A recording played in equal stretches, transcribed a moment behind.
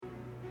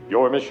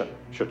Your mission,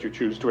 should you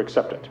choose to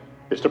accept it,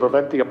 is to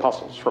prevent the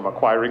Apostles from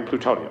acquiring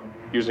plutonium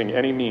using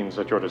any means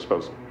at your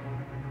disposal.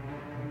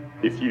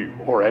 If you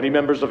or any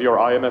members of your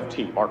IMF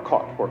team are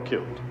caught or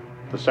killed,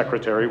 the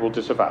Secretary will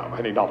disavow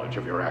any knowledge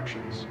of your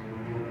actions.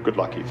 Good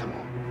luck, Ethan.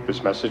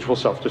 This message will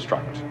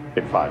self-destruct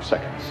in 5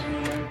 seconds.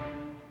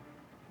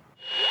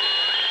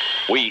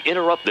 We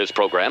interrupt this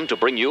program to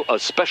bring you a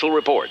special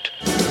report.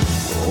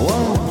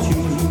 Won't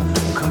you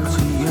come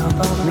see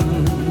about me?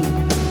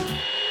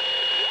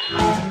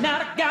 Now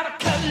I gotta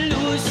cut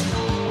loose,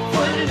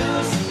 put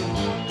loose.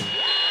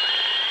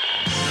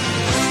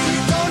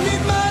 Don't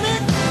need money,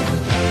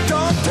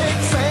 don't take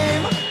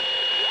fame.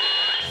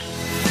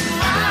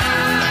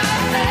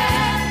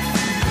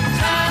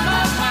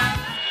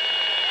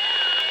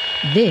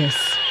 This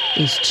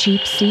is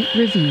Cheap Seat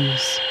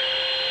Reviews.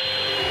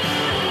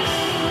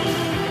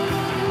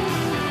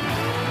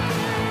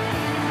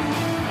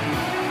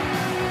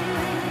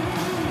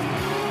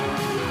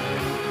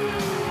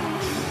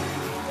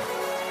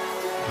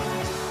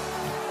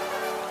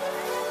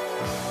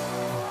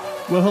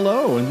 Well,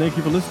 hello, and thank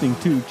you for listening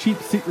to Cheap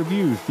Seat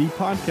Reviews, the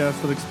podcast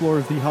that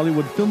explores the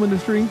Hollywood film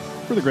industry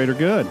for the greater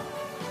good.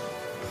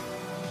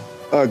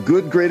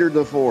 Good greater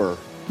the four.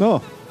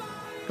 Oh,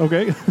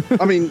 okay.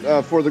 I mean,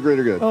 for the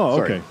greater good. Oh,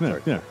 Sorry. okay. Yeah,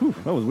 Sorry. yeah. Whew,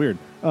 that was weird.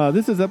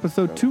 This is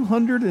episode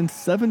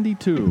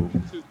 272,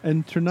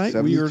 and tonight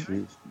we are...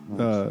 72.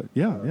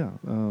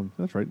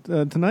 That's right.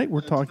 Tonight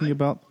we're talking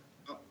about...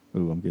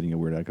 Ooh, I'm getting a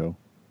weird echo.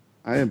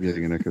 I am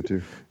getting an echo,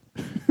 too.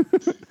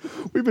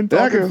 We've been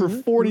talking for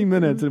 40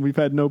 minutes, and we've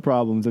had no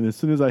problems, and as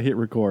soon as I hit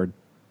record...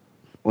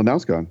 Well, now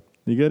it's gone.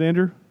 You good,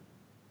 Andrew?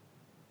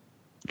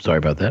 Sorry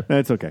about that.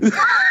 That's okay.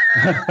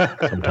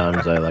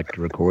 Sometimes I like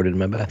to record in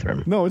my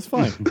bathroom. No, it's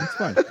fine. It's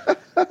fine.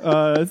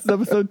 This is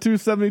episode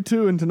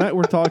 272, and tonight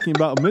we're talking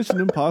about Mission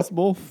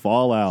Impossible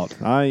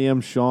Fallout. I am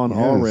Sean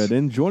Allred,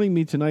 and joining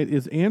me tonight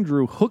is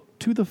Andrew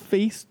Hooked to the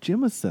Face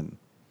Jimison.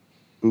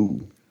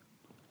 Ooh.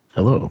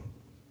 Hello.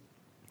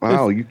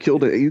 Wow, you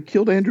killed it. You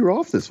killed Andrew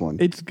off this one.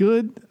 It's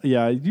good.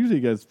 Yeah, it usually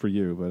goes for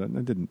you, but I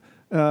didn't.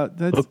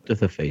 That's Hooked to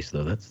the face,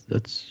 though. That's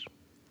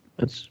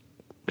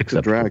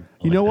acceptable. drag.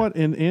 You know what?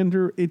 And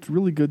Andrew, it's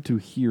really good to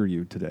hear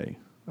you today.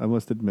 I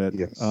must admit.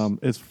 Yes.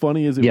 As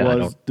funny as it I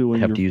was don't doing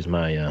have to use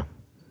my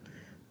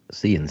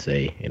see and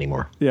say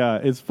anymore. Yeah,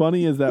 as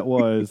funny as that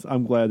was,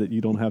 I'm glad that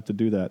you don't have to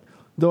do that.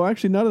 Though,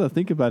 actually, now that I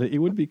think about it, it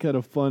would be kind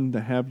of fun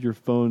to have your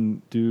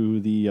phone do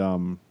the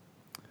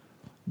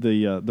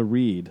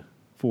read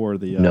for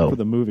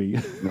the movie.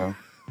 No.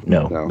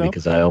 No,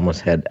 because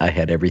I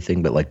had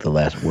everything but like the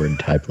last word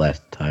typed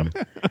last time,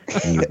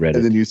 and you read And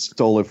it. then you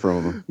stole it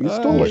from him. You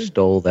stole You it.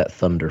 stole that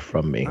thunder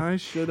from me. We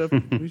should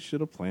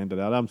have planned it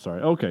out. I'm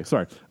sorry. Okay,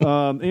 sorry.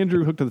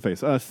 Andrew Hooked to the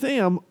Face.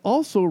 Sam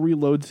also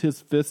reloads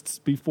his fists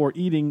before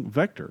eating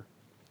Vector.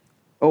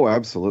 Oh,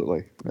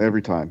 absolutely.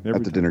 Every time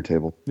at the dinner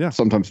table. Yeah.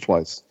 Sometimes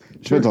twice.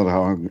 Depends on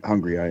how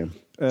hungry I am.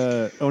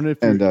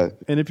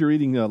 And if you're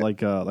eating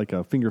like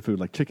a finger food,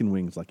 like chicken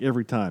wings, like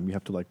every time you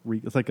have to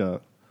it's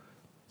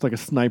like a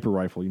sniper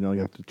rifle. You know,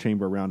 you have to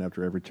chamber around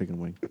after every chicken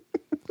wing.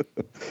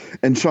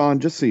 And Sean,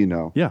 just so you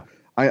know, yeah,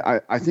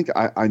 I think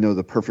I know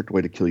the perfect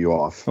way to kill you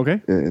off.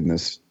 Okay. In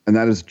this, and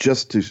that is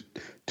just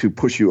to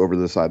push you over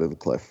the side of the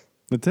cliff.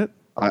 That's it.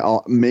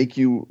 I'll make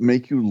you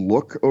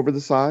look over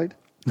the side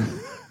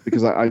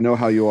because I know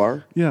how you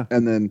are. Yeah.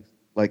 And then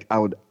like I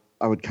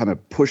would kind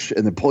of push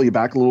and then pull you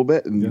back a little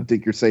bit, and you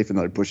think you're safe, and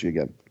then I'd push you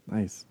again.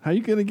 Nice. How are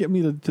you gonna get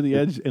me to the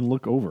edge and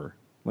look over?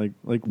 Like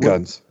what?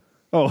 Guns.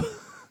 Oh.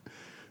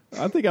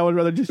 I think I would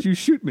rather just you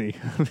shoot me.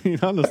 I mean,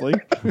 honestly.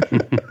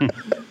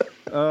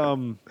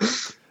 And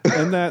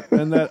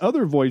that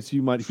other voice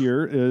you might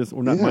hear is,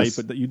 or not might,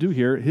 but that you do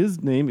hear,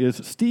 his name is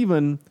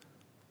Stephen.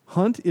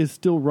 Hunt is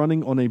still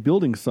running on a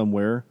building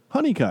somewhere.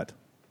 Honeycutt.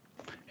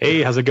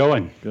 Hey, how's it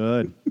going?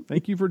 Good.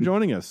 Thank you for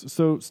joining us.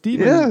 So,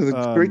 Stephen. Yeah,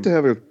 it's great to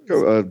have a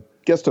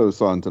guest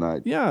host on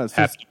tonight. Yeah. So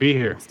Happy to be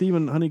here.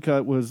 Stephen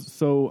Honeycutt was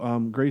so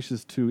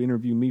gracious to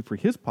interview me for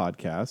his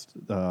podcast,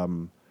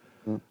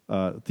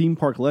 Theme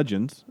Park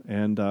Legends,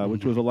 and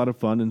which was a lot of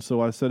fun. And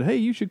so I said, hey,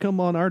 you should come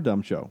on our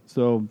dumb show.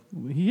 So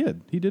he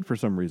did for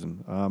some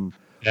reason.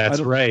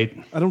 That's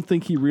right. I don't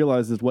think he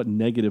realizes what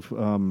negative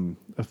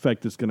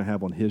effect it's going to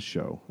have on his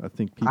show. I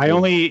think people... I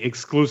only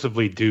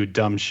exclusively do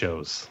dumb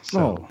shows. So.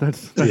 Oh,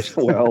 that's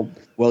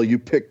well, you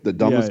picked the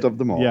dumbest of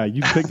them all. Yeah,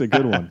 you picked a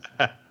good one.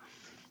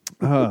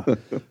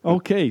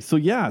 Okay,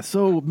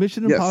 so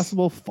Mission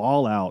Impossible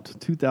Fallout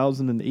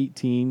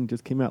 2018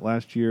 just came out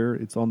last year.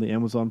 It's on the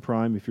Amazon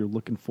Prime if you're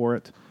looking for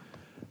it.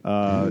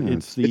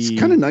 It's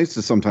kind of nice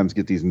to sometimes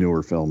get these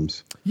newer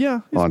films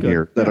on good.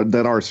 here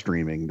that are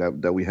streaming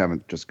that we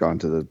haven't just gone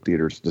to the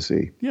theaters to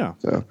see. Yeah.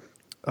 So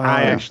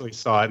I actually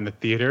saw it in the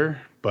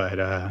theater, but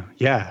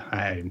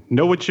I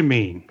know what you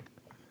mean.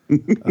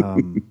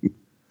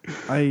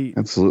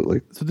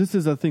 Absolutely. So this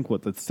is, I think,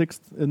 the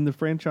sixth in the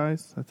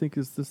franchise. I think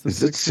is this the is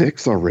sixth? It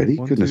 6 already?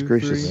 One, Goodness 2,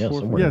 gracious! 3,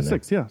 4, 5.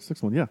 Six. Yeah,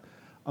 sixth one. Yeah.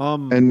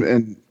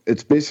 And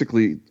it's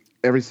basically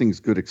everything's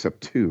good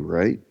except 2,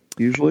 right?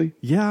 Usually.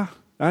 Yeah.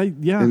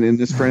 In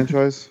this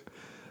franchise,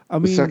 I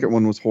mean, the second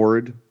one was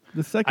horrid.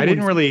 The second I didn't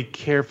one's- really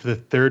care for the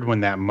third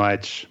one that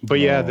much, but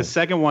yeah, the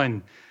second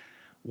one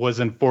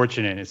was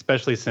unfortunate,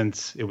 especially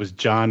since it was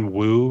John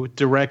Woo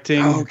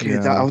directing. Oh, okay,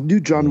 I knew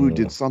John Woo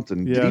did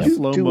something. Yeah, did he do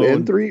slow 2 mo.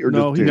 and 3 or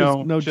No, just he 2?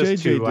 was- no, just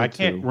JJ 2. did I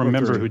can't 2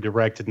 remember or 3. who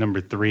directed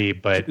number 3,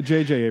 but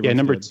J.J. Abrams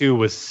number did. 2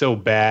 was so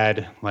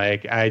bad.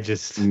 Like I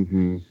just,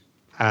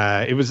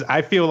 it was.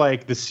 I feel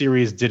like the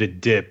series did a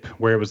dip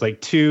where it was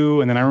like 2,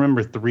 and then I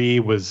remember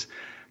 3 was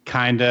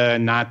kind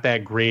of not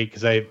that great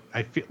because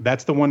I feel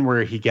that's the one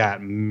where he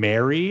got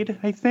married.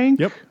 I think.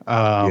 Yep.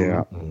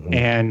 Yeah.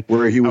 And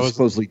Where he I was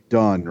supposedly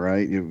done,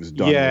 right? It was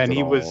done. Yeah, with and it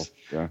he all. was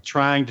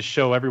trying to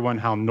show everyone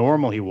how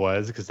normal he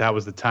was because that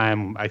was the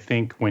time, I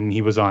think, when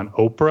he was on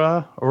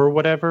Oprah or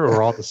whatever,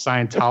 or all the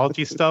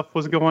Scientology stuff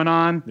was going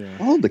on. Yeah.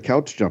 Oh, the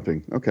couch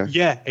jumping. Okay.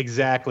 Yeah,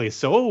 exactly.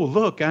 So, oh,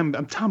 look, I'm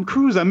Tom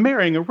Cruise. I'm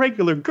marrying a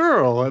regular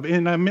girl,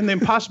 and I'm in the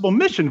Impossible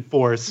Mission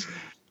Force.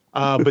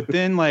 But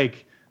then,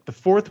 like, the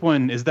fourth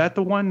one, is that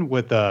the one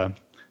with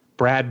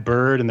Brad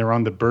Bird, and they're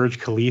on the Burj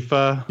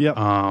Khalifa? Yep.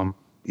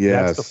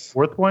 Yes. That's the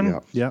fourth one? Yeah.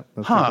 Yeah,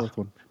 that's Huh. the fourth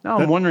one. Now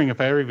I'm wondering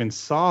if I ever even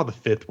saw the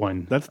fifth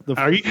one. That's the.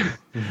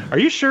 Are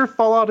you sure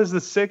Fallout is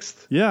the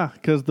sixth? Yeah,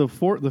 because the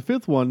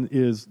fifth one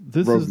is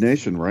Rogue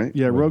Nation, right?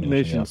 Yeah, Rogue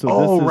Nation. yeah. So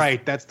Oh, this is,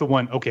 right, that's the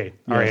one. Okay,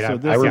 Yeah, all right. so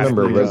this I is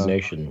remember the, Rogue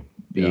Nation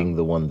being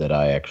the one that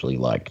I actually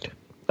liked.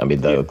 I mean,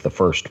 the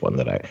first one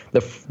that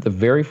the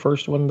very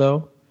first one,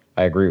 though,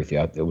 I agree with you.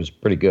 It was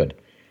pretty good.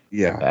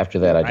 Yeah. After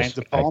that, I Brian just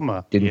De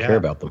Palma. didn't Yeah. care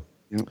about them.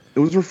 Yeah. It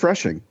was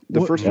refreshing.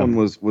 The first one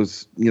was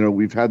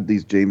we've had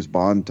these James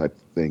Bond type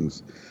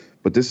things,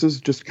 but this is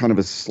just kind of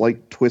a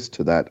slight twist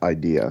to that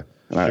idea,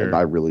 and Sure.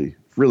 I really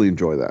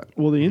enjoy that.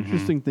 Well, the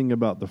interesting thing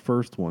about the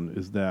first one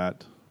is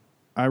that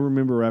I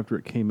remember after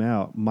it came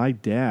out, my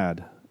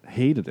dad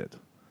hated it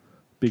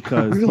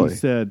because Really? he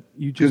said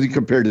you Because just he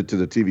compared it to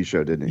the TV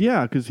show, didn't he?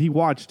 yeah, because he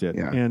watched it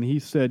Yeah. and he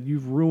said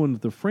you've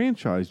ruined the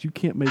franchise. You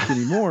can't make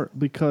any more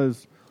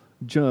because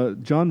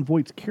John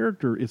Voight's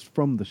character is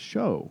from the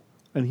show,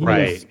 and he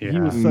Right, he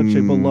was yeah. such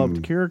a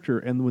beloved character,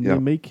 and when they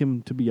Yep. make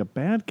him to be a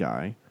bad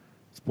guy,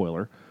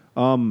 spoiler,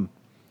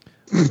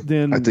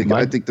 then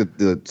I think that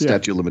the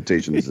statute of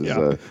limitations is on a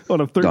done on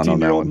that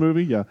 13-year-old one.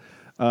 movie, yeah.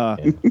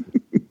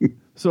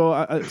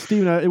 So,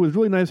 Steven, it was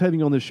really nice having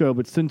you on the show,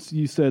 but since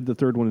you said the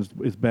third one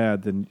is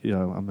bad, then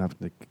I'm having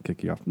to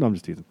kick you off. No, I'm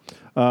just teasing.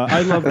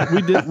 I love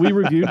it. We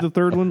reviewed the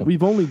third one.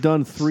 We've only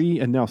done 3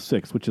 and now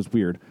 6, which is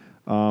weird.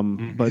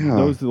 But Yeah.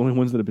 those are the only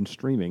ones that have been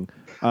streaming.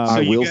 I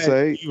you will guys-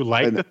 say, you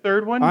like and the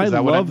third one. I Is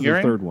that what I'm love the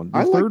hearing? third one.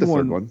 I like the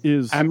third one.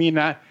 is I mean,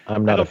 I'm I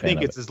not a don't fan think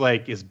of it's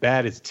as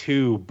bad as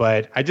 2,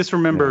 but I just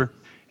remember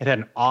it had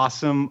an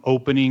awesome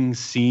opening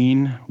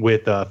scene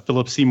with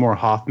Philip Seymour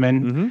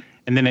Hoffman,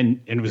 and then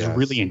it was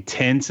really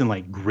intense and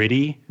like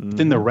gritty. But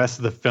then the rest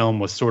of the film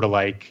was sort of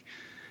like,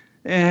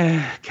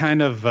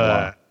 kind of,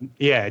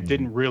 it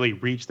didn't really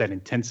reach that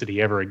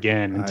intensity ever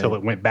again until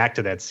it went back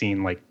to that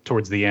scene like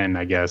towards the end,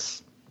 I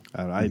guess.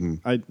 I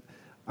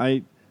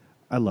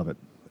love it,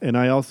 and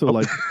I also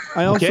like.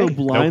 I also Okay, no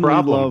blindly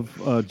problem.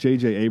 love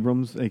J.J.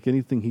 Abrams. Like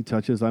anything he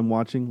touches, I'm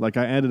watching. Like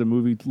I added a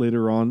movie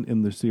later on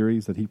in the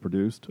series that he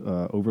produced,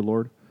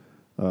 Overlord.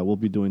 We'll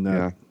be doing that.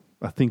 Yeah.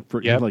 I think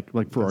for Yep. like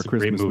for That's our a great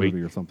Christmas movie.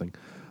 movie or something.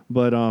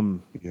 But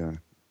yeah.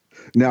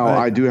 Now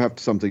I do have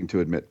something to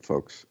admit,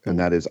 folks, and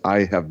that is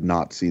I have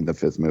not seen the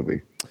fifth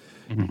movie.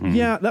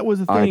 yeah, that was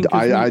the thing.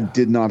 'cause I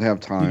did not have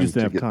time just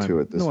to didn't get have time. to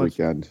it this No, it's-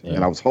 weekend,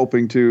 and I was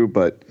hoping to,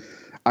 but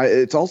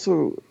it's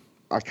also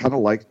I kind of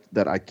liked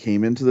that I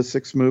came into the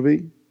sixth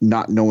movie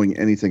not knowing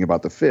anything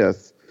about the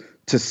fifth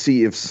to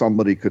see if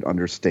somebody could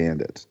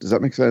understand it. Does that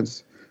make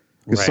sense?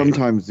 Because Right.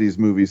 sometimes these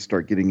movies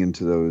start getting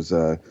into those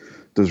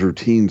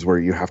routines where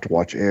you have to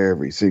watch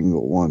every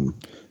single one.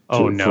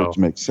 Oh, for no. it to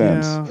make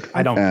sense. Yeah,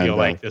 I don't And, feel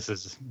like this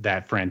is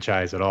that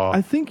franchise at all.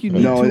 I think you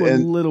need No, to a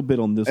and- little bit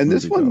on this. And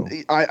this movie, one,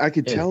 though. I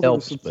could It tell there were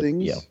helps, some but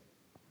things. yeah.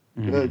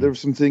 There were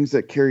some things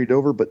that carried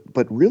over, but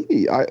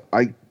really,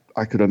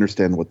 I could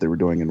understand what they were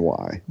doing and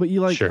why. But you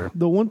like Sure.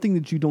 the one thing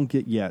that you don't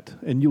get yet,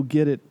 and you'll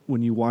get it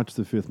when you watch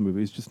the fifth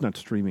movie. It's just not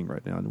streaming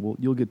right now, and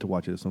you'll get to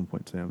watch it at some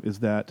point, Sam. Is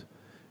that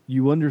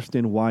you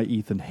understand why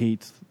Ethan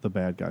hates the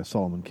bad guy,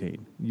 Solomon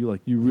Kane? You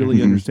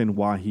really understand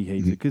why he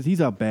hates it because he's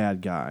a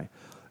bad guy,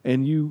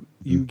 and you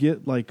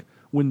get like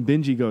when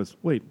Benji goes,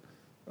 wait,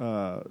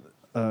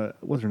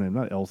 what's her name?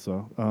 Not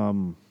Elsa.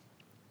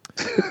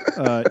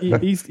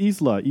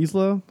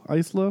 Isla,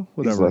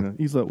 whatever.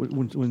 Isla.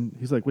 When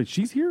he's like, wait,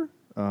 she's here.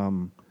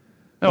 no,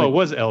 it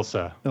was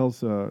Elsa.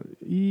 Elsa.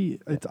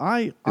 It's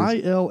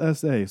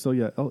Ilsa. So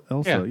yeah,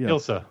 Elsa. Yeah, Yeah,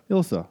 Ilsa.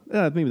 Ilsa.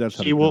 Yeah, maybe that's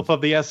how She they Wolf pronounce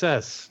of the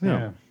SS. Yeah.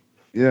 Yeah.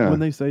 Yeah, it. When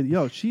they say,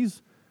 "Yo,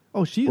 she's,"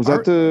 she was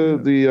that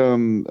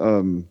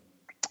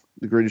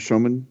the Greatest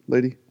Showman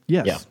lady?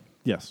 yes, Yeah.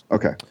 yes.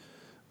 Okay,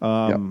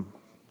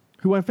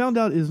 Who I found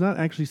out is not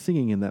actually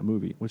singing in that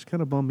movie, which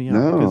kind of bummed me out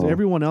No. because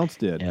everyone else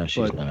did. Yeah,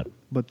 she's not.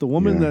 But the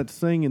woman Yeah. that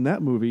sang in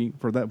that movie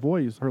for that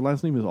voice, her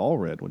last name is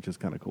Allred, which is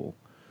kind of cool.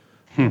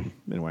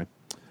 Anyway,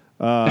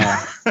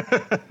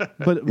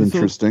 but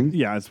Interesting. So,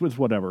 yeah, it's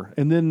whatever.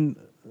 And then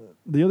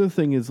the other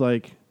thing is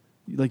like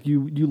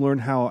you learn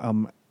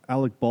how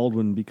Alec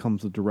Baldwin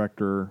becomes the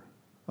director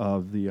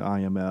of the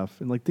IMF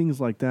and like things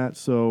like that.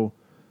 So,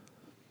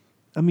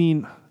 I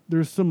mean,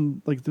 there's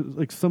some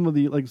some of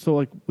the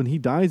when he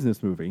dies in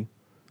this movie,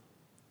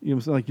 you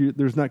know, like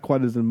there's not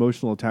quite as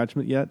emotional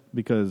attachment yet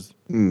because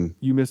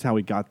you missed how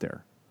he got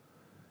there.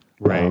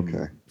 Right.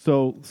 Okay.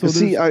 So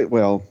see,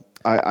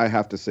 I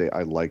have to say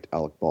I liked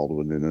Alec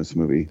Baldwin in this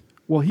movie.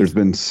 Well, there's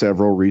been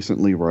several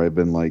recently where I've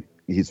been like,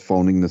 he's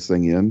phoning this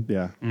thing in.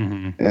 Yeah.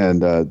 Mm-hmm.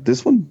 And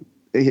this one,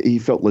 he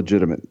felt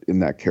legitimate in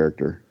that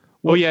character.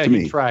 Well, yeah, he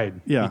me. tried.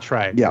 Yeah. He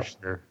tried. Yeah. For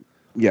sure.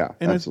 Yeah,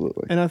 and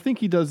absolutely. I think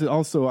he does it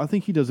also. I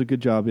think he does a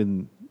good job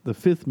in the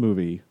fifth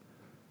movie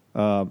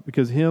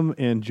because him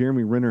and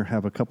Jeremy Renner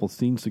have a couple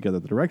scenes together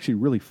that are actually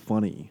really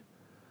funny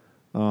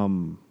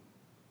in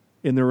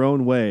their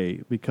own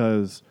way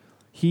because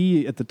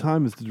he, at the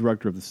time, is the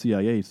director of the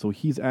CIA, so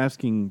he's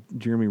asking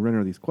Jeremy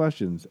Renner these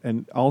questions,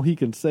 and all he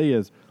can say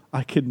is,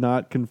 I could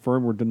not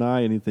confirm or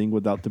deny anything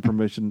without the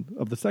permission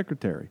of the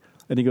secretary.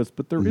 And he goes,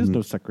 but there is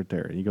no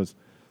secretary. And he goes,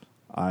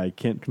 I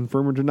can't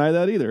confirm or deny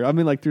that either. I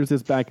mean, like, there's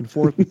this back and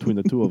forth between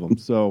the two of them.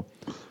 So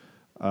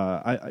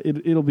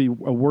it'll be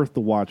worth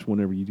the watch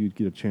whenever you do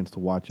get a chance to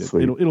watch it.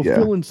 Sweet. It'll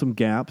fill in some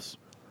gaps,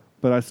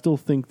 but I still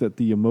think that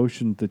the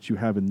emotion that you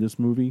have in this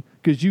movie,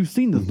 because you've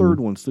seen the third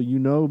one, so you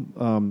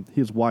know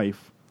his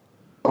wife.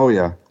 Oh,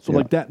 yeah. So,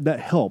 like, that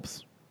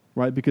helps,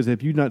 right? Because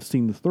if you've not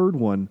seen the third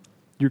one,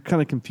 you're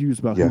kind of confused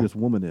about who this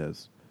woman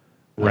is.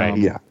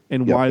 Right.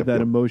 And why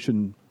that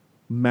emotion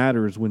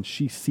matters when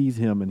she sees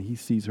him and he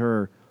sees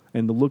her.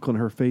 And the look on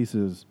her face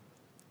is,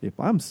 if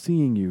I'm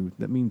seeing you,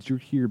 that means you're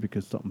here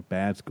because something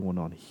bad's going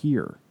on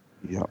here.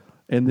 Yeah.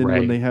 And then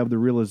when they have the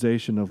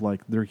realization of,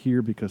 like, they're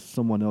here because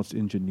someone else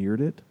engineered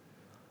it,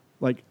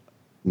 like,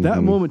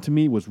 that moment to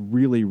me was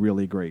really,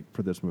 really great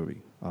for this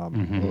movie.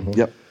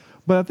 Yep.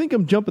 But I think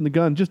I'm jumping the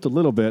gun just a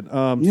little bit.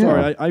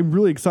 Sorry, I'm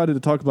really excited to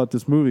talk about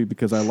this movie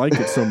because I like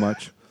it so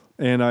much.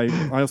 And I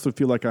also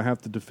feel like I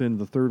have to defend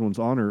the third one's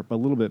honor a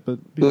little bit.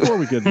 But before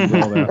we get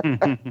into all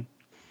that,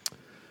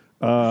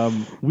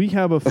 we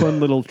have a fun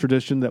little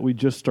tradition that we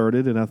just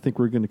started, and I think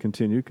we're going to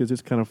continue because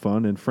it's kind of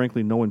fun. And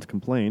frankly, no one's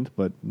complained,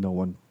 but no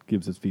one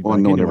gives us feedback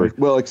anyway.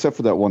 Except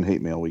for that one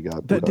hate mail we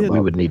got. We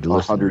would need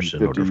listeners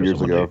in order for years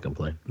someone ago. to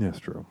complain. That's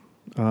true.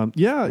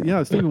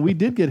 Stephen, we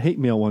did get hate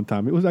mail one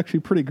time. It was actually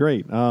pretty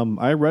great.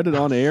 I read it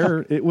on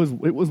air. It was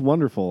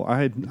wonderful.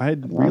 I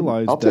had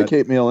realized I'll take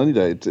hate mail any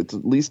day. It's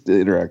at least the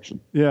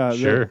interaction. Yeah,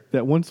 sure.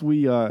 That once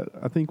we, I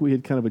think we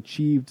had kind of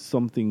achieved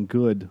something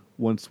good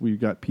once we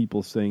got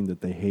people saying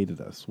that they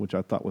hated us, which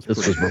I thought was This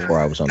pretty was cool. before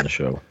I was on the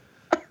show.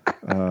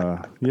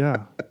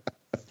 Yeah.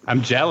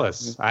 I'm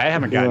jealous. I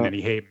haven't gotten any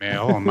hate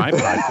mail on my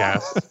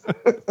podcast.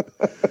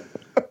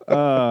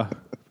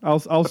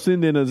 I'll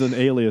send in as an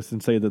alias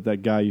and say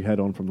that guy you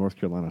had on from North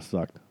Carolina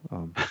sucked.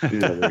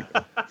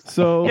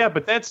 So Yeah,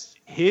 but that's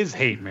his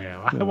hate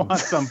mail. I want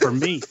some for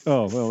me.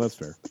 Oh, well, that's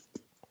fair.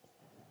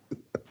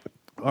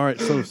 All right,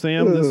 so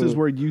Sam, this is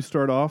where you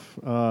start off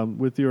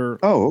with your.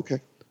 Oh, okay.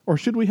 Or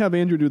should we have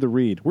Andrew do the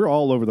read? We're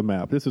all over the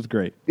map. This is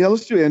great. Yeah,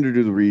 let's do Andrew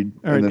do the read.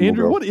 All right, and then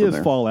Andrew, we'll go what from is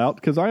there. Fallout?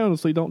 Because I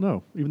honestly don't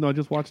know, even though I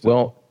just watched it.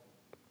 Well,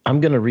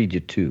 I'm going to read you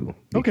two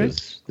Okay.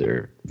 because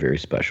they're very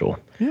special.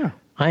 Yeah.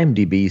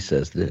 IMDb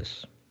says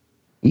this.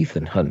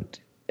 Ethan Hunt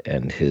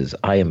and his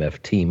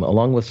IMF team,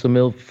 along with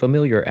some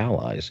familiar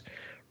allies,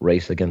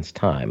 race against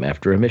time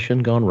after a mission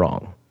gone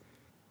wrong.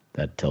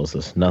 That tells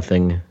us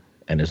nothing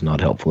and is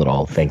not helpful at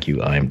all. Thank you,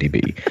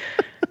 IMDb.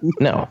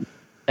 Now,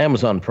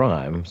 Amazon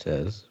Prime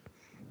says,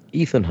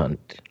 Ethan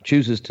Hunt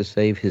chooses to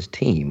save his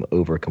team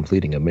over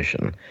completing a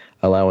mission,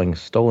 allowing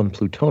stolen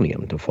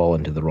plutonium to fall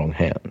into the wrong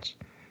hands.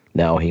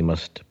 Now he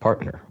must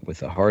partner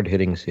with a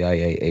hard-hitting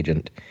CIA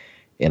agent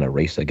in a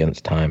race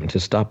against time to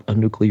stop a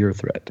nuclear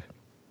threat.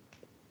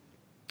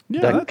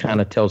 Yeah, That kind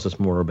of tells us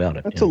more about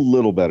it. That's a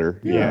little better.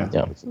 Yeah.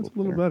 Yeah. It's a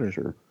little better.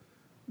 Sure.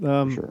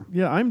 Sure.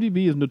 Yeah,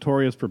 IMDb is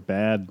notorious for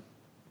bad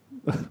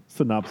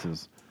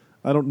synopses.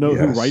 I don't know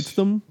who Yes. writes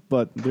them,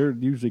 but they're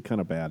usually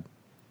kind of bad.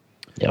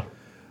 Yeah.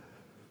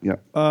 Yeah.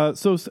 I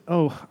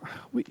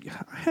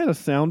had a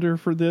sounder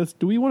for this.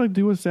 Do we want to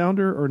do a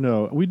sounder or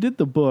no? We did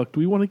the book.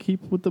 Do we want to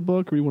keep with the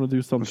book or we want to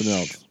do something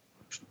else?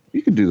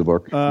 You can do the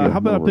book. How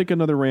about I pick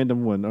another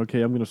random one?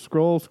 Okay, I'm going to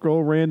scroll,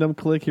 random,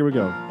 click. Here we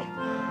go.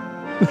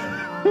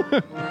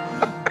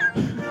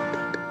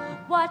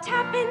 What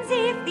happens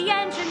if the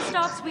engine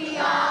stops? We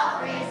all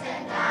freeze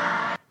and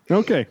die.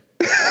 Okay,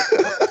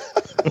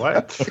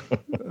 What?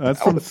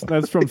 that's from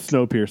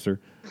Snowpiercer.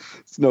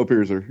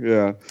 Snowpiercer.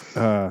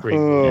 Yeah. Great.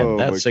 Oh, And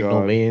that my signal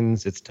God.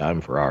 means it's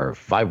time for our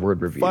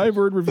 5-word review.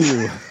 5-word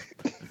review.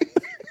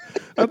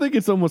 I think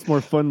it's almost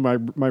more fun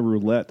my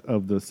roulette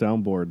of the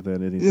soundboard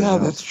than anything. Yeah,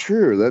 else. that's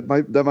true.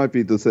 That might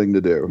be the thing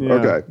to do. Yeah.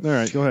 Okay. All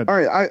right, go ahead. All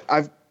right.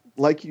 I've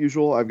like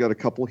usual. I've got a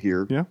couple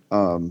here. Yeah.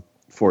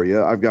 For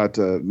you. I've got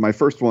my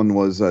first one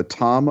was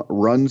Tom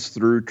runs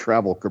through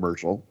travel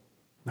commercial.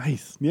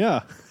 Nice.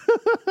 Yeah.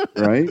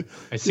 Right.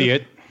 I see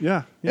it.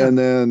 Yeah. Yeah. And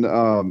then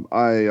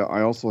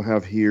I also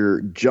have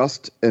here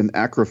just an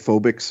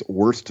acrophobic's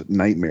worst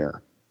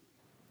nightmare.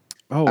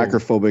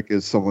 Acrophobic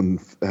is someone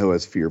who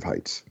has fear of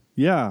heights.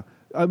 Yeah.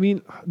 I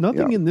mean,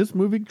 nothing in this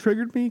movie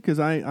triggered me because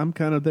I'm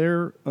kind of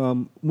there.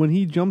 When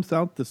he jumps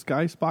out the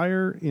Sky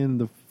Spire in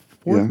the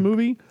fourth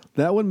movie,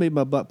 that one made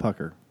my butt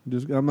pucker.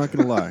 I'm not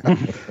going to lie.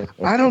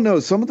 I don't know.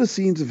 Some of the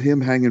scenes of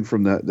him hanging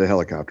from the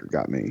helicopter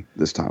got me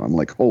this time. I'm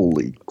like,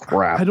 holy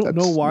crap. I don't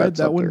know why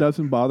that one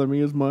doesn't bother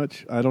me as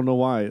much. I don't know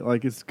why.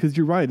 Like, it's because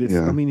you're right.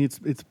 I mean,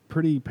 it's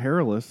pretty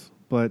perilous,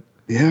 but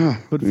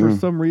for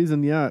some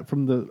reason,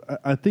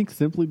 I think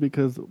simply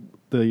because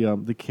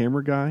the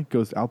camera guy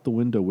goes out the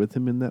window with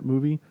him in that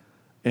movie,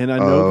 and I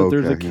know that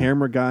there's a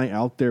camera guy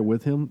out there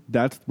with him.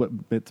 That's what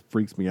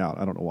freaks me out.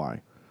 I don't know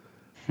why.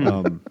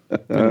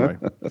 Anyway,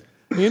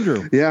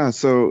 Andrew. Yeah,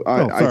 so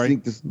I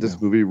think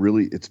this movie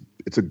really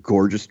it's a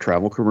gorgeous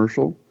travel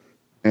commercial,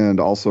 and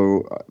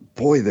also,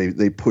 boy,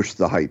 they pushed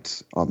the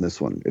heights on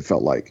this one. It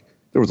felt like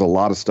there was a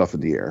lot of stuff in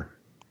the air,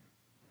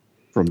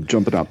 from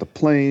jumping out the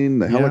plane,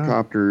 the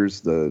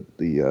helicopters,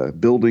 the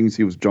buildings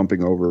he was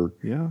jumping over.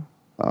 Yeah,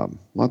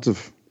 lots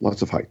of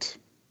heights.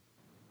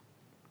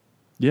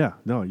 Yeah,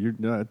 no,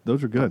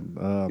 those are good.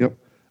 Yep.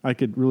 I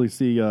could really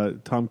see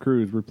Tom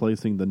Cruise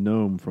replacing the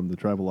gnome from the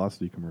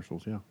Travelocity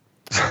commercials. Yeah.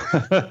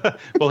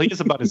 Well, he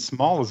is about as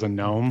small as a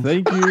gnome.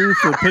 Thank you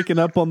for picking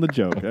up on the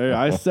joke.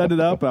 I set it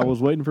up. I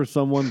was waiting for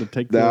someone to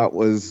take that.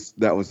 Was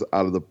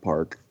out of the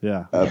park.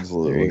 Yeah,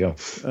 absolutely. There you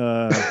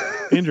go,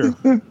 Andrew.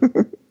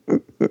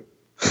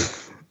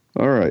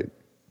 All right,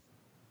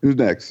 who's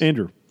next?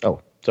 Andrew. Oh,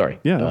 sorry.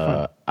 Yeah,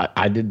 no,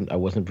 I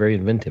wasn't very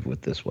inventive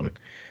with this one.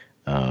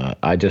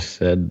 I just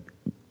said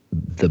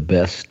the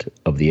best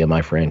of the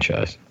MI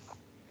franchise.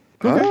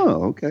 Okay.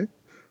 Oh, okay.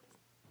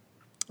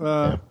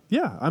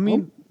 Yeah, I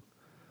mean,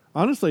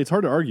 honestly, it's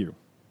hard to argue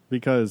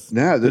because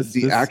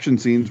the action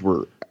scenes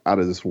were out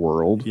of this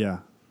world. Yeah,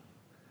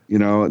 you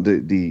know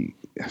the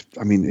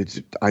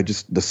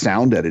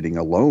sound editing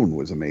alone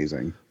was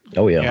amazing.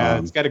 Oh yeah, yeah,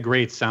 it's got a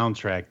great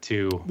soundtrack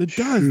too. It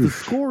does. The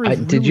score is.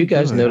 Did you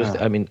guys good. notice?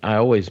 I mean, I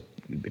always,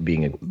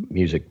 being a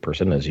music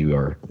person as you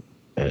are,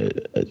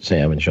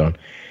 Sam and Sean,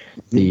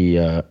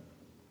 the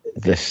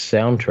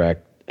soundtrack.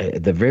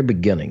 At the very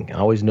beginning, I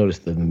always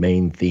noticed the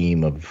main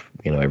theme of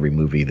every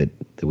movie that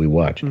we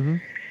watch,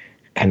 and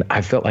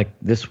I felt like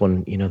this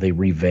one, they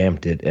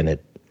revamped it, and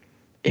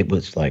it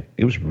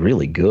was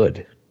really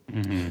good.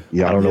 Mm-hmm.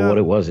 Yeah, I don't know what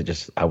it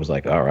was. I was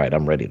like, all right,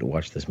 I'm ready to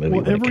watch this movie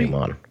when it came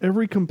on.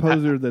 Every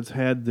composer that's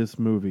had this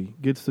movie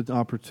gets the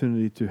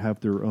opportunity to have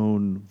their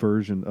own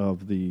version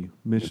of the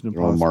Mission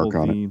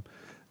Impossible theme,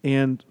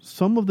 and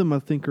some of them I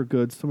think are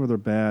good, some of them are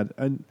bad,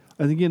 and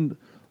again.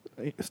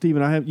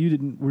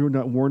 Stephen, we were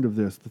not warned of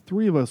this. The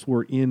three of us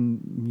were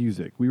in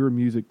music. We were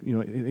music,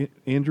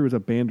 Andrew is a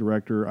band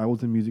director. I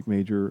was a music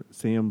major.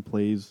 Sam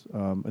plays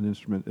an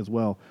instrument as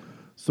well.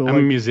 So I'm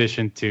a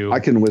musician too. I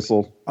can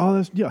whistle.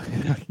 Oh, you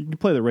can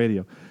play the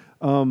radio.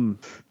 And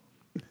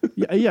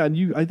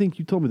I think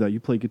you told me that you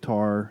play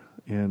guitar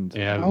and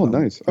Oh,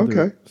 nice.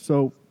 Okay.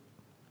 So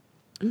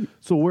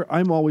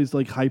I'm always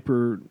like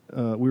hyper.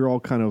 We're all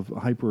kind of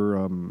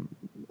hyper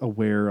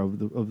aware of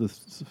the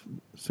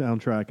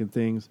soundtrack and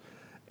things,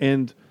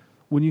 and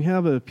when you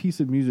have a piece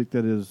of music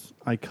that is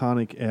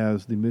iconic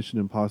as the Mission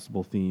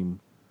Impossible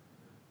theme,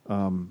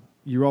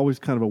 you're always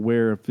kind of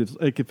aware if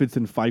it's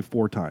in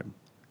 5/4 time,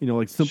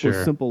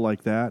 simple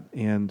like that.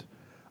 And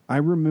I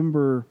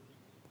remember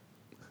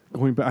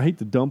going back. I hate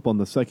to dump on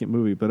the second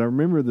movie, but I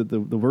remember that the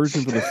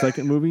version for the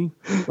second movie,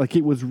 like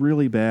it was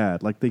really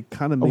bad. Like they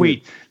kind of made.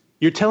 Wait.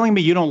 You're telling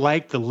me you don't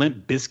like the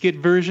Limp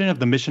Bizkit version of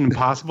the Mission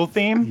Impossible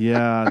theme?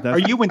 Yeah. Are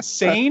you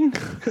insane?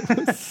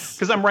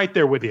 Because I'm right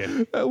there with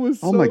you. That was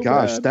oh my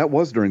gosh, that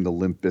was during the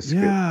Limp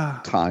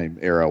Bizkit time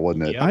era,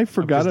 wasn't it? Yep. I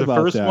forgot about that.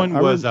 The first one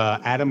was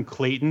Adam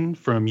Clayton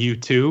from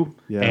U2,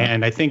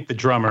 and I think the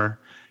drummer,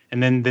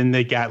 and then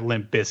they got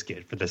Limp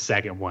Bizkit for the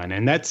second one,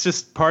 and that's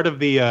just part of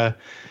the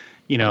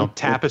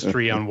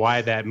tapestry on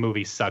why that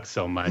movie sucks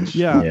so much.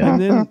 Yeah.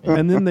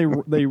 and then they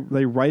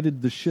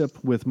righted the ship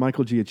with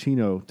Michael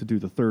Giacchino to do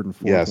the third and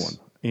fourth one.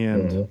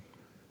 And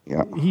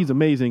he's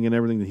amazing in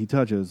everything that he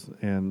touches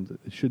and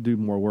should do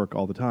more work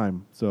all the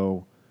time.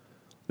 So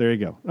there you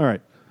go. All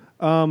right.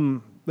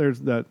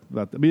 There's that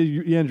about that. I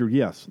mean, Andrew,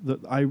 yes.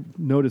 I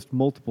noticed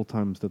multiple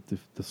times that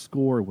the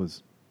score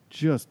was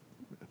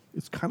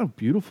it's kind of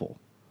beautiful.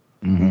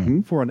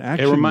 Mm-hmm. For an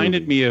action it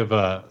reminded movie. me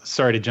of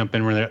sorry to jump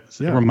in there.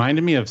 It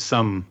reminded me of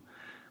some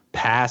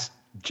past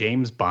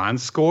James Bond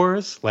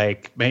scores,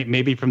 like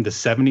maybe from the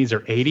 70s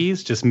or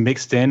 80s, just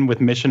mixed in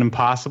with Mission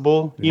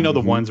Impossible. The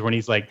ones when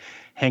he's like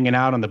hanging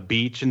out on the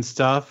beach and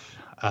stuff.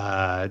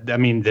 I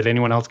mean, did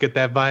anyone else get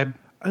that vibe?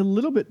 A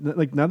little bit.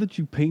 Like now that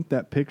you paint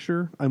that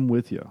picture, I'm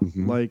with you.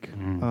 Like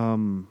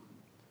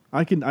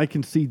I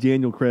can see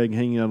Daniel Craig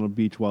hanging out on a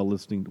beach while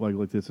listening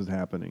like this is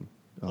happening.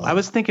 I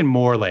was thinking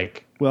more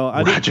like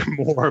Roger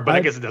Moore, but I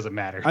guess it doesn't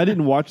matter. I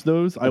didn't watch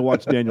those. I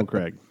watched Daniel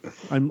Craig.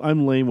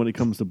 I'm lame when it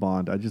comes to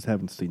Bond. I just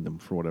haven't seen them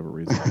for whatever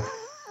reason.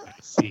 I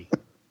see.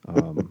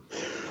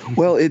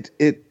 Well,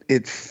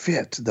 it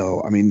fit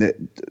though. I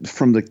mean,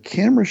 from the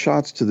camera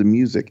shots to the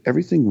music,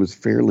 everything was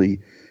fairly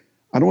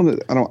I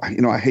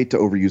hate to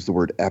overuse the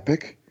word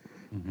epic,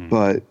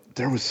 but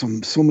there was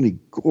so many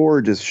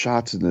gorgeous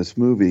shots in this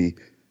movie,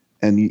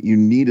 and you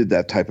needed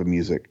that type of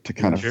music to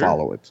kind of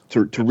follow it,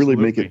 to really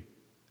make it,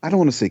 I don't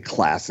want to say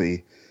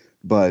classy,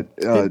 but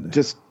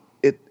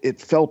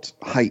it felt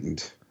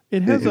heightened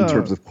in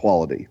terms of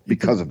quality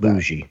because of that.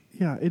 Bougie.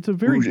 Yeah, it's a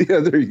very yeah.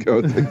 There you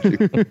go. Thank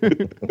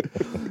you.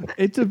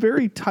 it's a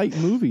very tight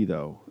movie,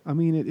 though. I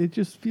mean, it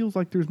just feels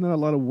like there's not a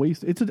lot of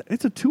waste. It's a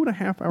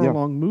 2.5 hour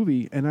long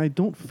movie, and I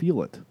don't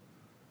feel it.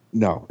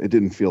 No, it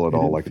didn't feel at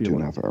all like a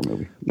 2.5 hour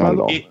movie. Not at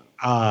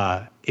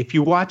all. If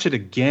you watch it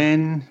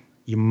again,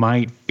 you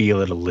might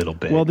feel it a little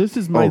bit. Well, this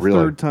is my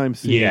third time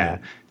seeing it.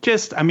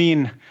 Just, I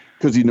mean,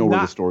 because you know where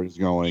the story's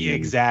going.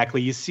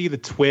 Exactly. You see the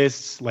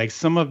twists, like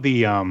some of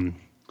the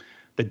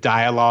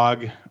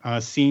dialogue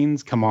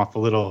scenes come off a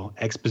little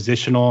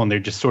expositional, and they're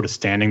just sort of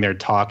standing there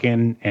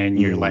talking, and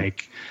you're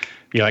like,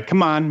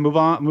 come on, move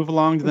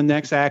along to the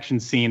next action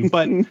scene.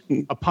 But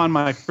upon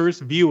my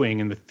first viewing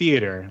in the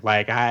theater,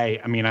 like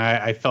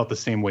I felt the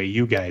same way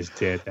you guys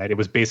did, that it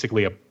was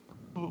basically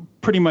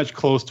pretty much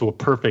close to a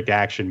perfect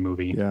action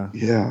movie.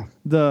 Yeah.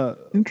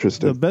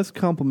 Interesting. The best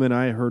compliment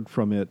I heard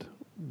from it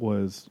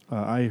was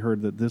I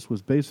heard that this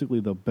was basically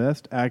the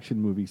best action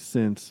movie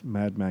since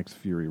Mad Max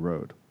Fury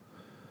Road.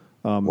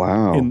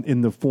 Wow.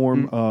 In the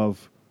form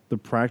of the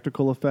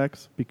practical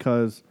effects,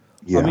 because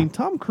I mean,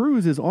 Tom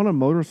Cruise is on a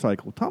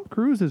motorcycle. Tom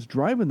Cruise is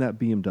driving that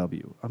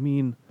BMW. I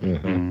mean,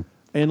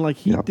 and like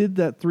he did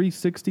that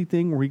 360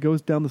 thing where he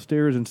goes down the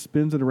stairs and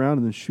spins it around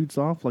and then shoots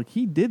off. Like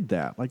he did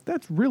that. Like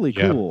that's really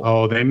cool.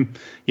 Oh,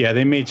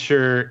 they made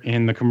sure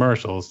in the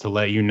commercials to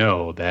let you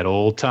know that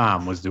old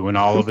Tom was doing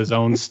all of his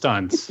own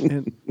stunts.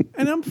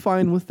 And I'm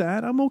fine with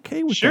that. I'm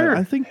okay with that.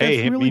 I think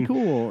that's really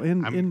cool.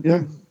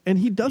 And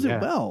he does it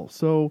well.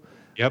 So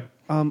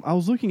I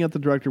was looking at the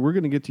director. We're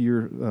going to get to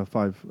your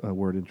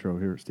 5-word intro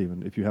here,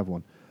 Stephen, if you have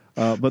one.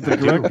 But the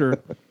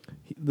director,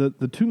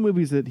 the two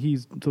movies that he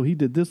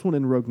did this one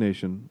and Rogue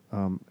Nation,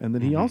 and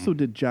then he also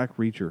did Jack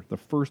Reacher, the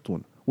first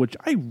one, which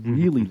I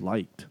really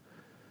liked.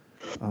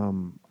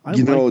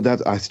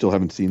 I still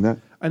haven't seen that.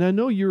 And I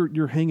know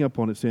you're hang up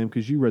on it, Sam,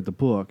 because you read the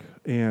book.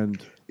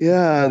 And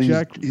yeah,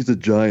 he's a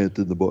giant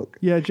in the book.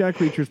 Yeah, Jack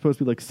Reacher's supposed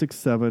to be like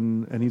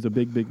 6'7", and he's a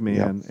big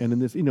man. And in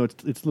this,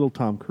 it's little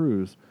Tom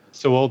Cruise.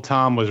 So old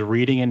Tom was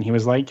reading, and he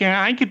was like,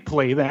 "Yeah, I could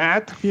play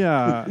that.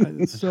 Yeah,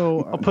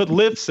 so I'll put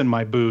lifts in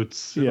my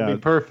boots. It'll be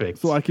perfect.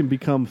 So I can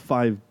become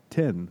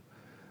 5'10".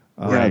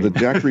 The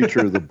Jack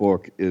Reacher of the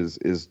book is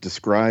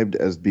described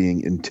as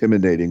being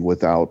intimidating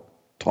without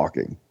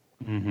talking.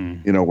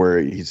 Where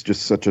he's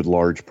just such a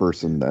large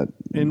person that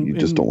you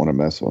just don't want to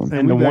mess with him.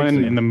 And the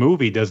one in the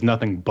movie does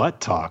nothing but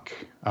talk.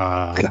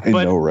 I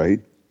know, right?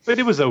 But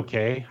it was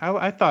okay.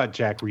 I thought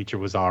Jack Reacher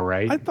was all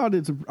right.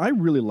 I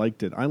really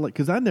liked it.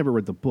 Because I never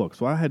read the book,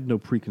 so I had no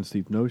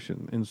preconceived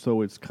notion, and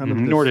so it's kind of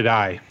nor did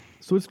I.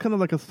 So it's kind of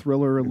like a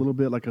thriller, a little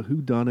bit like a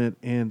whodunit,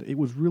 and it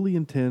was really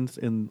intense.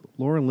 And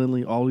Laura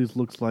Linney always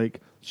looks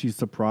like she's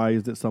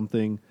surprised at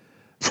something,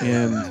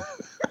 and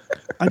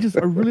I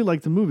really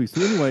like the movie. So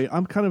anyway,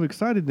 I'm kind of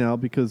excited now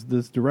because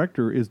this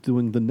director is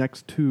doing the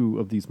next 2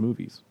 of these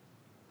movies.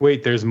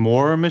 Wait, there's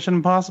more Mission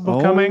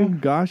Impossible coming? Oh,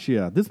 gosh,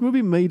 yeah. This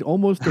movie made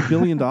almost $1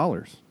 billion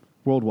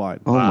worldwide.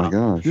 Oh, my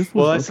gosh.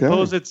 I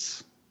suppose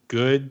it's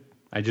good.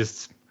 I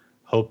just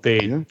hope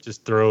they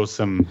just throw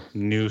some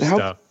new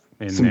stuff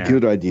in there. Some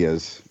good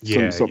ideas.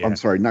 Yeah, I'm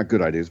sorry, not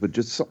good ideas, but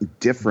just something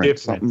different.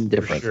 Something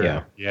different,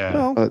 sure. Yeah.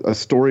 Well, a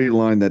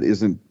storyline that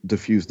isn't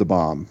defuse the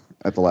bomb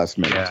at the last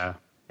minute. Yeah.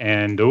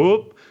 And,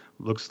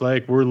 looks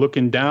like we're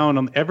looking down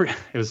on it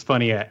was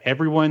funny,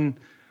 everyone...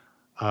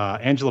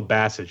 Angela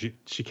Bassett,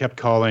 she kept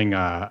calling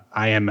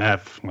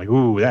IMF like,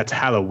 "Ooh, that's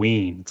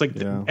Halloween." It's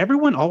like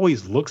everyone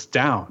always looks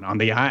down on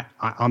the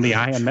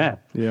IMF.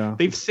 Yeah,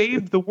 they've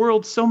saved the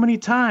world so many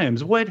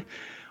times.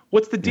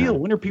 What's the deal?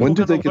 When are people? When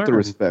do they get the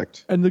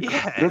respect? And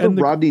they're the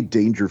Rodney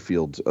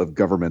Dangerfields of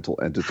governmental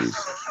entities.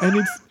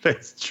 And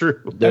that's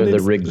true. They're the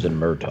Riggs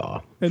and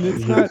Murtaugh. And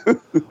it's not.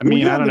 I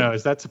mean, I don't know.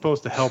 Is that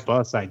supposed to help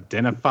us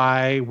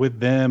identify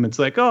with them? It's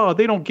like, oh,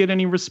 they don't get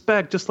any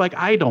respect, just like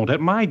I don't at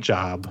my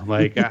job.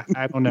 Like,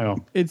 I don't know.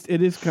 It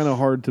is kind of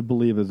hard to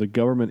believe as a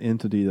government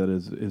entity that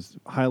is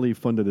highly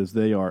funded as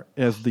they are,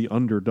 as the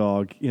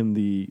underdog in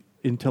the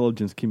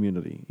intelligence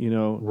community,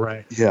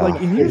 right? Yeah.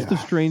 Like, and here's the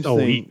strange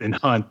thing: Ethan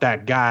Hunt,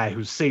 that guy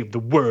who saved the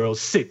world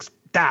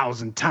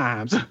 6,000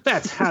 times.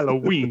 That's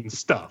Halloween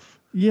stuff.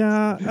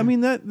 Yeah, I mean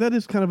that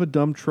is kind of a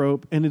dumb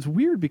trope, and it's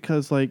weird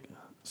because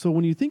so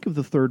when you think of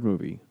the third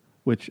movie,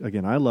 which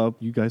again I love,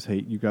 you guys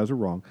hate, you guys are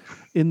wrong,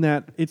 in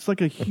that it's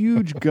like a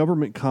huge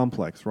government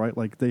complex, right?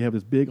 Like they have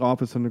this big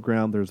office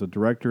underground. There's a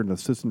director, an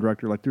assistant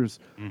director. Like there's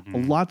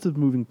lots of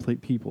moving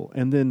people,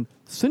 and then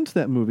since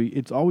that movie,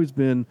 it's always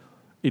been.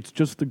 It's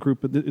just the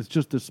group. It's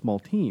just a small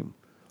team,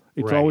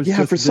 It's Right. always Yeah,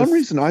 just for some this-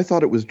 reason I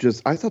thought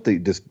they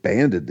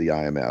disbanded the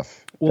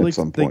IMF at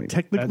some they point.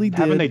 technically did.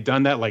 Haven't they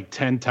done that like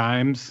 10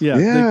 times? Yeah,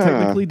 Yeah, they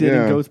technically did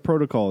yeah. in Ghost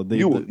Protocol.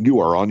 you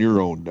are on your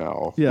own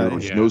now. Yeah.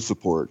 There's Yeah. no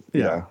support.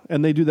 Yeah.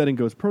 And they do that in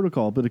Ghost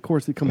Protocol, but of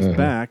course it comes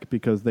back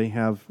because they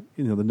have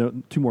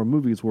the 2 more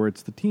movies where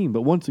it's the team.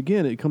 But once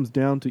again, it comes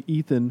down to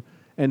Ethan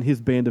and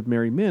his band of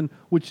merry men,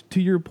 which, to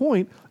your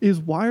point, is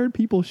why are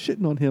people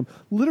shitting on him?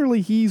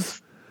 Literally,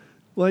 he's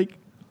like,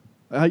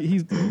 you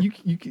know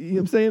what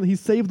I'm saying? He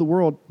saved the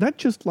world, not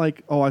just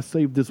like, oh, I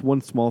saved this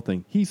one small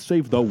thing. He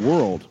saved the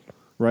world,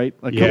 right?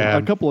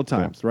 A couple of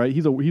times, right?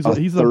 He's A an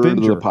third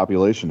Avenger. of the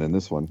population in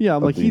this one. Yeah,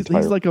 of like the he's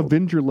entire like world.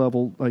 Avenger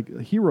level, like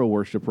hero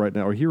worship right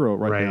now, or hero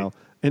right now.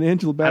 And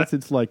Angela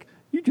Bassett's like,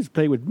 you just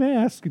play with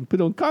masks and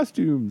put on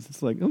costumes.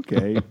 It's like,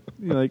 okay,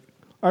 like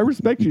I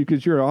respect you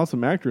because you're an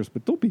awesome actress,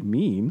 but don't be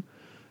mean.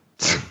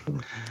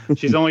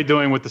 She's only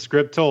doing what the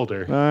script told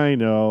her. I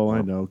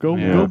know.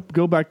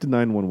 Go back to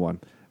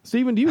 911.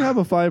 Steven, do you have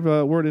a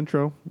 5-word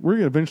intro?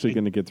 We're eventually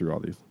going to get through all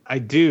these. I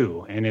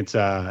do, and it's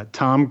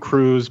Tom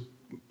Cruise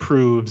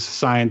proves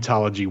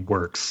Scientology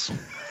works.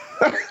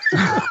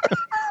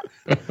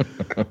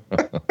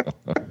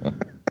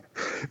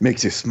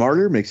 Makes you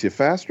smarter, makes you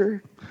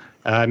faster.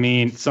 I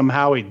mean,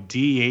 somehow it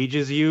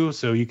de-ages you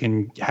so you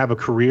can have a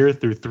career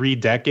through 3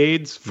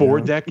 decades,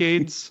 4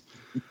 decades.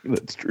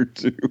 That's true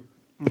too.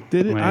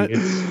 Did it? Like,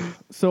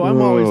 So I'm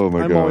always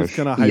gosh.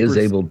 kind of He is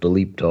able to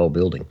leap tall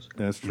buildings.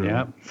 That's true.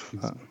 Yeah.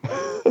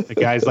 The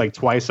guy's like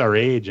twice our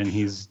age, and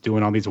he's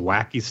doing all these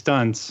wacky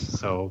stunts.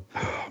 So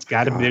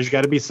there's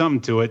got to be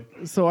something to it.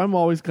 So I'm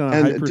always kind of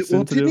And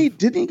hypersensitive.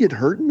 didn't he get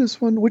hurt in this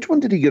one? Which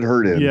one did he get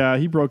hurt in? Yeah,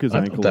 he broke his I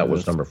ankle. thought that in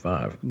was this. number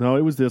 5. No,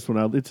 it was this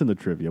one. It's in the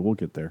trivia. We'll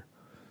get there.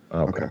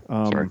 Okay.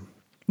 Sorry.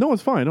 No,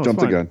 it's fine. No,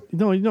 Jumped it's the fine.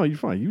 gun. No, you're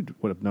fine. You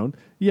would have known.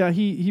 Yeah,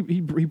 he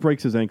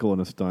breaks his ankle in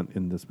a stunt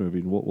in this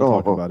movie. We'll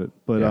talk about it.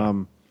 But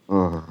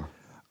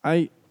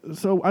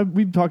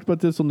we've talked about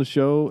this on the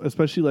show,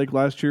 especially like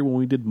last year when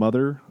we did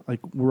Mother. Like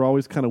we're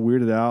always kind of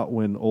weirded out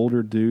when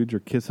older dudes are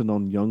kissing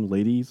on young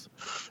ladies.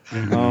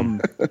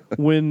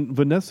 When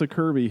Vanessa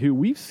Kirby, who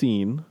we've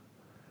seen,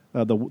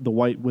 the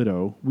White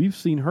Widow, we've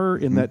seen her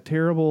in that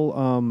terrible.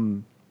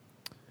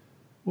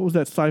 What was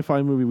that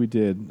sci-fi movie we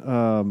did?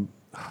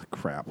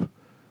 Crap.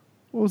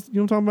 What was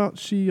what I'm talking about?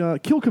 She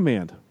Kill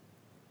Command.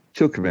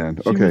 Kill Command.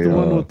 She Okay. was the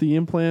one with the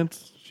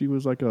implants. She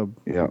was like a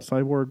Yeah.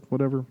 cyborg,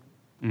 whatever.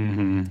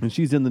 Mm-hmm. And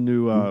she's in the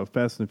new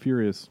Fast and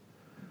Furious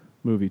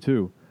movie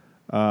too.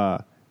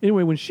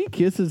 Anyway, when she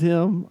kisses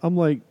him, I'm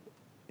like,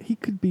 he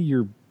could be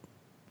your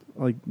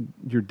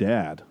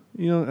dad.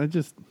 You know, I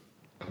just.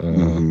 I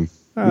don't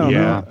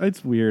know.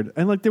 It's weird,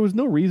 and like there was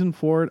no reason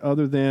for it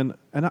other than,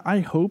 and I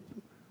hope.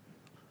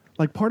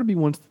 Like, part of me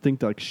wants to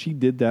think that, like, she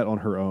did that on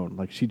her own.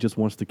 Like, she just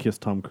wants to kiss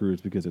Tom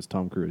Cruise because it's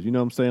Tom Cruise. You know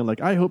what I'm saying?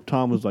 Like, I hope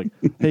Tom was like,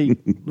 hey,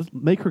 let's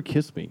make her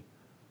kiss me.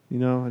 You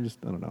know? I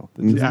don't know.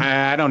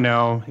 I don't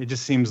know. It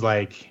just seems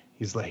like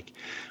he's like,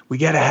 we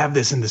got to have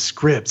this in the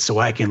script so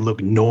I can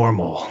look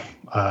normal.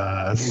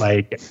 I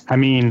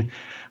mean,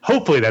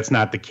 hopefully that's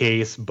not the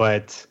case,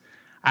 but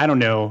I don't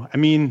know. I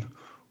mean,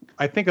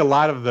 I think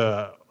one of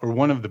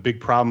the big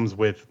problems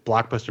with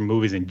blockbuster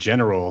movies in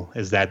general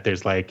is that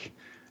there's like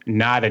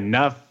not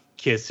enough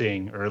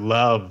kissing or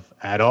love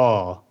at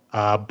all.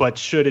 But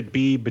should it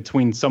be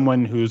between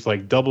someone who's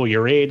like double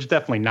your age?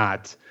 Definitely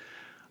not.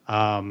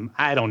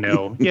 I don't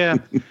know. Yeah,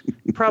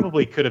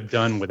 probably could have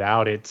done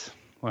without it.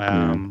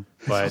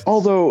 But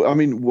although, I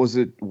mean,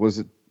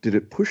 did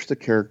it push the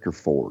character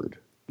forward?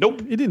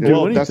 Nope. It didn't do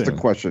anything. That's the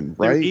question,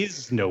 right? There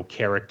is no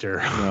character.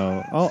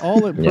 No.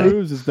 All it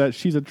proves is that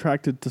she's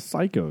attracted to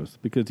psychos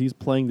because he's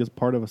playing this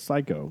part of a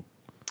psycho.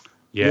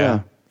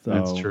 Yeah. So,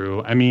 that's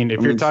true. I mean,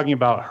 if you're talking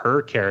about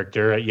her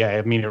character,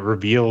 I mean, it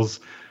reveals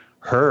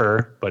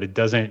her, but it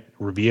doesn't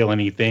reveal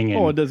anything.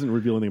 it doesn't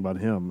reveal anything about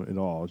him at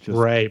all. It's just,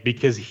 right,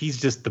 because he's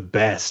just the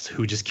best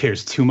who just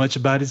cares too much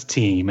about his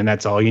team, and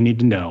that's all you need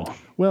to know.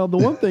 Well, the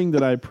one thing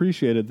that I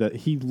appreciated that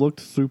he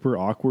looked super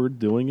awkward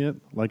doing it.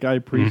 Like I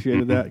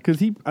appreciated that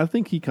because I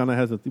think he kind of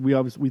has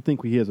we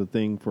think he has a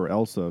thing for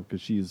Elsa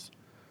because she's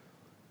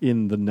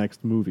in the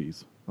next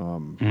movies.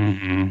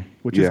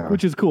 Which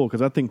is cool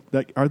because I think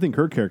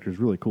her character is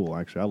really cool.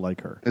 Actually, I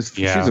like her. She's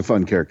a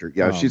fun character.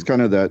 Yeah, she's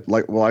kind of that.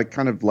 I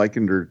kind of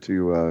likened her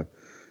to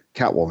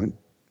Catwoman.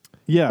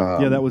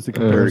 Yeah, that was the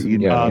comparison.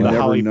 The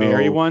Halle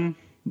Berry one.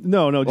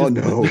 No,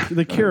 just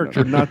the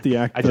character, not the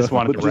actor. I just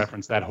wanted to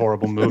reference that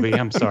horrible movie.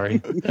 I'm sorry.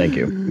 Thank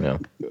you.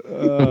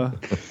 Yeah.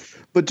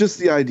 But just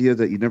the idea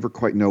that you never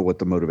quite know what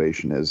the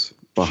motivation is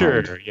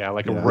behind. Sure,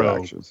 like a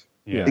rogue. Actions.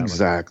 Yeah,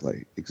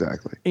 exactly.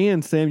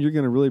 And Sam, you're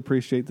going to really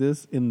appreciate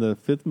this. In the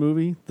 5th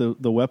movie,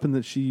 the weapon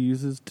that she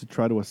uses to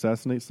try to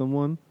assassinate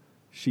someone,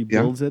 she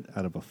builds it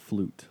out of a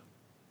flute.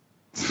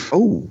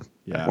 Oh,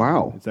 yeah!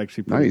 Wow, it's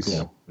actually pretty nice.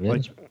 Cool. Yeah.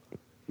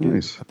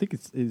 Nice. I think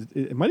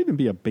it might even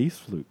be a bass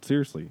flute.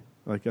 Seriously,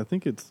 like I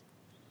think it's.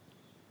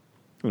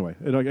 Anyway,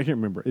 I can't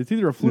remember. It's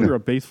either a flute or a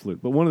bass flute,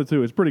 but one of the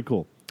two. It's pretty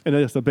cool. And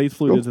yes, the bass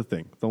flute is a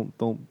thing. Don't.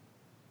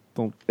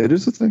 It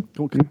is a thing.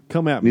 Don't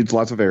come at me. Needs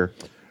lots of air.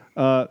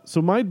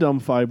 So my dumb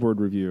 5-word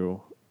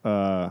review,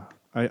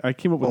 I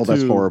came up with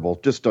that's two. horrible.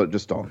 Just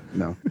don't.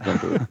 No,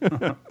 don't do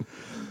it.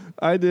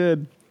 I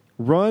did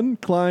run,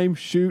 climb,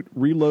 shoot,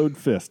 reload,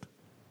 fist.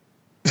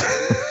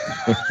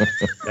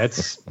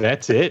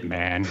 That's it,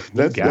 man.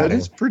 That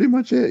is pretty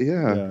much it.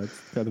 Yeah, it's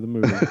kind of the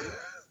movie.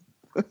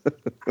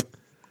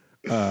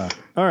 All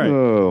right.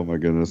 Oh my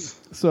goodness.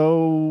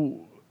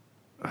 So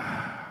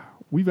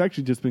we've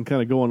actually just been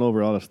kind of going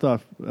over all the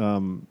stuff.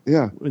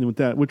 Yeah. And with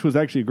that, which was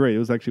actually great. It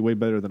was actually way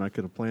better than I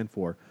could have planned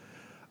for.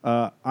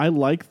 I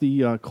like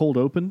the cold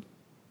open.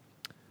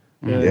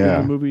 In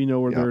the movie,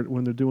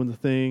 where they're doing the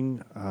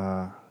thing.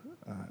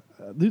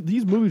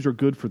 These movies are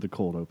good for the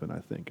cold open. I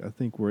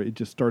think where it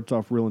just starts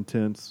off real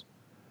intense.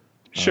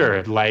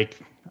 Sure,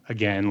 like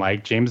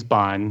James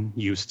Bond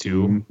used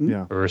to,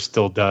 or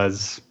still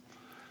does.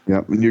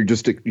 Yeah,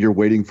 and you're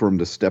waiting for him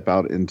to step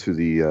out into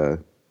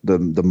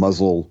the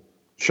muzzle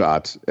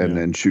shot and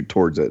then shoot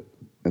towards it.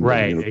 And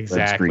right, then, exactly.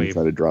 That screen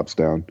side it drops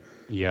down.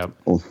 Yep.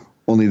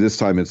 Only this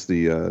time it's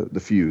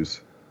the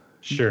fuse.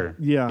 Sure.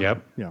 Yeah.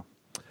 Yep. Yeah.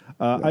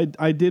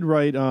 I did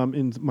write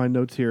in my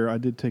notes here. I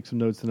did take some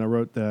notes, and I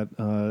wrote that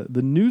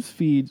the news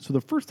feed. So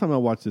the first time I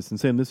watched this, and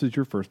Sam, this is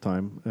your first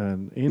time,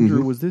 and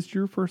Andrew, was this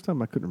your first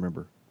time? I couldn't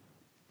remember.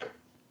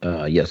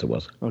 Yes, it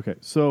was. Okay,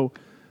 so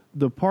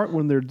the part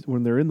when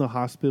they're in the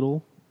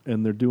hospital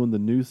and they're doing the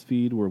news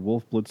feed where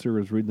Wolf Blitzer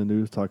is reading the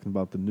news talking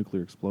about the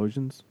nuclear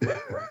explosions,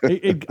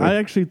 I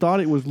actually thought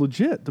it was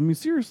legit. I mean,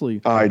 seriously,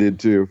 I did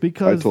too.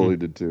 Because I totally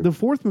did too. The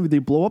fourth movie, they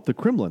blow up the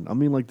Kremlin. I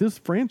mean, like this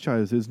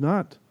franchise is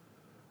not,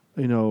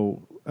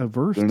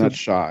 averse. They're not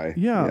shy.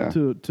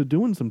 To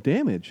doing some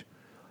damage.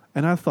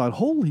 And I thought,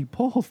 holy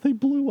balls, they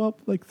blew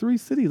up like 3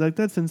 cities. Like,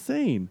 that's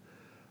insane.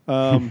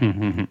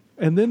 And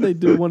then they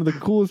do one of the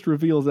coolest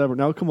reveals ever.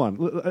 Now, come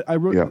on. I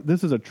wrote,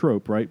 this is a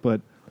trope, right? But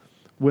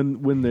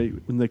when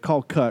they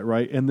call cut,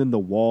 right, and then the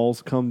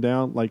walls come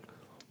down, like,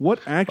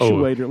 what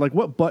actuator, like,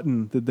 what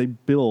button did they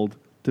build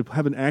to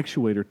have an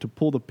actuator to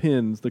pull the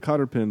pins, the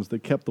cotter pins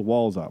that kept the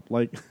walls up?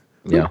 Like,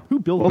 who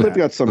built that? Well, they've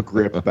got some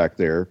grip back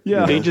there.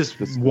 Yeah. They just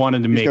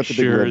wanted to make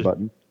sure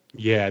button.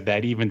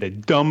 that even the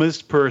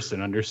dumbest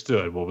person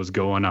understood what was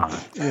going on.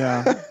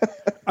 Yeah.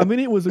 I mean,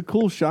 it was a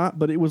cool shot,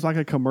 but it was like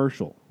a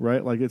commercial,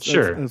 right? Like it's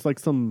like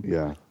some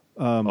the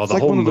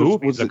like whole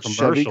movie was is a it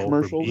Chevy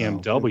commercial for commercials?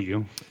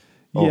 BMW.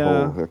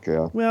 Yeah. heck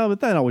yeah. Well,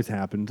 but that always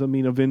happens. I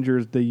mean,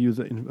 Avengers, they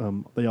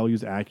all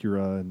use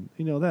Acura, and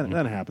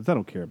that happens. I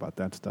don't care about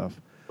that stuff.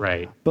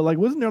 Right. But like,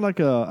 wasn't there like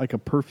a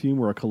perfume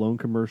or a cologne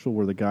commercial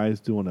where the guy's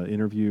doing an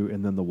interview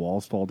and then the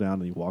walls fall down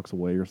and he walks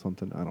away or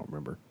something? I don't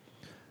remember.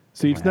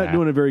 See, it's not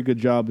doing a very good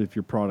job if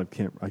your product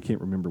I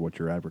can't remember what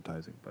you're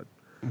advertising, but.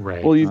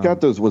 Right. Well, you've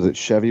got those. Was it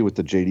Chevy with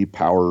the JD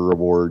Power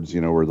Awards?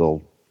 Where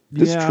they'll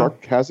this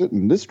truck has it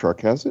and this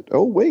truck has it.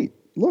 Oh wait,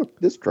 look,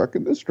 this truck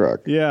and this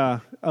truck. Yeah,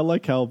 I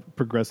like how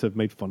Progressive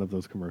made fun of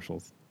those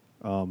commercials.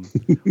 I'm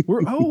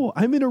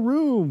in a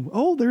room.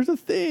 Oh, there's a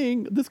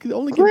thing. This could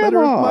only get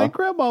better if my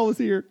grandma was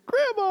here.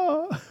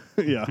 Grandma.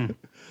 Yeah.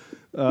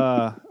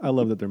 I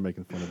love that they're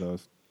making fun of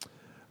those.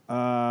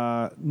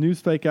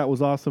 News fake out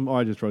was awesome. Oh,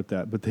 I just wrote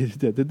that. But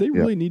did they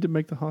really need to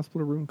make the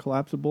hospital room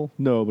collapsible?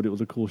 No, but it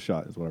was a cool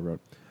shot is what I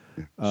wrote.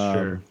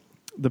 Sure.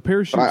 The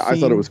parachute I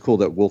thought it was cool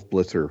that Wolf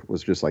Blitzer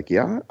was just like,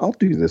 yeah, I'll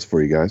do this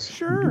for you guys.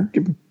 Sure.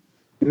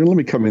 Let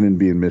me come in and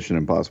be in Mission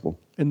Impossible.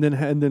 And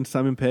then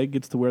Simon Pegg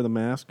gets to wear the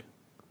mask.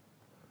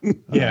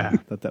 Yeah.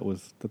 That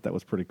was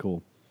pretty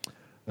cool.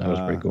 That was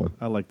pretty cool.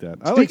 I like that.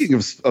 Speaking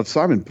of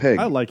Simon Pegg,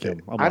 I like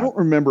him. I don't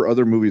remember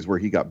other movies where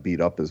he got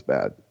beat up as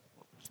bad.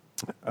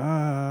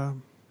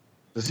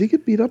 Does he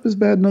get beat up as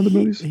bad in other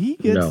movies? He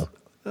gets No.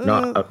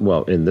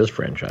 Not in this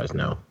franchise,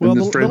 no. Well, in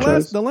this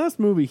franchise? the last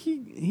movie,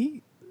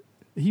 he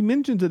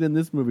mentions it in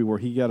this movie where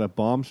he got a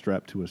bomb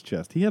strapped to his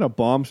chest. He had a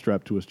bomb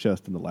strapped to his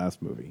chest in the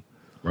last movie.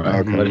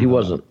 Right, but he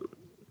wasn't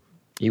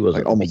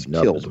almost beaten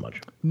up killed. as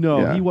much.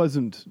 No, he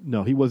wasn't.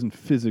 No, he wasn't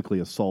physically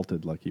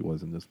assaulted like he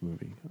was in this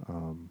movie.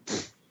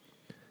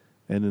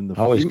 And in the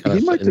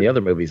in the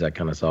other movies, I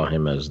kind of saw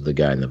him as the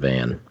guy in the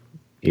van,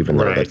 even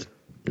though that's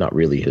not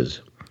really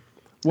his.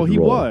 Well, his he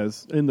role.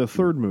 was in the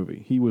third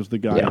movie. He was the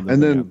guy in the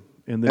and van.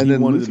 then he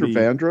wanted Luther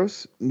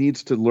Vandross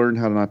needs to learn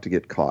how not to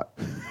get caught.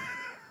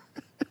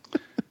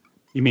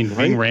 You mean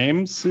Ving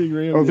Rhames?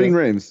 Ving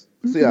Rhames.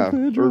 Yeah.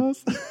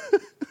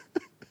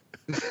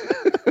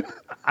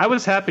 I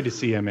was happy to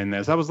see him in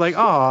this. I was like,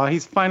 oh,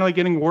 he's finally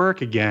getting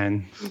work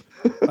again.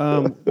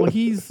 Well,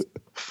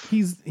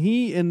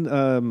 he and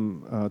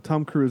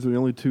Tom Cruise are the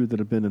only two that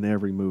have been in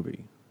every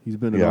movie. He's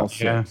been in all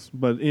 6,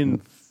 but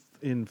in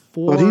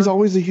 4. But he's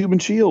always a human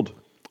shield.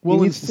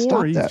 Well, in to 4,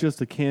 stop he's that.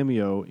 just a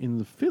cameo. In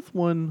the 5th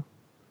one,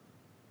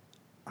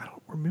 I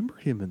don't remember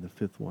him in the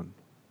 5th one.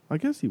 I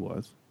guess he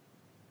was.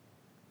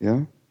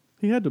 Yeah.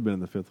 He had to have been in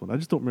the 5th one. I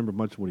just don't remember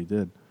much of what he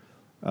did.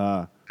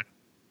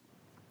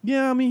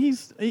 Yeah, I mean,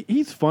 he's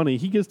funny.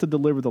 He gets to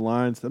deliver the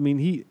lines. I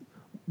mean,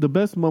 the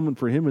best moment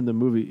for him in the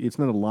movie, it's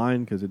not a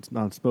line because it's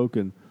not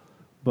spoken,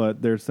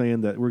 but they're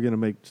saying that we're going to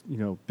make,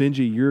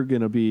 Benji, you're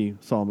going to be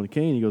Solomon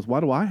Kane. He goes, why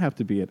do I have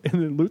to be it?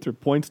 And then Luther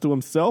points to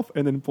himself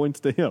and then points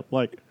to him,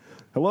 like,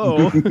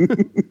 hello.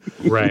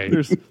 Right.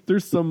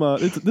 There's some.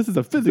 This is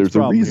a physics There's a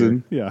problem.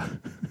 reason. Here.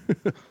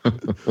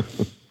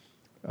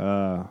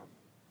 Yeah.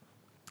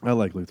 I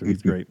like Luther.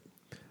 He's great.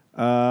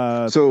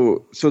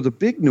 So the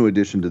big new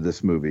addition to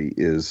this movie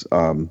is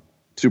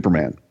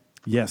Superman.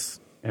 Yes.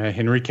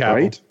 Henry Cavill.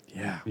 Right?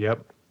 Yeah.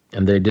 Yep.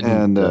 And they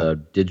didn't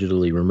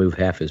digitally remove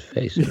half his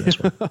face in this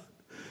one.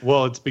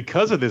 Well, it's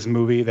because of this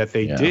movie that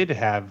they did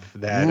have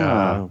that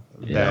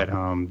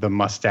the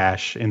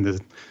mustache in the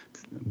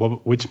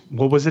what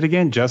was it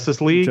again?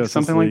 Justice League, like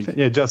that.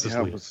 Yeah, Justice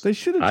League. They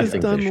should have I just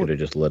think done. they should have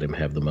just let him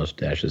have the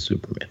mustache as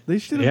Superman. They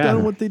should have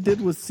done what they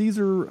did with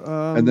Caesar.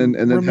 And then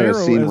Romero had a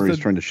scene as where he's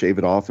trying to shave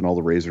it off, and all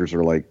the razors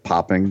are like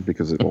popping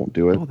because it won't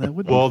do it. Oh, that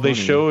would be Well, they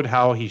funny. showed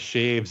how he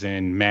shaves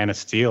in Man of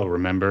Steel.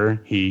 Remember,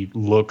 he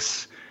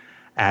looks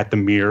at the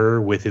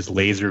mirror with his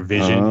laser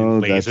vision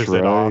and that's lasers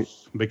it right.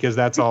 off because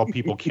that's all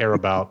people care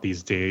about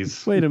these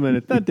days. Wait a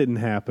minute, that didn't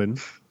happen.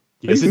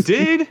 Yes, it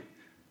did.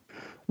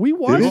 We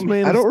watched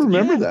Man. I don't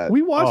remember that.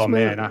 We watched Oh,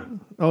 Man.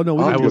 man, Oh no,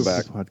 we I'll didn't go do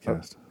back. this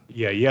podcast.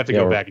 Yeah, you have to Yeah,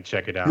 go we're- back and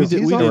check it out. We did-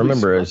 He's we on did- the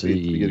remember as at the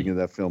the- beginning of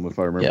that film, if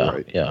I remember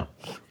right. Yeah.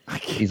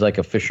 He's like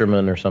a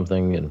fisherman or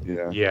something.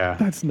 And Yeah.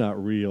 That's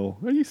not real.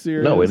 Are you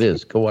serious? no, it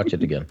is. Go watch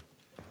it again.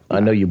 I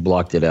know you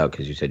blocked it out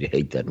because you said you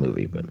hate that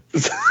movie, but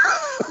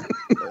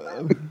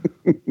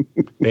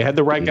They had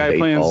the right you guy hate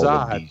playing all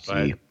of Zod,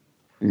 DC.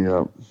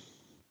 but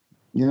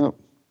Yep.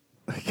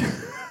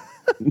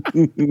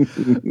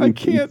 I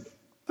can't.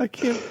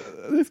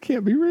 This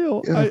can't be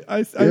real. Yeah.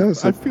 I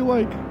feel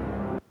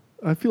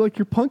like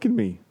you're punking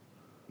me.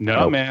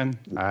 no, man,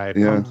 I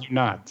Yeah. punk you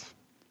not.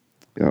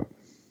 Yep.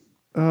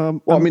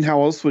 Well, I mean,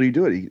 how else would he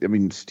do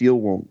it? Steel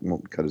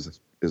won't cut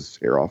his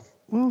hair off.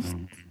 Well,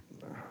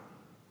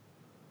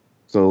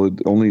 So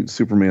only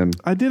Superman.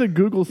 I did a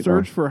Google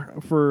search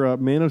for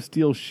Man of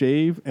Steel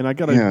shave, and I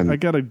got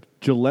a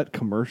Gillette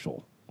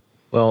commercial.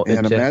 well, And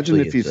it's imagine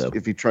actually,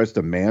 if he tries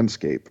to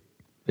manscape.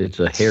 it's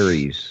a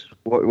Harry's.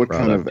 What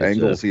kind of product.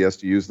 angles he has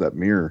to use that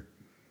mirror?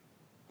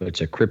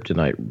 It's a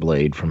kryptonite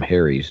blade from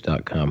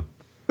Harry's.com.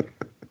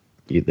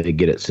 They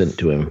get it sent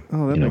to him.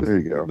 Oh, There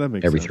you go. That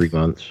makes every sense. 3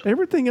 months.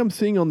 Everything I'm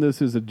seeing on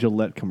this is a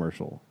Gillette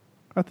commercial.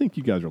 I think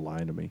you guys are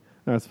lying to me.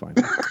 That's fine.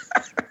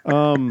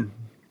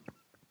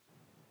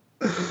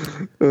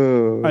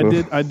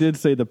 I did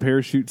say the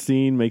parachute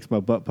scene makes my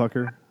butt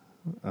pucker.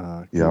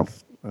 Yeah.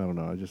 I don't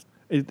know.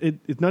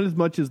 It's not as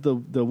much as the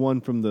one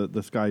from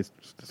the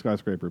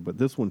skyscraper, but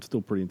this one's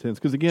still pretty intense.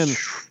 Because again,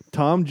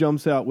 Tom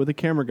jumps out with a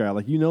camera guy,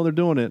 like they're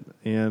doing it,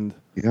 and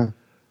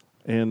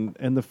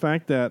the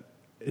fact that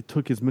it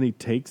took as many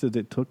takes as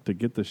it took to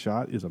get the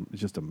shot is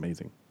just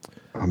amazing.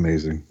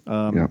 Amazing.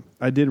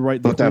 I did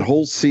write, But that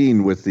whole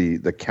scene with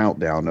the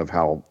countdown of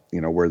how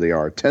where they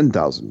are,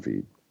 10,000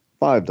 feet,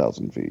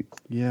 5,000 feet,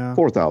 yeah,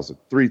 4,000,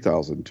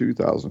 3,000,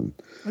 2,000.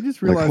 I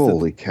just realized,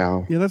 holy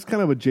cow! Yeah, that's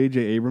kind of a J.J.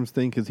 Abrams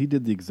thing because he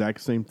did the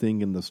exact same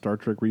thing in the Star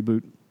Trek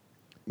reboot,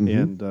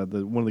 and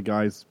one of the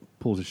guys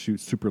pulls his chute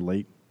super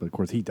late, but of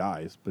course he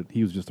dies. But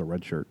he was just a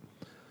red shirt.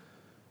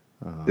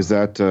 Is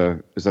that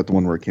the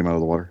one where it came out of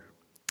the water?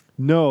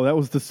 No, that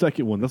was the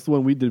second one. That's the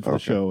one we did for the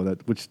show,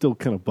 which still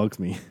kind of bugs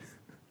me.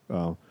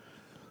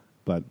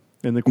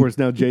 And of course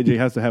now JJ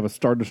has to have a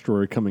Star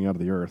Destroyer coming out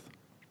of the Earth.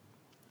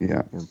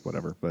 Yeah, or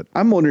whatever. But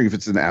I'm wondering if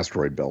it's an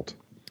asteroid belt.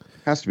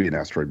 Has to be an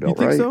asteroid belt, you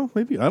think right? so?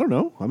 Maybe, I don't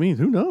know. I mean,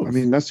 who knows? I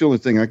mean, that's the only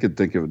thing I could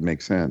think of would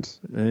make sense.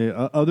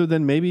 Other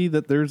than maybe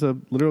that there's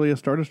literally a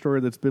Star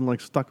Destroyer that's been like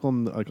stuck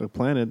on like a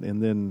planet,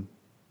 and then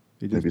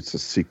maybe it's a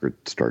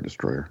secret Star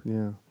Destroyer.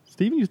 Yeah,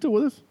 Steven, you still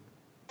with us?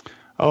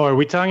 Oh, are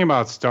we talking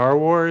about Star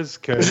Wars?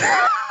 Because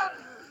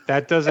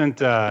that doesn't.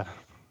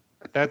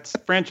 That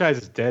franchise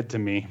is dead to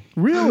me.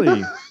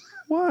 Really?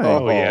 Why?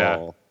 Oh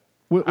yeah.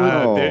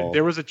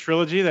 There was a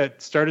trilogy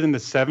that started in the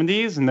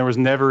 70s, and there was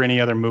never any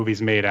other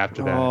movies made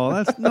after that. Oh,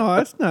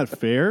 that's not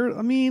fair.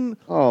 I mean,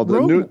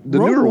 the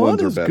newer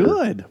ones are better.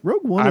 Good.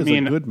 Rogue One is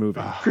a good movie.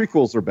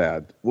 Prequels are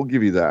bad. We'll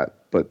give you that,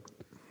 but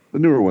the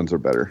newer ones are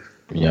better.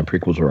 Yeah,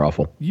 prequels are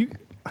awful.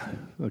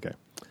 Okay.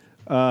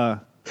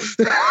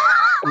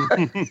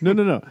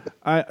 No.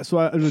 There's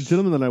a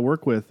gentleman that I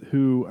work with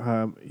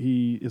who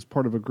he is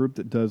part of a group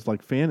that does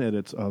like fan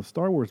edits of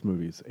Star Wars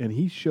movies, and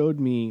he showed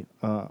me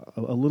a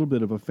little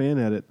bit of a fan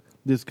edit.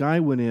 This guy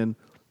went in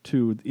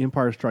to The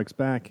Empire Strikes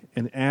Back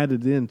and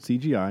added in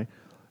CGI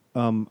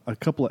a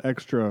couple of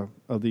extra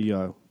of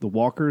the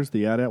walkers,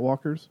 the AT-AT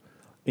walkers,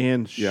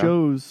 and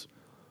shows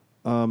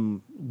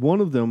one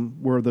of them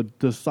where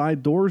the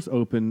side doors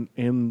open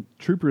and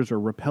troopers are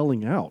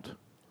rappelling out.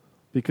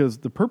 Because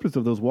the purpose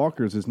of those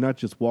walkers is not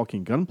just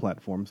walking gun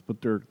platforms, but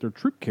they're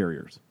troop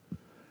carriers,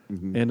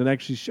 and it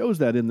actually shows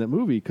that in that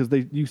movie because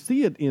you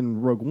see it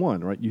in Rogue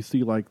One, right? You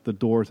see like the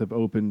doors have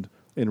opened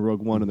in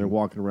Rogue One, and they're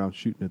walking around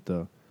shooting at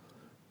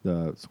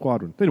the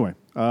squadron. Anyway,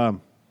 I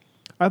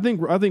think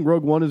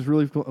Rogue One is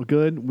really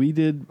good. We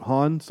did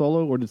Han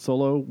Solo or did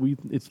Solo.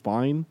 It's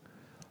fine,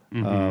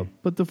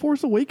 but The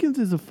Force Awakens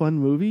is a fun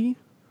movie.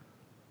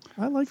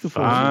 I like the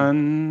Force.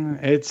 Fun.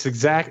 It's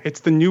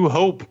the New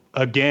Hope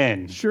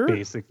again. Sure.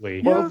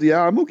 Basically. Well,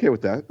 yeah, I'm okay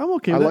with that. I'm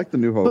okay. I with like that. the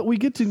New Hope. But we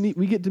get to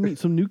meet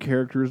some new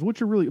characters,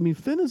 which are really. I mean,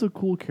 Finn is a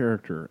cool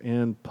character,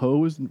 and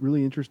Poe is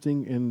really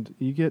interesting, and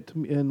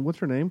and what's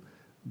her name?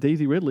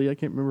 Daisy Ridley. I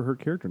can't remember her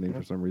character name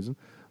for some reason,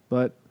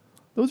 but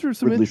those are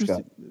some Ridley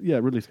interesting. Scott. Yeah,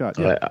 Ridley Scott.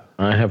 Yeah.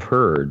 I have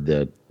heard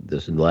that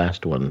this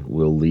last one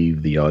will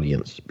leave the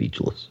audience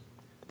speechless.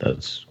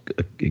 That's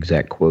an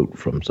exact quote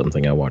from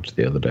something I watched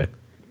the other day.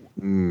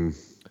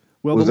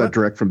 Well, Was that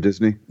direct from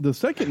Disney? The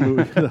second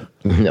movie,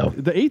 No.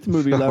 the eighth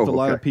movie left a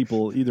lot of okay.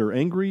 people either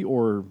angry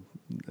or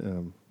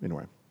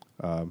anyway.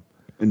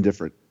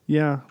 Indifferent.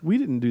 Yeah, we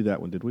didn't do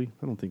that one, did we?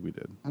 I don't think we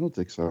did. I don't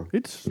think so.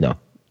 It's No.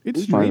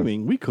 It's We might have.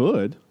 streaming. We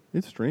could.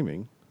 It's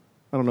streaming.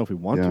 I don't know if we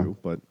want Yeah. to,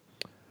 but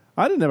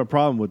I didn't have a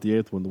problem with the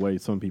eighth one the way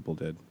some people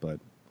did. But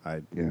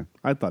I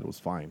thought it was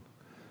fine.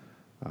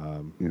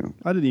 Yeah.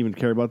 I didn't even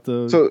care about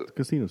the So-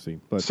 casino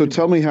scene. But So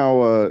tell me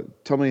how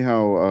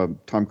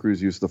Tom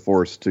Cruise used the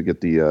Force to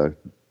get the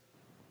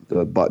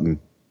button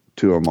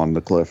to him on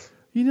the cliff.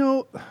 you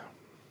know,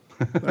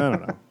 I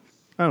don't know.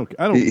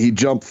 I don't. He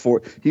jumped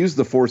he used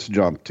the Force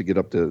jump to get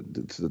up to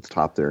the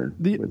top there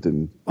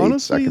within 8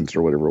 honestly, seconds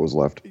or whatever was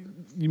left.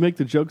 You make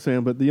the joke,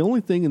 Sam, but the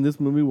only thing in this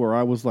movie where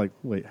I was like,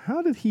 wait,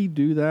 how did he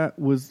do that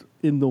was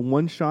in the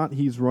one shot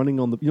he's running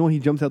on the, he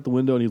jumps out the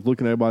window and he's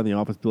looking at everybody in the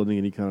office building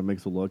and he kind of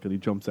makes a look and he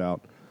jumps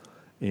out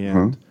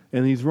and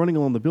he's running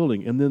along the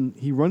building and then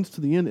he runs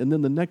to the end and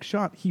then the next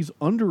shot he's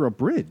under a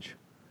bridge.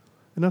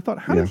 And I thought,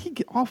 how did he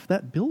get off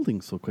that building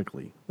so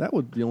quickly? That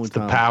would be the only The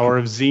time. power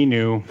of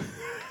Xenu.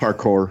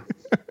 Parkour.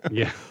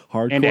 Yeah.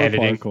 Hardcore And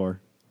editing. parkour.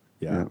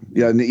 Yeah.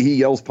 Yeah, and he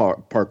yells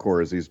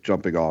parkour as he's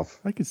jumping off.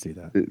 I could see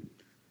that.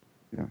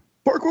 Yeah.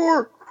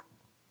 Parkour!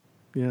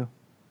 Yeah.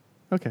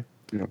 Okay.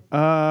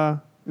 Yeah.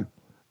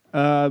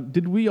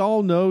 Did we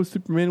all know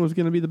Superman was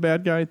going to be the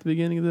bad guy at the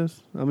beginning of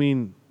this? I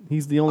mean,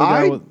 he's the only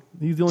guy with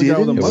a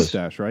didn't.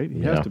 mustache, right?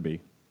 He has to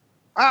be.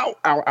 Ow,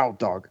 ow, ow,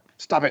 dog.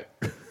 Stop it.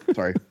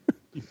 Sorry.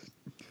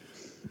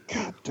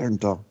 God darn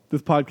dog.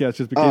 This podcast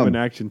just became an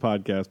action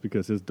podcast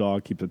because his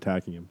dog keeps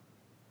attacking him.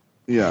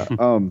 Yeah.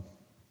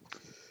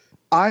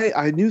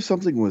 I knew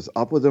something was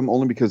up with him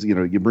only because,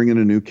 you bring in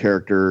a new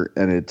character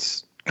and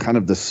it's kind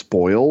of the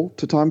spoil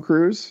to Tom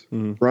Cruise,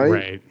 right?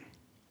 Right.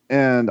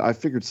 And I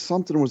figured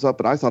something was up,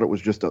 but I thought it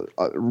was just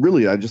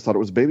I just thought it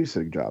was a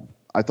babysitting job.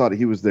 I thought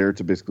he was there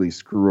to basically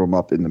screw him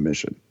up in the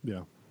mission.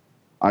 Yeah.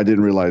 I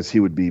didn't realize he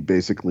would be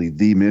basically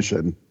the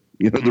mission,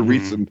 the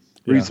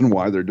reason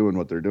why they're doing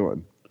what they're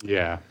doing.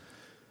 Yeah.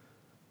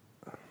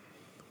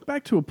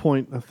 Back to a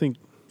point I think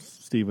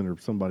Stephen or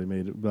somebody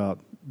made about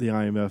the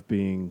IMF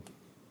being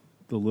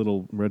the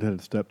little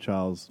redheaded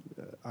stepchild's.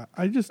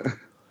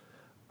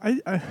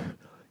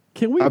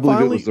 Can we I believe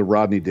finally, it was the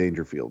Rodney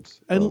Dangerfields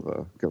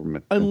of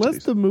government. unless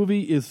entities. the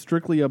movie is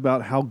strictly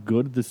about how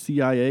good the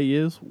CIA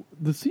is,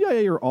 the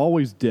CIA are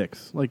always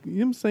dicks. Like, you know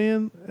what I'm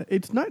saying?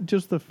 It's not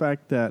just the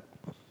fact that,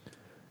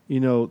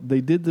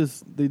 they did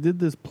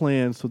this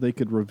plan so they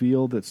could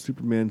reveal that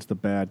Superman's the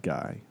bad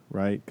guy,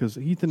 right? Because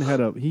Ethan had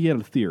a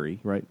theory,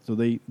 right? So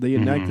they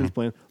enact this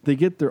plan. They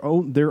get their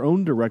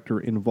own director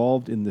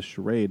involved in the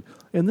charade,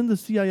 and then the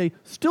CIA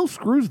still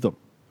screws them.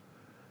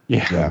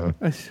 Yeah.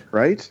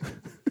 Right?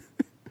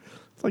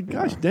 It's like,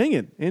 gosh dang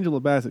it, Angela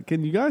Bassett.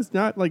 Can you guys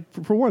not, like,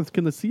 for once,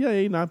 can the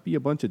CIA not be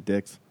a bunch of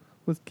dicks?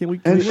 Can we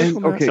work on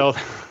that? okay. So,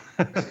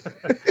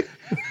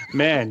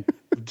 man,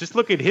 just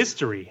look at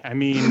history. I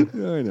mean,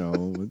 I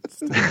know.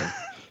 It's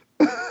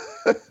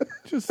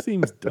just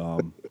seems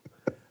dumb.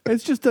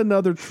 It's just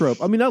another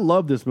trope. I mean, I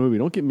love this movie.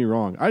 Don't get me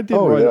wrong. I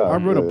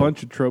wrote a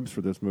bunch of tropes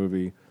for this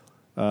movie.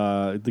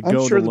 I'm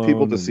sure the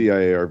people at the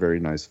CIA are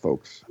very nice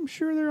folks. I'm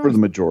sure there are. For the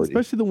majority.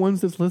 Especially the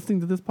ones that's listening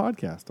to this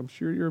podcast. I'm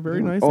sure you're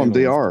very nice. Oh,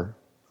 they analyst. are.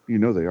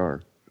 They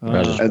are.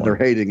 And they're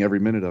hating every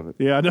minute of it.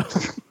 Yeah, I know.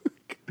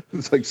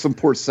 It's like some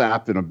poor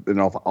sap in an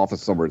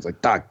office somewhere. It's like,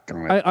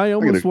 doggone it. I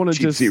almost want to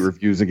cheat sheet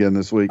reviews again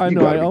this week. I You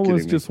know. gotta I be almost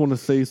kidding me. just want to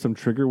say some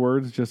trigger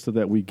words just so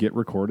that we get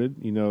recorded.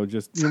 You know what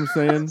I'm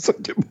saying?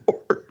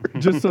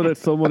 Just so that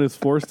someone is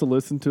forced to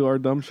listen to our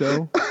dumb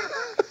show.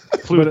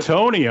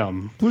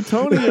 plutonium.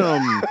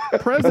 Plutonium,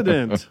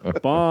 president,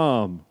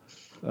 bomb.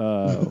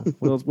 What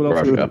else?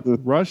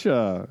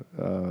 Russia,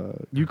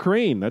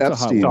 Ukraine. That's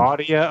Epstein. a hot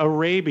Saudi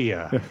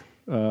Arabia.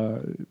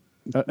 one.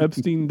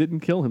 Epstein didn't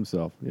kill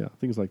himself. Yeah,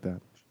 things like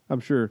that. I'm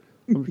sure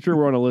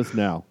we're on a list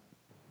now.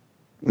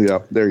 Yeah,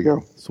 there you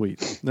go.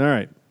 Sweet. All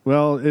right.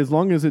 Well, as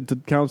long as it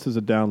counts as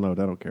a download,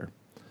 I don't care.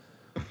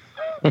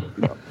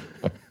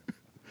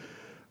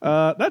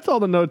 That's all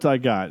the notes I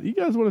got. You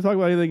guys want to talk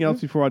about anything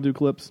else before I do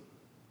clips?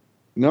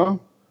 No,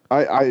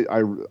 I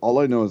all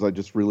I know is I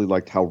just really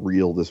liked how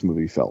real this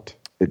movie felt.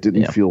 It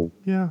didn't feel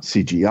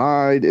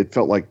CGI'd. It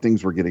felt like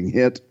things were getting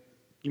hit.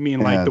 You mean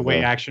like the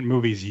way action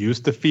movies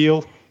used to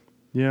feel?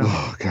 Yeah.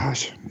 Oh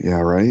gosh. Yeah.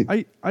 Right.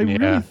 I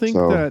really think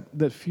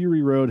that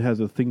Fury Road has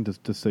a thing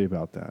to say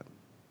about that.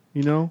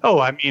 Oh,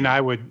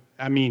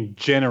 I mean,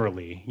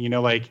 generally,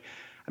 I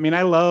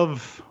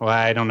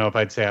don't know if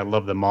I'd say I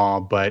love them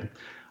all, but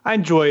I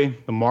enjoy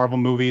the Marvel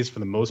movies for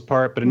the most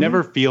part, but it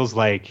never feels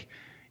like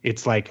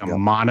it's like a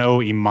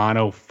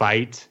mano-a-mano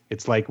fight.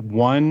 It's like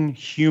one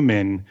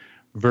human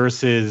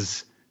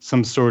versus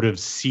some sort of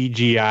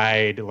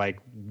CGI'd like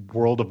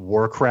World of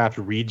Warcraft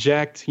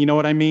reject. You know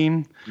what I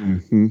mean?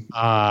 Mm-hmm.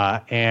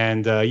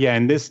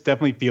 And this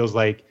definitely feels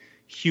like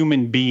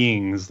human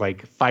beings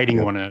like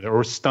fighting one another,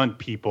 or stunt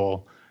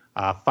people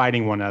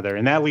fighting one another.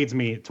 And that leads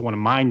me to one of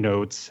my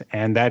notes,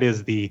 and that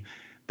is the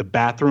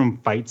bathroom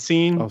fight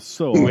scene. Oh,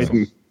 so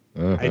awesome.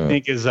 I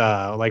think is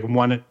like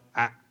one.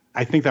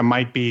 I think that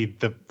might be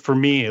for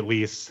me at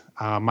least,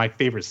 my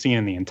favorite scene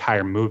in the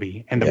entire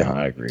movie. And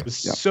I agree. It was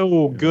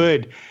so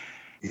good.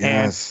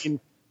 Yes. And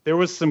there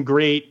was some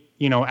great,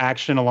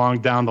 action along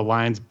down the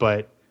lines.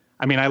 But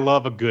I mean, I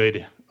love a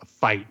good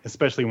fight,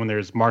 especially when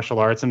there's martial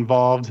arts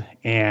involved.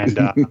 And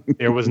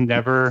there was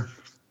never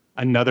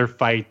another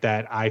fight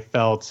that I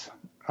felt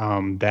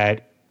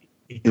that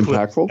eclipsed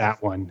impactful.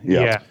 That one.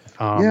 Yeah.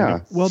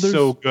 Well,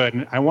 so good.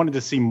 And I wanted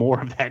to see more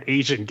of that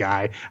Asian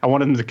guy. I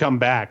wanted him to come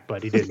back,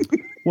 but he didn't.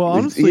 Well,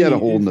 honestly, he had a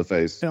hole in the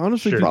face.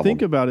 Honestly, if you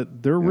think about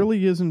it, there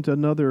really isn't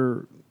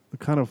another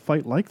kind of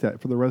fight like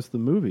that for the rest of the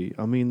movie.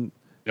 I mean,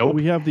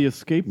 we have the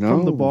escape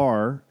from the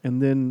bar, and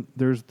then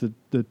there's the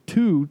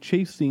two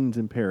chase scenes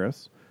in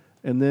Paris,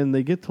 and then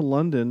they get to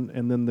London,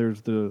 and then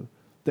there's the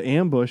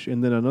ambush,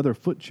 and then another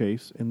foot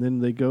chase, and then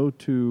they go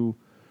to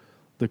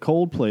the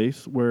cold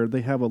place where they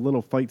have a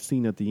little fight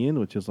scene at the end,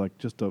 which is like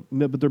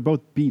but they're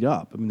both beat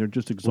up. I mean, they're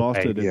just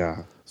exhausted. Right,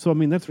 yeah. So I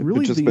mean, that's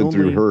really just the been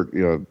only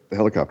through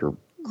helicopter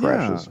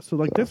crashes. Yeah.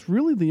 So that's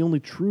really the only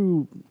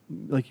true,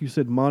 like you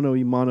said,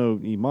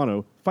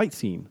 mano fight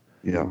scene.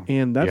 Yeah.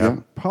 And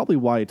that's probably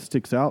why it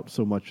sticks out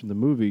so much in the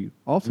movie.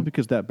 Also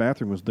because that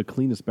bathroom was the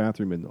cleanest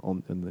bathroom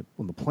on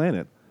the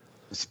planet.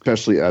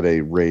 Especially at a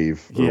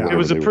rave. Yeah. It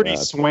was a pretty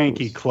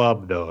swanky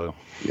club, though.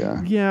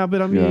 Yeah. Yeah,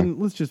 but I mean,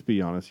 let's just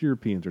be honest.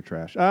 Europeans are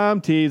trash. I'm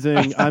teasing.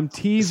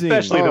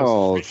 Especially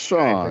those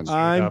Sean.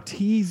 I'm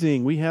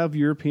teasing. We have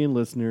European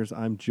listeners.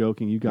 I'm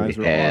joking. You guys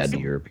are awesome.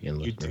 European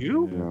listeners.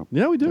 You do?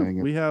 Yeah, we do.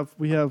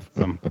 We have.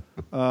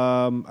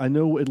 I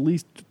know at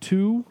least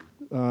two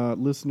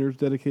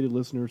dedicated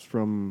listeners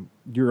from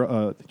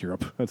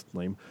Europe. That's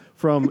lame.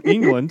 From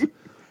England.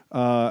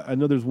 I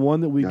know there's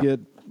one that we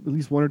get at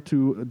least one or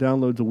two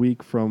downloads a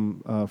week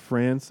from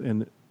France,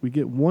 and we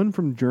get one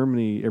from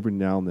Germany every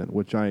now and then,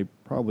 which I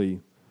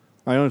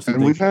honestly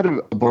think. We've had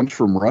a bunch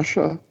from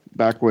Russia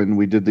back when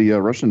we did the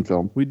Russian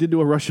film. We did do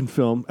a Russian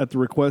film at the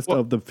request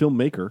of the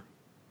filmmaker.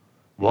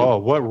 Whoa,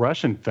 what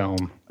Russian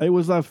film? It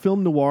was a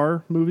film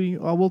noir movie.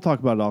 We'll talk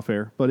about it off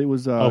air, but it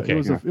was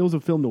it was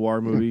a film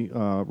noir movie,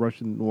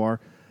 Russian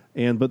noir,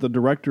 but the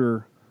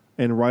director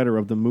and writer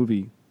of the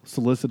movie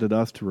solicited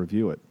us to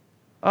review it.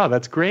 Oh,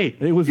 that's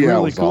great. It was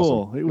really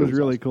cool. Awesome. It was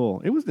really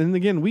cool. It was, and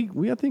again,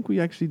 I think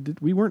we actually did.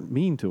 We weren't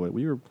mean to it.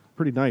 We were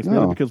pretty nice,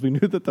 because we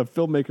knew that the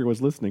filmmaker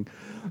was listening.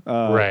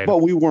 Right.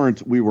 But we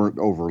weren't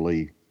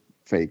overly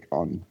fake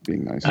on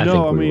being nice. I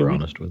think we were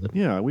honest with it.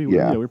 Yeah, we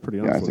were pretty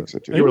honest. I with think it. so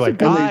too. You were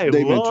like, I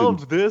they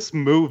love this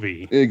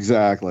movie.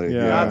 Exactly.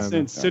 Yeah. Not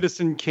since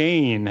Citizen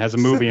Kane has a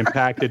movie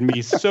impacted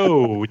me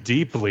so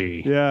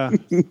deeply. Yeah,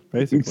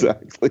 basically.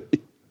 Exactly.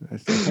 I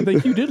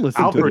think you did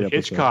listen to the Alfred episode.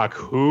 Hitchcock,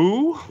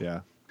 who? Yeah.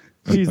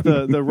 He's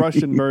the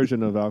Russian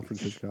version of Alfred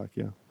Hitchcock,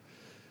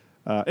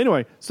 yeah.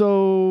 Anyway,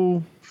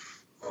 so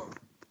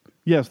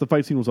yes, the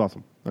fight scene was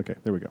awesome. Okay,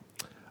 there we go.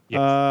 Yes.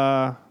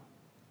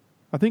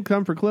 I think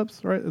time for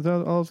clips, right? Is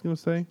that all I was going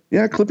to say?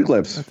 Yeah, clippy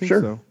clips. I think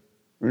sure. so.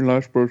 You're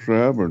not supposed to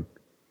happen.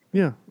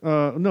 Yeah.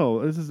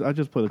 No, I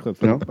just play the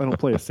clips. No? I don't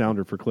play a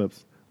sounder for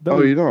clips.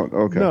 You don't?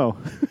 Okay. No.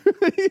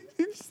 You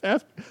just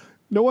asked.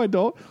 No, I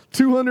don't.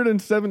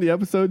 270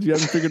 episodes. You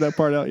haven't figured that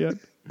part out yet?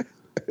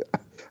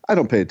 I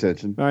don't pay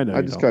attention. I know.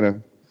 I just kind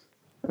of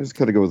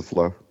go with the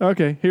flow.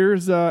 Okay,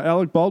 here's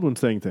Alec Baldwin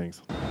saying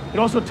things. It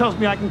also tells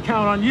me I can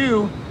count on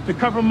you to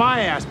cover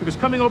my ass, because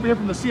coming over here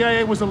from the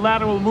CIA was a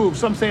lateral move.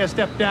 Some say a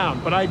step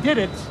down, but I did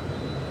it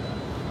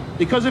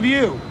because of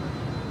you.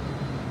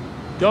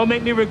 Don't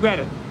make me regret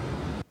it.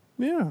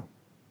 Yeah.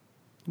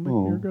 Don't make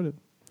me regret it.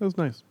 That was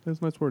nice. That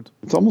was nice words.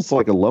 It's almost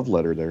like a love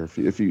letter there.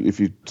 If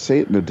you say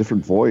it in a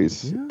different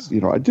voice, it's,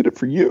 I did it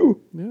for you.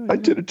 I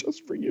did it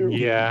just for you.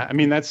 Yeah, I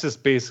mean, that's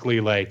just basically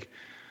like,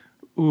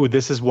 ooh,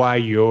 this is why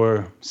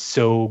you're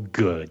so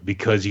good,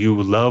 because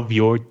you love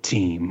your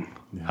team.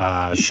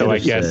 So I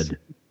guess said,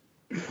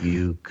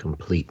 you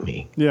complete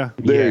me. Yeah.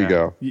 There you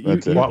go.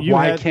 That's it.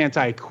 Why can't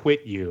I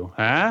quit you?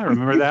 Huh?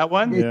 Remember that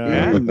one?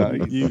 Yeah.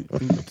 Nice.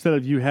 Instead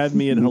of you had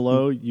me at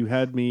hello, you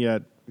had me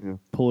at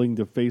pulling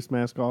the face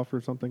mask off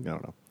or something. I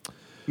don't know.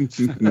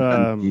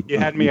 You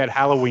had me at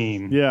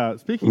Halloween. Yeah.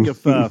 Speaking of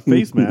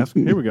face mask,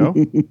 here we go.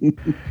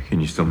 Can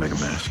you still make a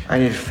mask? I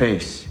need a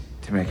face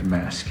to make a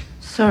mask.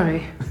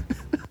 Sorry.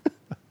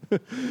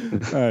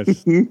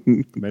 Made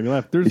me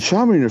laugh. You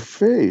shot me in the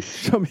face.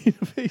 Shot me in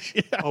the face.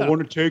 Yeah. I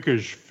want to take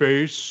his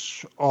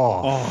face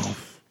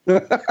off.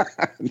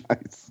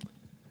 Nice.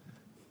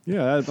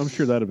 Yeah, I'm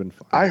sure that'd have been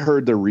fun. I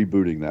heard they're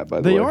rebooting that.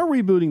 By the way, They are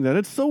rebooting that.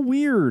 It's so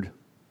weird.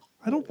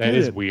 I don't get it. That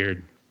is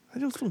weird. I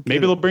just don't.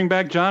 Maybe they'll bring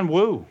back John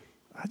Woo.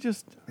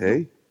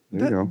 Hey,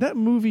 there you go. That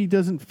movie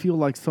doesn't feel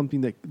like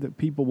something that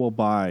people will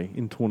buy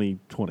in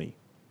 2020.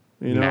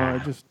 You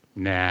know,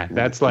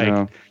 that's like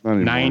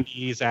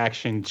 90s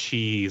action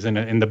cheese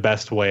in the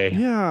best way.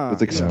 Yeah,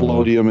 with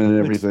Explodium and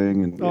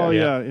everything.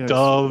 And,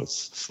 Doves,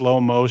 slow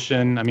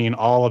motion. I mean,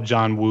 all of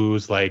John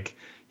Woo's like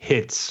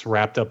hits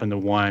wrapped up into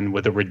one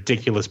with a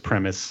ridiculous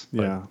premise.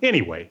 But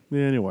anyway,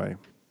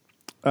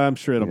 I'm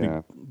sure it'll be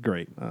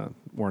great.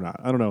 Or not.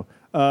 I don't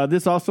know.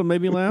 This also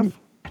made me laugh.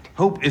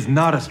 Hope is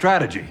not a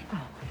strategy.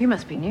 Oh, you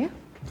must be new.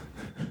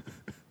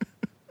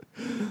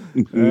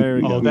 There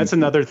we go. That's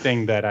another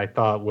thing that I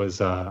thought was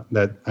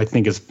that I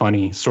think is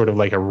funny, sort of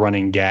like a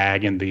running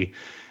gag in the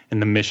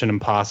Mission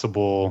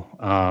Impossible,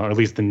 or at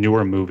least the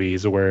newer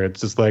movies, where it's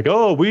just like,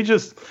 oh, we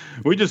just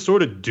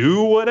sort of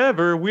do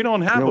whatever. We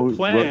don't have a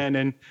plan,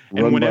 and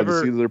run whenever by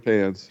the seat of their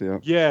pants,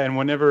 and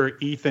whenever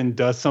Ethan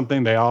does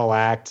something, they all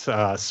act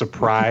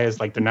surprised,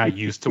 like they're not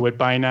used to it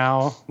by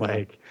now.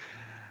 Like,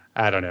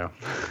 I don't know.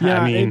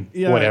 Yeah, I mean,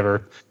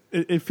 whatever.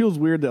 It feels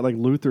weird that like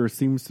Luther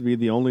seems to be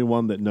the only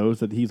one that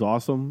knows that he's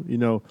awesome. You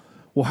know,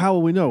 well, how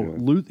will we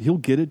know? He'll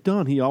get it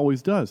done. He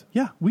always does.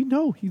 Yeah, we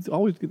know he's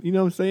always. You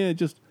know what I'm saying? It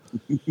just.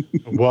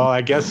 Well,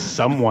 I guess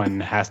someone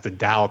has to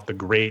doubt the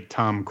great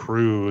Tom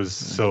Cruise,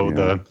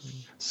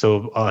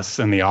 so us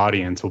and the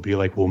audience will be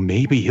like, well,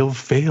 maybe he'll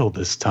fail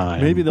this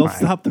time. Maybe they'll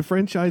stop the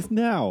franchise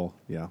now.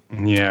 Yeah.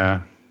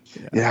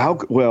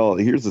 Well,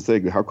 here's the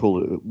thing: how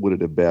cool would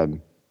it have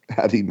been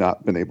had he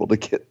not been able to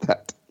get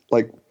that?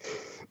 Like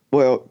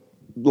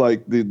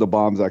the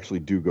bombs actually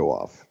do go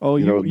off. Oh,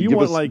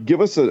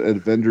 give us an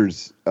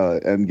Avengers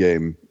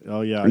Endgame. Oh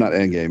yeah, or not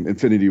Endgame,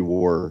 Infinity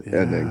War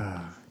ending.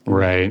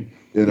 Right.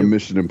 In a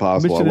Mission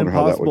Impossible. I wonder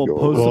how that would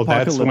go. Well,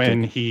 that's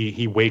when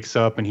he wakes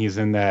up and he's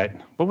in that.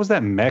 What was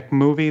that mech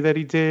movie that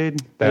he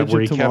did?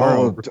 Where he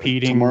kept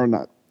repeating.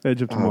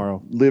 Edge of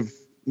Tomorrow.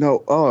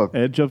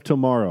 Edge of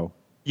Tomorrow.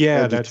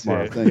 Yeah, that's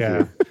it.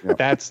 Yeah,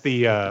 that's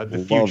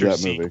the future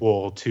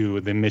sequel to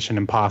the Mission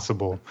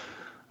Impossible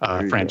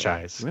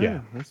franchise.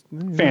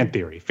 Fan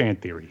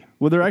theory.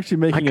 Well, they're actually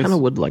making. I kind of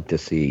would like to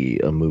see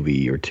a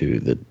movie or two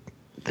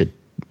that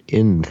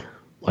end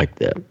like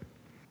that.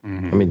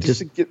 Mm-hmm. I mean,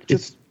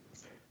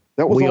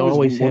 that was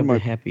always have a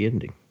happy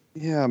ending.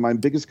 Yeah, my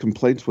biggest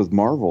complaints with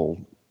Marvel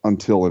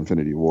until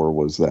Infinity War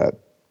was that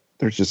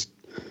there's just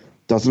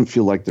doesn't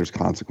feel like there's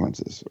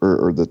consequences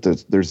or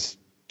that there's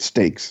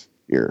stakes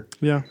here.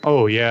 Yeah.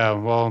 Oh yeah.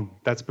 Well,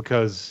 that's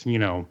because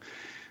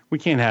we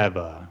can't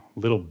have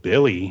little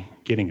Billy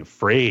getting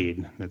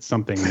afraid that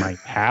something might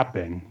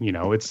happen.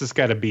 It's just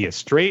got to be a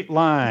straight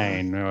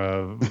line.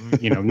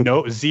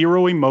 No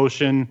zero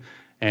emotion.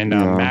 And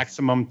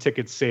maximum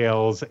ticket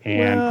sales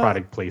and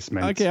product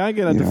placement. Okay, I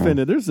gotta defend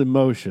it. There's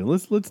emotion.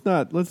 Let's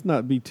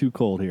not be too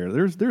cold here.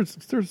 There's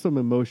some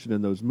emotion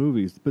in those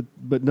movies,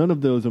 but none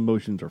of those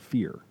emotions are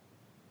fear.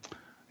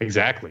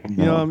 Exactly. You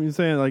know what I'm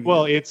saying? Like,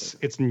 well, it's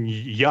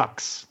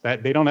yucks.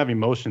 That they don't have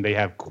emotion. They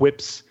have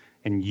quips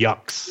and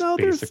yucks. No,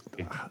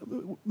 basically.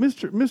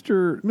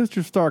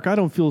 Mr. Stark, I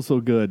don't feel so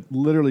good.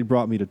 Literally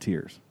brought me to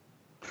tears.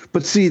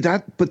 But see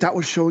that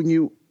was showing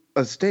you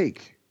a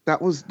stake. That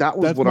was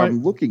what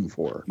I'm looking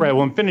for. Right.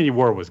 Well, Infinity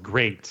War was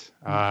great,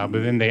 but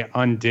then they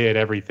undid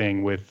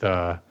everything with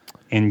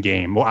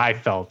Endgame. Well, I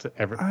felt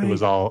it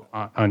was all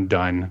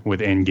undone with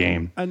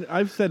Endgame. And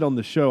I've said on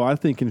the show, I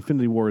think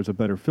Infinity War is a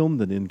better film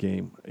than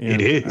Endgame.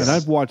 It is. And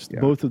I've watched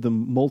both of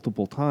them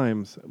multiple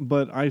times,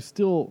 but I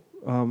still.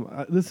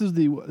 This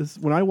is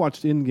when I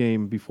watched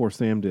Endgame before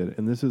Sam did,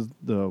 and this is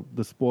the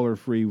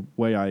spoiler-free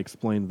way I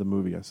explained the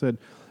movie. I said,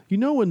 in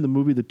the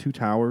movie The Two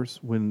Towers,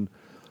 when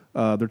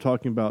they're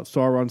talking about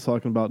Sauron's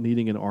talking about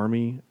needing an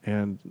army,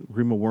 and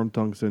Grima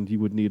Wormtongue said he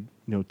would need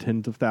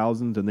tens of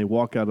thousands, and they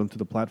walk out onto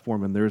the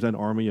platform, and there's an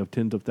army of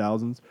tens of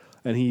thousands,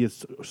 and he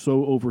is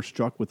so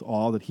overstruck with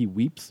awe that he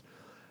weeps.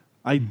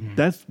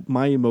 That's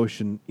my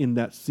emotion in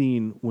that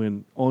scene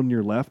when On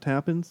Your Left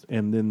happens,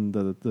 and then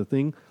the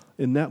thing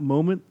in that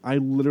moment, I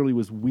literally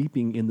was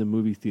weeping in the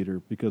movie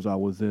theater because I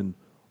was in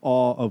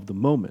awe of the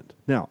moment.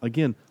 Now,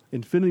 again,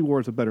 Infinity War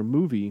is a better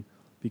movie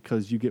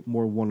because you get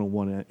more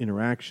one-on-one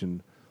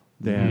interaction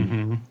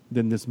than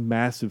this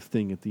massive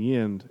thing at the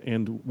end.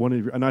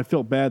 And I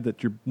felt bad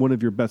that one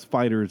of your best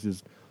fighters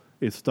is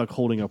stuck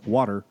holding up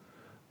water,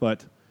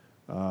 but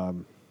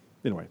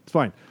anyway, it's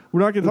fine.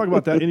 We're not going to talk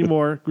about that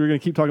anymore. We're going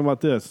to keep talking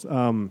about this.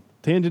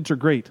 Tangents are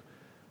great.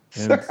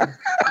 And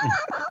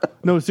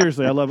no,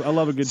 seriously, I love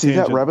a good See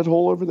tangent. That rabbit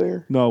hole over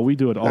there? No, we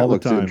do it all the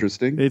time. That looks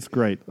interesting. It's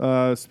great.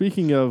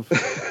 Speaking of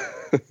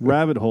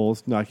rabbit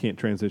holes, no, I can't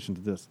transition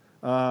to this.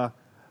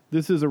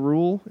 This is a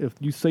rule. If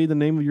you say the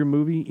name of your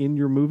movie in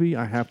your movie,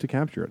 I have to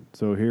capture it.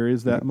 So here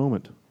is that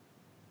moment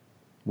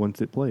once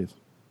it plays.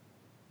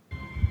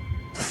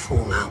 The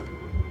fallout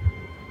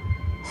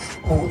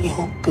of all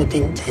your good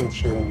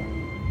intentions.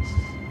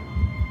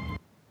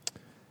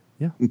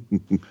 Yeah.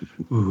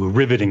 Ooh,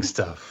 riveting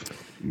stuff.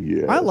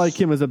 Yes. I like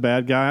him as a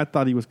bad guy. I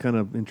thought he was kind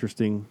of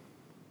interesting.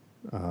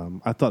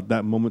 I thought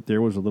that moment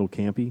there was a little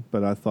campy,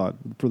 but I thought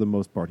for the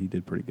most part he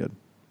did pretty good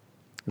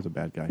as a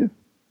bad guy. Yeah.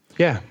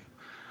 Yeah.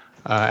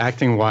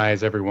 Acting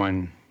wise,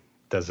 everyone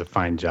does a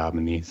fine job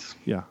in these.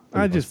 Yeah,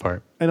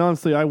 and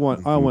honestly, I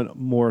want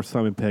more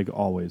Simon Pegg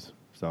always.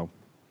 So,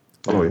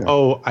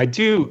 I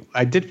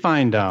did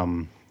find,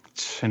 and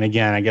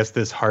again, I guess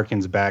this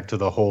harkens back to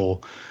the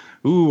whole,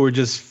 we're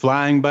just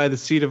flying by the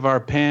seat of our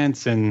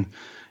pants, and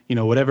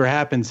whatever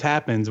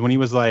happens. When he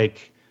was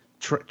like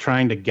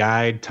trying to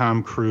guide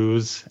Tom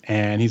Cruise,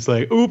 and he's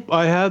like, "Oop,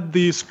 I had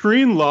the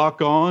screen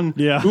lock on.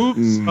 Yeah,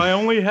 oops, I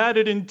only had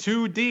it in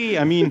 2D."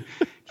 I mean.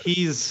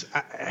 He's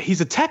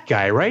a tech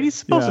guy, right? He's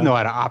supposed to know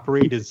how to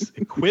operate his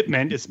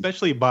equipment,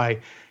 especially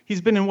he's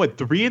been in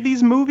 3 of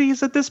these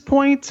movies at this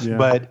point? Yeah.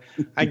 But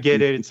I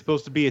get it. It's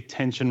supposed to be a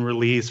tension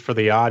release for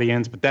the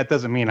audience, but that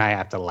doesn't mean I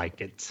have to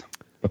like it.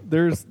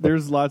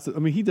 There's lots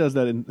of, he does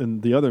that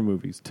in the other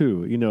movies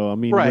too,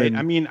 Right.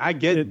 I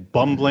get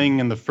bumbling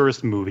in the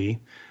first movie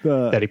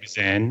that he was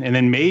in, and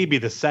then maybe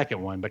the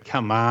second one, but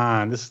come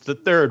on, this is the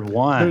third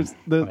one.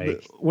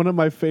 One of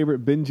my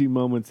favorite Benji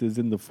moments is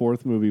in the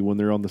 4th movie when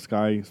they're on the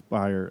Sky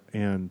Spire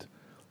and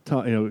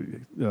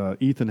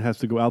Ethan has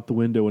to go out the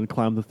window and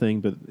climb the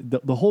thing, but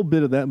the whole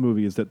bit of that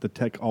movie is that the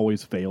tech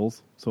always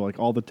fails. So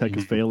all the tech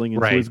is failing,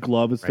 and so his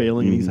glove is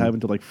failing, and he's having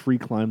to free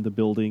climb the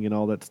building and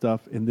all that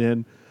stuff, and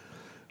then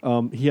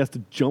he has to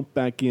jump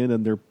back in,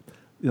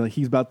 and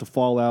he's about to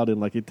fall out,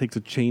 and it takes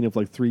a chain of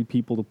 3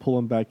 people to pull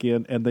him back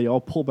in, and they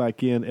all pull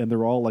back in, and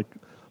they're all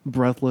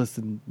breathless,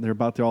 and they're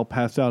about to all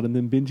pass out, and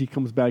then Benji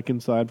comes back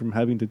inside from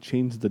having to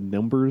change the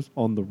numbers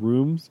on the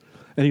rooms,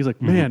 and he's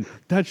like, "Man,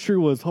 that sure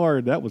was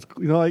hard. That was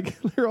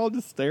they're all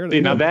just staring at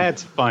him." Now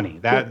that's funny.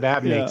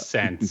 That makes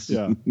sense.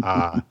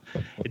 Yeah,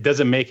 it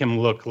doesn't make him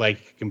look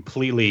like a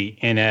completely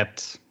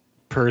inept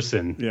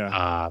person.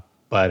 Yeah.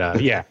 But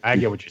I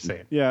get what you're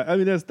saying. Yeah,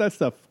 that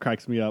stuff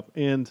cracks me up.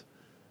 And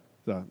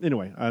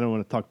anyway, I don't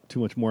want to talk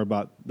too much more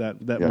about that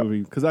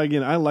movie because I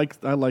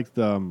liked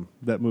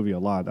that movie a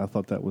lot. I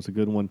thought that was a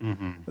good one.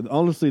 Mm-hmm.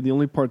 Honestly, the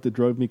only part that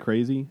drove me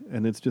crazy,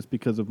 and it's just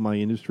because of my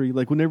industry.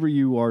 Whenever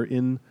you are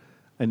in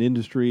an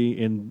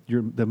industry and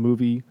the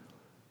movie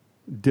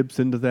dips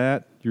into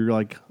that,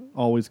 you're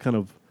always kind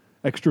of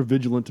extra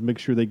vigilant to make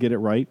sure they get it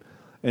right.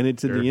 And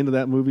it's at the end of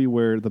that movie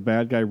where the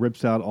bad guy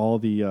rips out all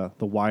the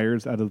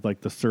wires out of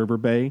the server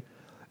bay,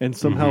 and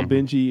somehow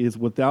Benji is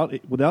without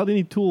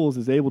any tools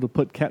is able to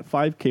put Cat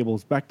 5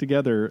 cables back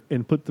together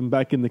and put them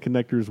back in the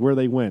connectors where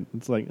they went.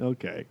 It's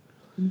okay,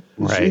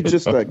 right? He's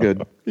just that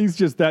good. He's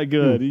just that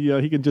good.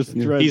 He can just.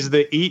 He's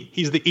the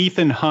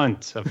Ethan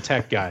Hunt of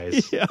tech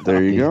guys. Yeah.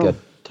 There you go. He's got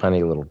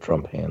tiny little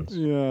Trump hands.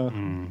 Yeah.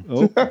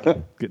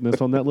 Getting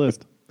us on that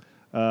list.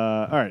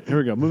 All right, here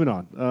we go. Moving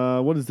on.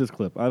 What is this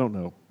clip? I don't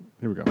know.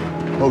 Here we go.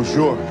 Oh,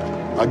 sure.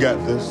 I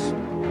got this.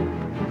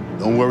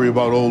 Don't worry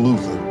about old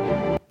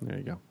Luther. There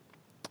you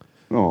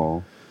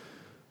go.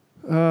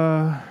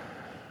 Oh.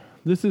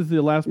 This is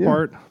the last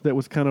part that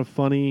was kind of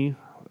funny.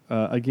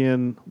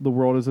 Again, the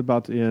world is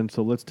about to end,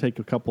 so let's take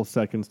a couple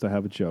seconds to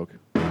have a joke.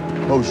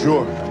 Oh,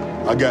 sure.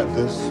 I got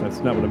this.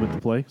 That's not what I meant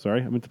to play.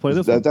 Sorry. I meant to play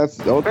this one.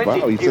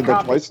 Wow, he said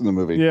that twice in the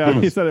movie. Yeah,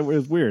 he said it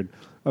was weird.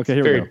 Okay,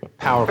 here we go.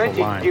 Powerful Benji,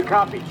 line. You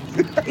copy?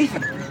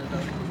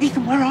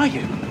 Ethan, where are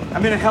you?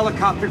 I'm in a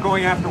helicopter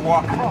going after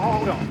Walker. Oh,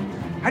 hold on.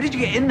 How did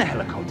you get in the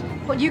helicopter?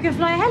 What, you can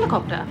fly a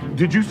helicopter?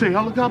 Did you say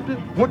helicopter?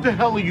 What the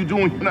hell are you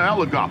doing in a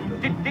helicopter?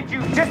 Did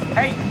you just...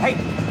 Hey,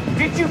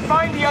 did you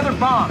find the other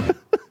bomb?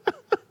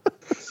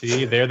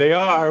 See, there they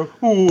are.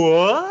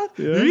 What?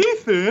 Yeah.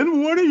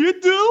 Ethan, what are you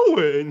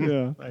doing?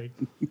 Yeah.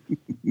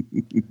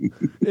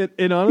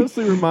 It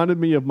honestly reminded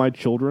me of my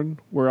children,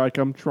 where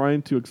I'm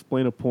trying to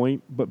explain a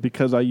point, but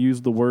because I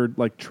use the word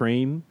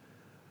train,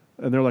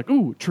 and they're like,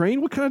 "Ooh, train?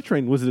 What kind of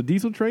train? Was it a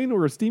diesel train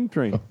or a steam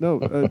train?"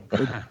 No,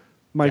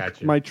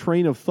 my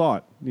train of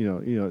thought.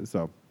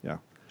 So yeah.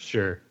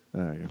 Sure.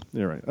 There you go.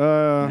 You're right.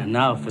 And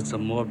now for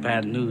some more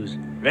bad news.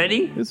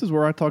 Ready? This is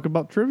where I talk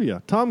about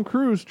trivia. Tom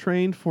Cruise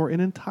trained for an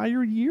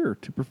entire year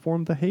to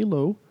perform the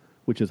Halo,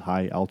 which is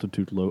high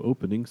altitude, low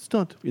opening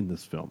stunt in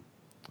this film.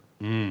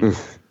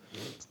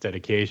 It's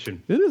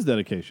dedication. It is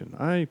dedication.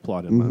 I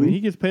applaud him. Mm-hmm. He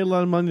gets paid a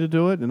lot of money to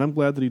do it, and I'm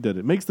glad that he did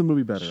it. Makes the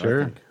movie better.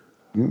 Sure. I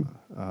think.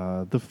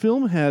 The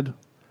film had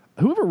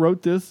whoever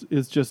wrote this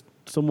is just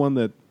someone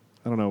that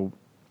I don't know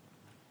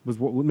was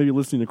maybe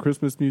listening to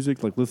Christmas music,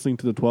 listening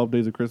to the 12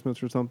 Days of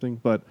Christmas or something.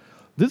 But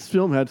this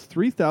film had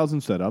 3,000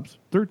 setups,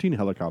 13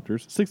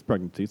 helicopters, 6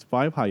 pregnancies,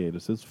 5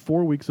 hiatuses,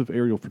 4 weeks of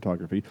aerial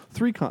photography,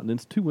 3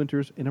 continents, 2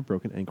 winters, and a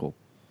broken ankle.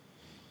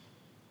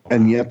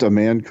 And yet a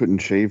man couldn't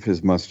shave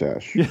his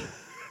mustache.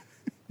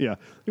 Yeah,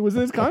 it was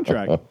in his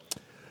contract.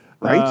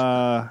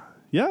 Right?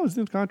 Yeah, it was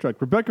in his contract.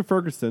 Rebecca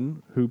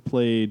Ferguson, who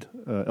played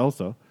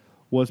Elsa,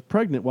 was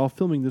pregnant while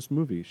filming this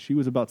movie. She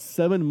was about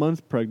 7 months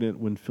pregnant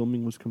when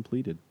filming was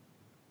completed.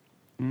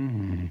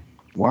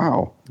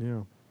 Wow.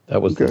 Yeah.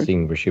 That was the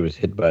scene where she was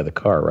hit by the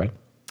car, right?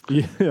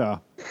 Yeah.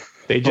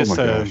 They just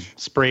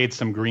sprayed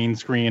some green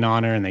screen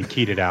on her and they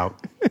keyed it out.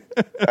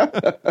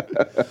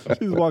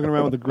 She's walking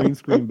around with a green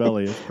screen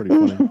belly. It's pretty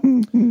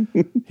funny.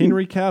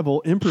 Henry Cavill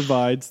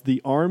improvised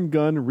the arm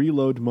gun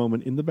reload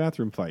moment in the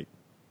bathroom fight.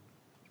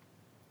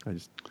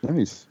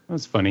 Nice.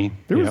 That's funny.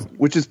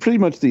 Which is pretty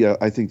much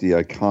I think the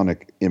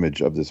iconic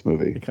image of this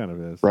movie. It kind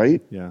of is.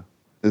 Right? Yeah.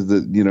 Is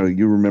that,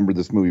 you remember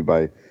this movie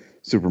by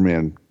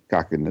Superman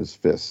cocking his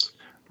fists.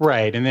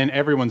 Right. And then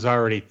everyone's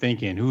already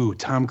thinking, ooh,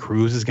 Tom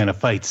Cruise is going to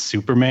fight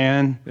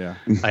Superman. Yeah.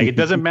 Like, it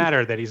doesn't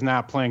matter that he's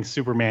not playing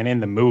Superman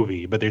in the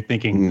movie, but they're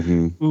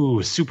thinking,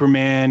 ooh,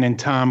 Superman and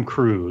Tom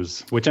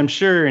Cruise, which I'm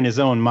sure in his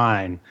own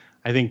mind,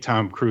 I think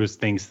Tom Cruise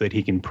thinks that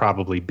he can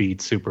probably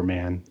beat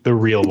Superman, the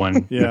real one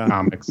in the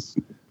comics.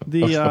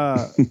 There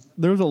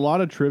was a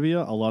lot of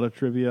trivia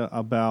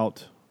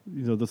about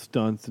the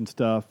stunts and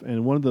stuff,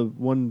 and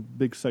one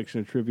big section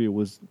of trivia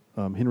was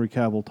Henry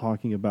Cavill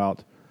talking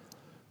about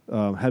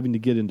having to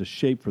get into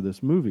shape for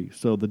this movie.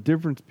 So the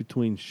difference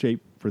between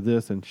shape for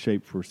this and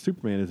shape for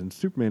Superman is in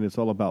Superman it's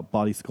all about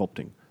body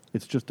sculpting.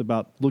 It's just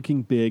about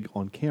looking big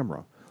on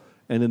camera,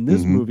 and in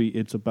this movie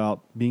it's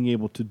about being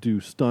able to do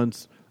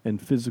stunts and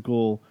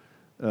physical.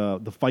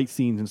 The fight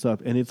scenes and stuff,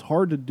 and it's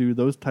hard to do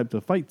those types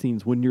of fight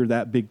scenes when you're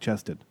that big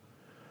chested.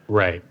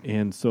 Right.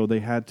 And so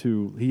he had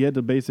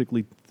to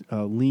basically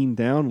lean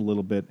down a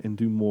little bit and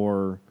do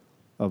more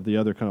of the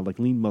other kind of like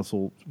lean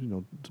muscle,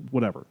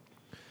 whatever.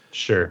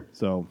 Sure.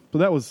 So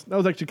that was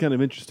actually kind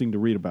of interesting to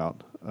read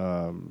about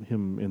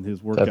him and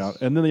his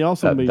workout. And then they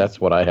also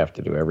that's what I have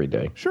to do every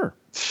day. Sure.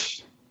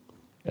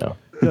 Yeah.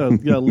 You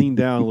gotta lean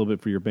down a little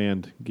bit for your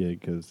band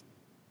gig because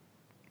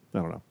I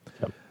don't know.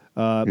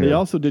 They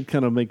also did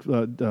kind of make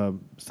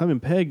Simon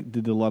Pegg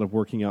did a lot of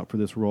working out for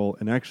this role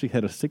and actually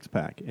had a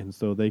 6-pack, and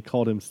so they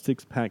called him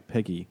 6-pack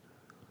Peggy.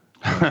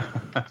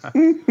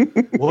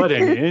 What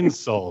an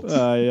insult!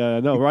 Yeah,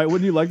 no, right?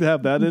 Wouldn't you like to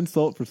have that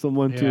insult for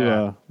someone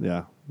to?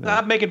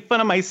 Stop making fun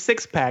of my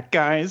 6-pack,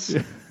 guys.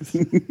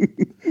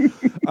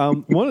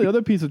 One of the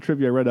other pieces of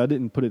trivia I read, I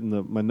didn't put it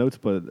in my notes,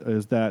 but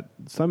is that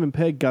Simon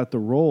Pegg got the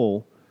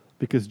role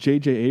because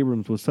J.J.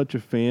 Abrams was such a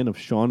fan of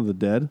Shaun of the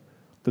Dead.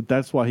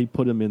 That's why he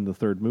put him in the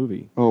third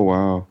movie. Oh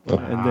wow!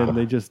 And then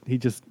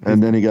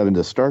and then he got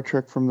into Star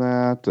Trek from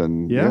that,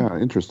 and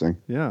interesting.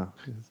 Yeah,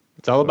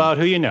 it's all about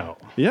who you know.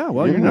 Yeah,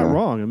 well, you're not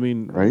wrong. I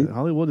mean,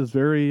 Hollywood is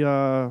very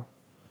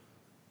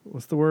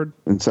what's the word?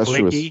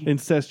 Incestuous.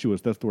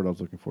 Incestuous. That's the word I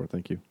was looking for.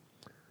 Thank you.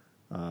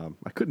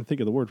 I couldn't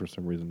think of the word for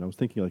some reason. I was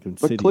thinking like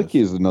insidious. But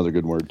cliquey is another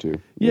good word too.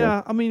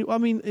 Yeah, I mean,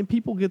 and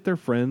people get their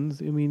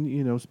friends. I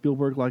mean,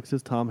 Spielberg likes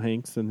his Tom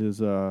Hanks and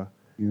his.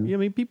 Yeah, I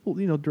mean, people,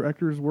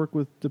 directors work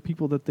with the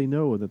people that they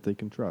know and that they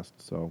can trust.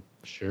 So,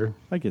 sure,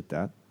 I get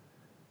that.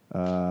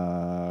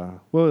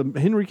 Well,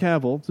 Henry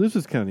Cavill. So this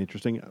is kind of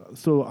interesting.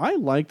 So I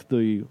liked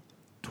the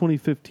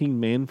 2015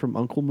 Man from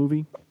U.N.C.L.E.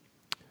 movie.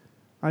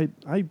 I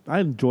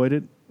enjoyed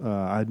it.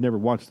 I'd never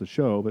watched the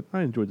show, but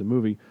I enjoyed the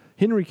movie.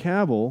 Henry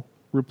Cavill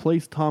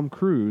replaced Tom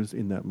Cruise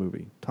in that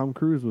movie. Tom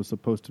Cruise was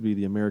supposed to be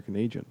the American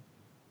agent.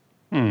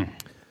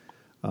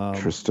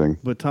 Interesting.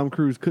 But Tom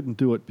Cruise couldn't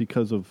do it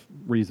because of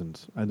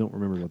reasons. I don't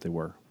remember what they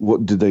were.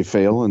 What did they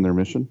fail in their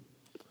mission,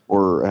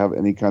 or have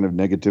any kind of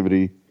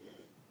negativity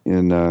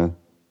in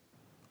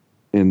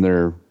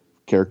their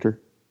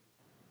character?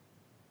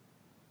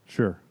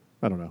 Sure,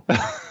 I don't know.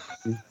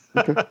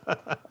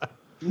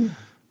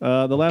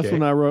 The last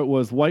one I wrote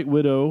was White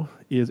Widow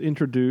is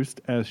introduced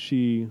as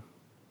she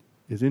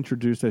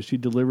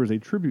delivers a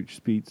tribute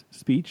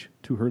speech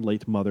to her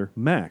late mother,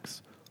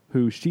 Max,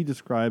 who she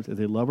describes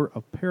as a lover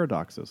of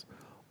paradoxes.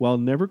 While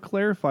never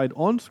clarified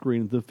on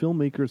screen, the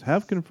filmmakers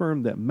have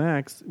confirmed that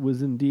Max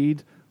was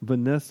indeed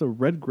Vanessa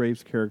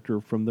Redgrave's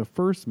character from the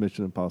first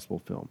Mission Impossible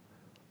film.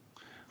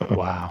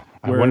 Wow.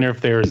 I wonder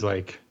if there's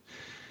because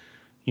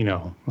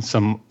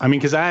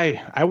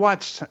I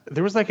watched,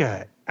 there was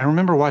I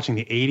remember watching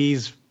the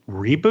 80s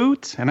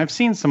reboot, and I've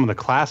seen some of the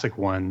classic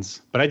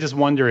ones, but I just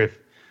wonder if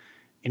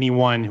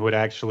anyone who would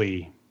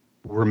actually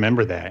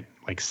remember that,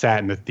 sat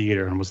in the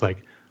theater and was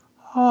like,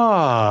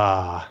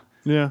 yeah,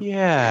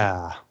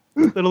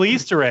 little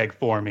Easter egg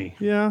for me.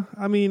 Yeah,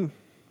 I mean,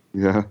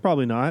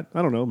 probably not.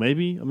 I don't know.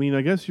 Maybe. I mean,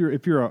 I guess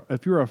if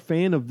you're a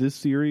fan of this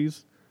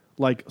series,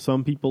 like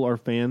some people are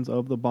fans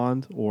of the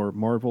Bond or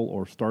Marvel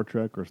or Star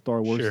Trek or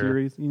Star Wars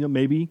series,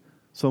 maybe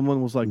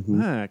someone was like,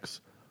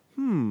 Max,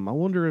 I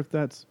wonder if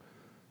that's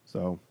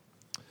so.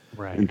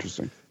 Right.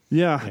 Interesting.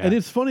 Yeah, and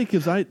it's funny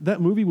because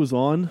that movie was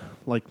on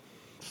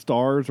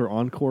Stars or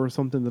Encore or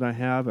something that I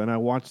have, and I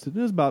watched it.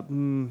 It was about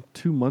 2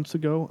 months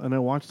ago, and I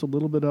watched a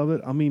little bit of it.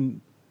 I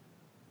mean,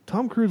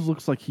 Tom Cruise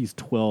looks like he's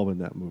 12 in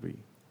that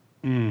movie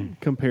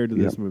compared to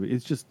this movie.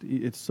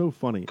 It's so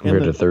funny.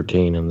 Compared to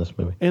 13 in this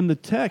movie. And the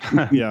tech,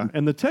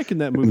 and the tech in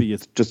that movie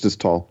is just as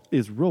tall.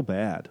 Is real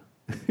bad.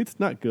 It's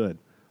not good.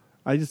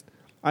 I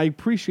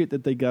appreciate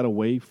that they got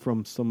away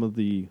from some of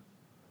the,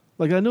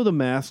 I know the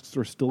masks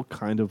are still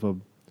kind of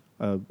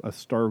a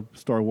Star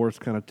Wars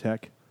kind of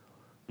tech.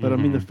 But I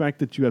mean, the fact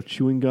that you have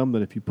chewing gum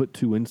that if you put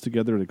two ends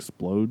together it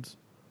explodes.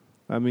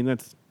 I mean,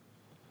 that's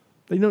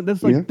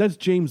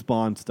James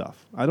Bond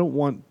stuff. I don't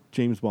want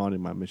James Bond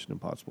in my Mission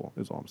Impossible.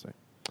 Is all I'm saying.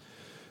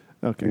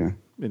 Okay. Yeah.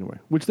 Anyway,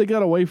 which they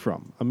got away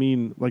from. I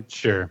mean,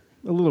 sure,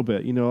 a little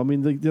bit. I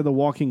mean, they're the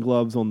walking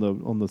gloves on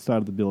the side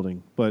of the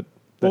building. But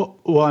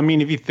well, I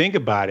mean, if you think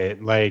about it,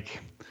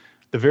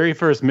 the very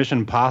first Mission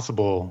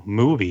Impossible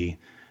movie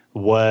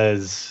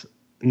was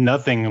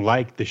nothing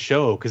like the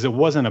show because it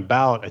wasn't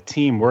about a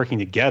team working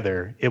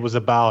together. It was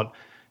about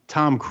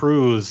Tom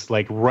Cruise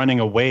like running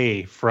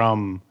away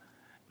from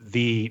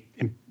the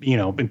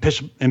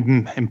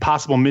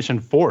impossible mission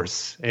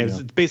force.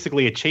 It's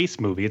basically a chase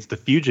movie. It's The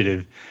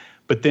Fugitive.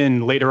 But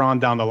then later on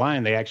down the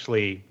line, they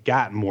actually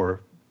got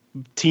more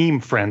team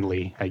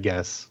friendly, I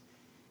guess.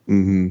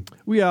 Mm-hmm.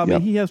 Well, yeah, I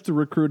mean, he has to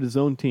recruit his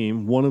own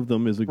team. One of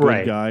them is a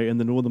good guy, and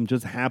then one of them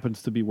just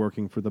happens to be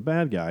working for the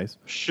bad guys.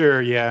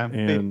 Sure, yeah.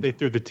 And they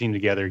threw the team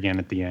together again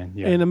at the end.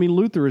 Yeah. And, I mean,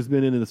 Luther has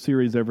been in the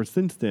series ever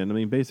since then. I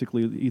mean,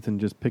 basically, Ethan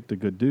just picked a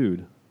good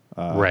dude.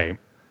 Right.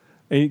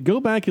 And go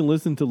back and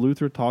listen to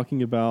Luther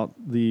talking about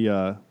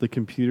the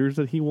computers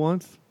that he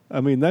wants. I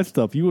mean, that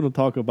stuff, you want to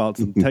talk about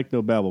some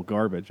technobabble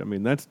garbage. I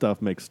mean, that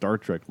stuff makes Star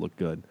Trek look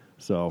good.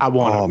 So I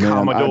want a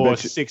Commodore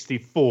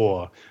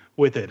 64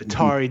 with an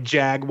Atari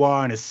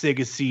Jaguar and a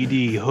Sega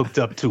CD hooked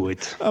up to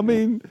it. I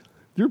mean,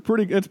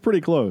 it's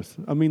pretty close.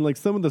 I mean, like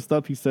some of the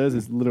stuff he says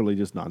is literally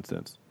just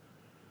nonsense.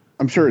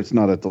 I'm sure it's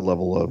not at the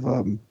level of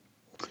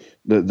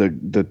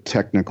the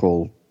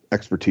technical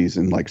expertise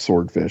in like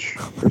Swordfish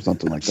or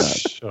something like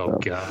that. Oh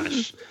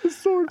gosh.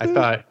 I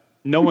thought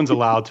no one's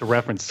allowed to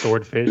reference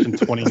Swordfish in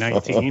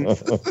 2019.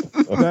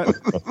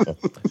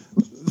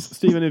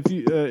 Stephen,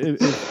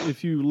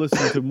 if you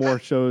listen to more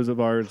shows of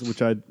ours,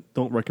 which I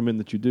don't recommend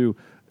that you do,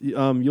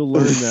 you'll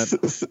learn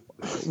that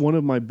one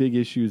of my big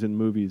issues in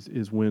movies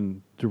is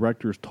when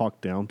directors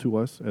talk down to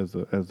us as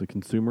a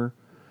consumer.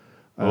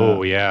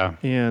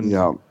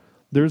 And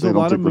there's a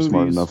lot of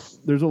movies.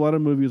 There's a lot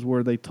of movies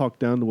where they talk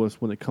down to us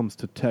when it comes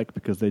to tech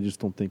because they just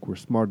don't think we're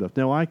smart enough.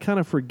 Now, I kind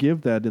of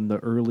forgive that in the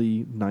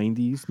early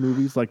 '90s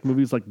movies like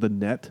The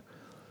Net,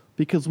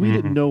 because we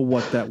didn't know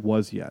what that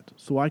was yet.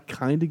 So I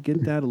kind of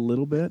get that a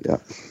little bit. Yeah.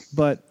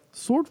 But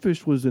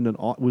Swordfish was in the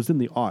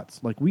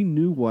aughts. Like we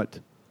knew what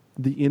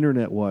the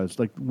internet was.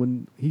 Like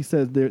when he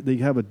said they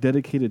have a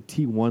dedicated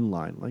T1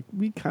 line. Like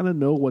we kind of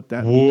know what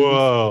that means.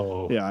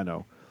 Whoa. Yeah, I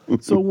know.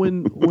 So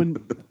when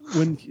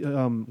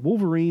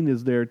Wolverine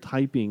is there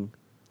typing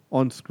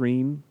on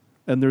screen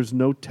and there's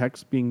no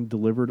text being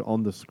delivered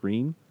on the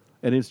screen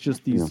and it's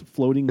just these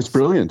floating... It's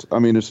brilliant. I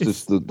mean, it's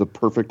just the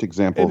perfect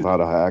example of how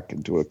to hack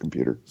into a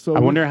computer. So I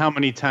wonder how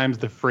many times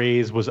the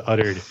phrase was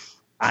uttered,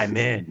 "I'm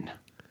in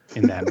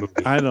that movie.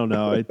 I don't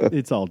know.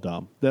 It's all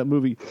dumb. That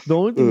movie... The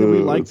only thing that we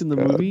liked in the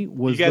movie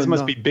was... You guys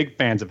must be big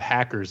fans of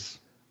Hackers.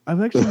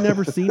 I've actually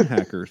never seen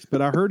Hackers, but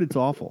I heard it's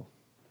awful.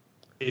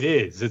 It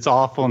is. It's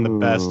awful in the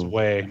best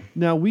way.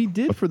 Now, we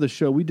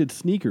did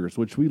Sneakers,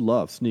 which we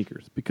love,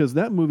 Sneakers, because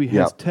that movie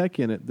has tech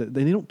in it that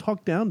they don't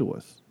talk down to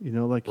us. You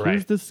know, like,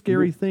 here's this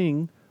scary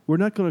thing. We're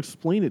not going to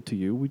explain it to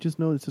you. We just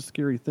know it's a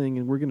scary thing,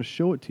 and we're going to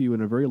show it to you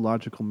in a very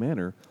logical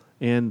manner.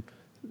 And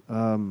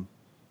Dan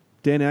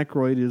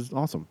Aykroyd is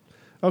awesome.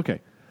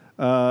 Okay.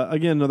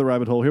 Again, another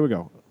rabbit hole. Here we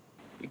go.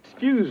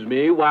 Excuse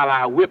me while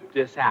I whip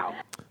this out.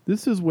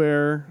 This is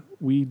where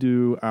we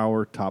do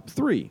our top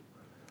three.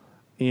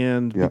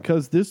 And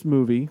because this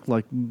movie,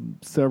 like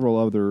several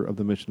other of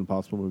the Mission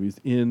Impossible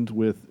movies, end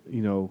with,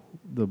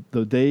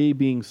 the day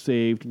being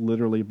saved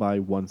literally by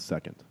 1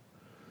 second.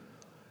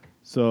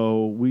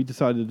 So we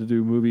decided to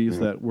do movies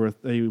that were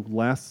a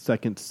last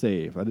second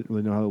save. I didn't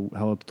really know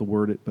how else to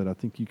word it, but I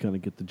think you kind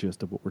of get the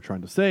gist of what we're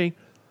trying to say.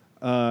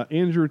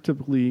 Andrew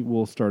typically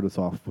will start us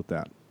off with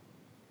that.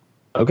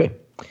 Okay.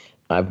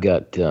 I've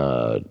got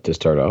to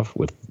start off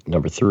with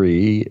number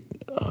 3,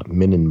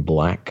 Men in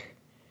Black.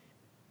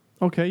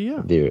 Okay,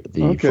 yeah. The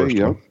first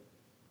one.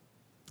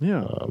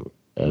 Yeah.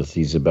 As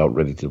he's about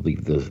ready to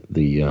leave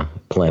the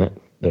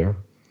planet there.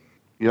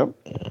 Yep.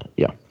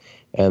 Yeah.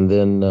 And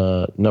then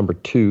number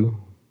 2,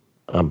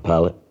 I'm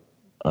Pilot,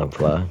 I'm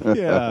Fly.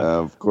 Yeah.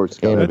 Of course.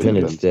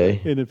 Independence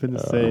Day.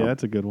 Independence Day,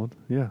 that's a good one.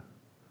 Yeah.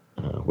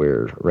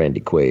 Where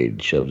Randy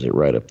Quaid shoves it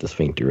right up the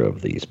sphincter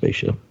of the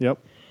spaceship. Yep.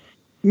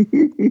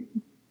 And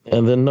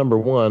then number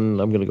 1,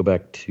 I'm going to go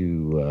back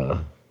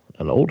to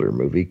an older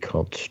movie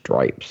called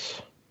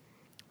Stripes.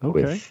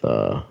 Okay.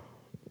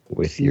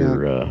 With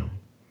your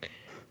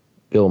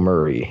Bill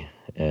Murray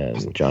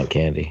and John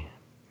Candy.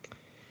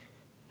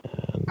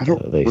 And, I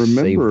don't they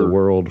remember. saved the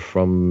world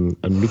from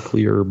a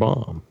nuclear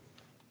bomb.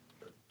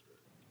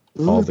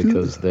 All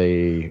because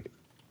they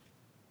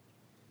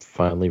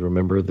finally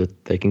remember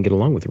that they can get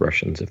along with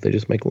Russians if they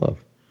just make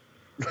love.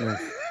 Yeah.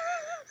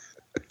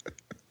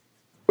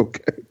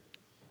 Okay.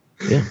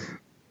 Yeah.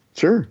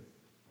 Sure.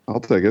 I'll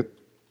take it.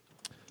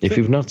 If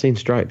you've not seen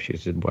Stripes, you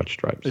should watch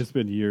Stripes. It's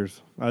been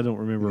years. I don't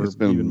remember. It's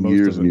been even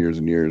years most of and years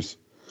and years.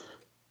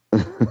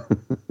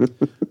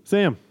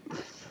 Sam.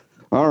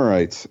 All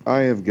right. I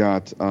have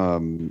got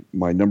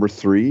my number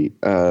 3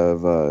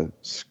 of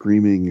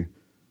Screaming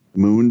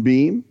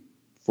Moonbeam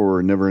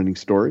for Neverending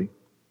Story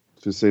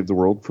to save the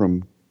world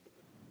from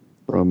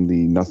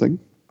the nothing.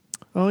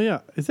 Oh, yeah.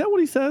 Is that what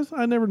he says?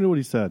 I never knew what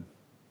he said.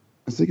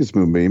 I think it's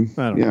Moonbeam.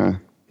 I don't know.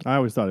 I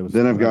always thought it was.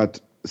 Then I've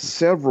got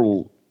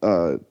several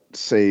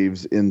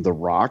saves in The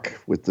Rock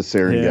with the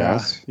sarin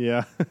gas.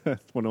 Yeah.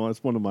 That's one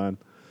of mine.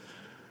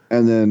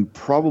 And then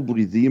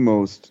probably the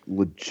most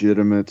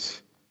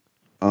legitimate,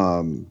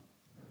 true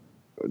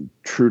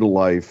to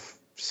life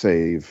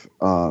save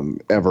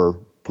ever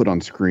put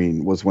on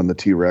screen was when the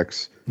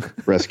T-Rex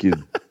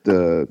rescued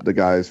the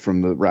guys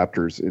from the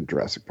raptors in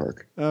Jurassic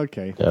Park.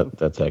 Okay.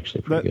 That's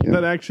actually pretty good.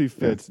 That actually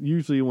fits. Yeah.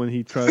 Usually when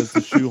he tries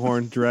to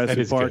shoehorn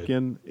Jurassic Park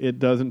in, it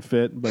doesn't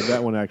fit, but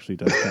that one actually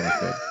does kind of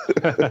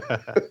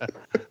fit.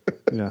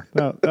 Yeah,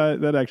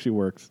 that actually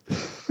works.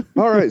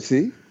 All right,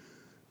 see?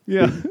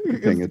 Yeah,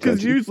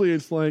 because usually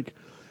it's like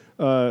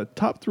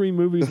top 3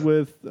 movies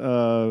with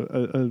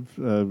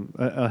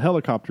a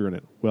helicopter in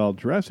it. Well,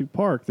 Jurassic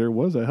Park, there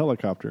was a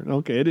helicopter.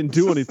 Okay, it didn't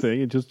do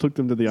anything. It just took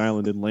them to the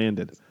island and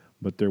landed.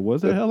 But there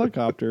was a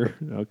helicopter.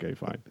 Okay,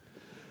 fine.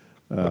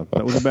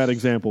 That was a bad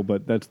example,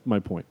 but that's my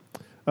point.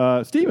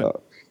 Steven.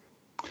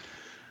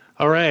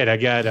 All right, I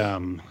got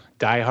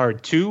Die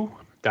Hard 2,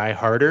 Die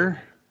Harder.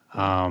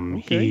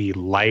 He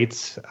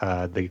lights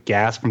the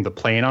gas from the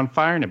plane on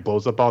fire and it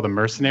blows up all the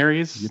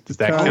mercenaries. Does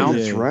that count?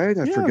 That's right.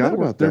 I forgot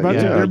about that.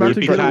 They're about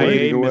to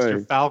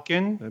Mr.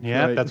 Falcon.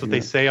 That's what they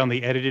say on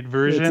the edited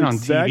version on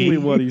exactly TV. Exactly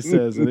what he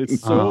says, and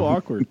it's so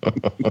awkward.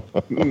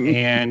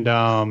 And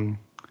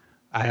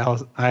I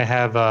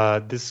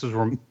have this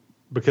was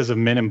because of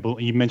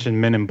you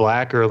mentioned Men in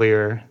Black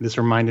earlier. This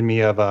reminded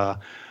me of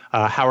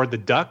Howard the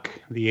Duck.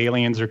 The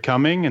aliens are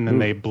coming, and then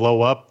they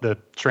blow up the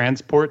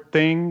transport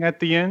thing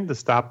at the end to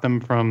stop them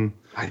from.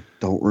 I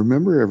don't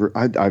remember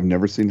I've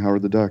never seen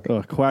Howard the Duck.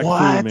 Quack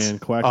what? Fu, man.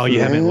 Quack oh, Fu.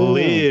 You haven't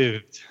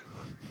lived.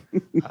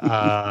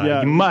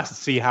 You must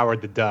see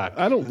Howard the Duck.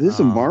 This is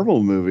a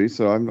Marvel movie,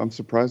 so I'm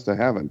surprised I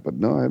haven't. But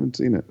no, I haven't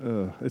seen it.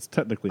 It's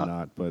technically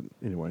not, but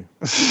anyway.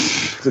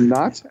 Is it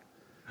not?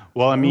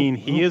 Well, I mean,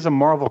 he is a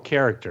Marvel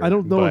character. I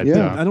don't know. But,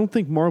 I don't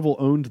think Marvel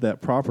owned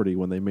that property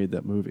when they made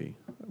that movie.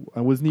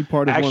 Wasn't he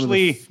part of one of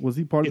the? Was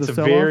he part of the? It's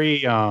a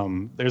very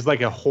there's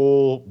like a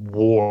whole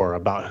war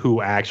about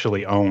who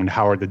actually owned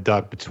Howard the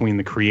Duck between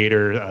the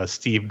creator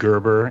Steve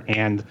Gerber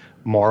and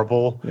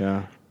Marvel.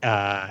 Yeah.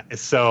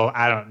 So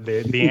I don't.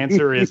 The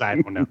answer is I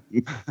don't know.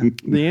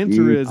 The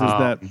answer is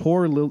that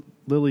poor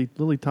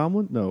Lily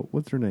Tomlin. No,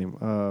 what's her name?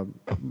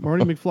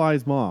 Marty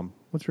McFly's mom.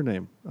 What's her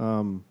name?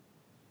 Come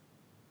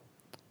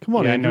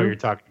on, yeah, Andrew. I know you're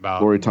talking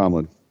about Lori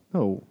Tomlin.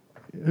 No,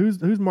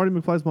 who's Marty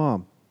McFly's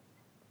mom?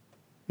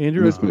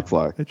 Andrew, Miss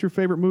McFly. It's your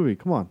favorite movie.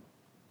 Come on.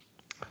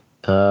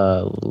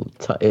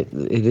 It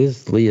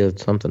is Leah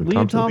something.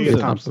 Leah Thompson. Thompson.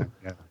 Thompson.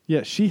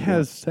 Yeah, she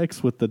has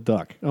sex with the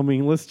duck. I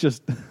mean, let's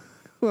just.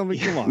 I mean,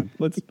 come on.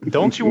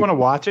 Don't you want to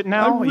watch it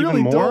now? I really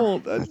even more?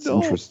 don't. That's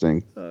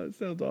interesting. It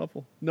sounds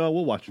awful. No,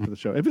 we'll watch it for the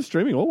show. If it's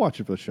streaming, we'll watch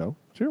it for the show.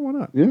 Sure, why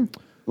not? Yeah,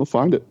 we'll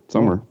find it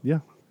somewhere. Yeah.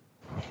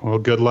 Well,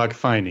 good luck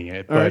finding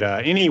it. All But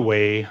right.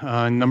 anyway,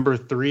 number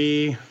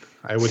 3,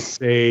 I would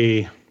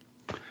say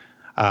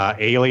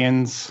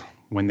Aliens.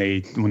 When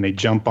they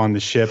jump on the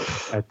ship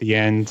at the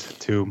end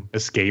to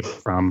escape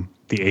from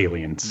the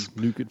aliens.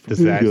 Nuke it from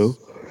There you go.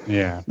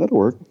 Yeah. That'll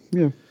work.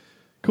 Yeah.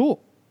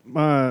 Cool.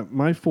 My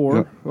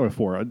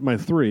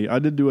 3. I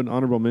did do an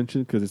honorable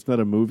mention because it's not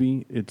a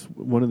movie. It's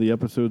one of the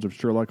episodes of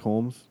Sherlock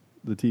Holmes,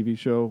 the TV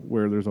show,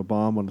 where there's a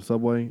bomb on the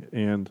subway,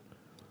 and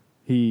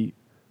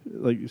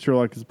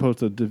Sherlock is supposed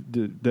to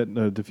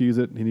defuse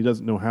it, and he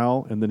doesn't know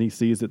how, and then he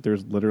sees that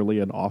there's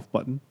literally an off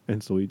button,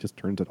 and so he just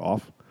turns it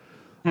off.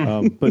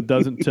 But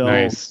doesn't tell.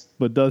 Nice.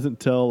 But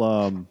doesn't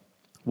tell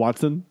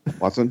Watson.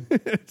 Watson.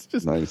 It's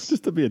just nice.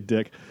 Just to be a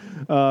dick.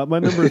 My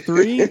number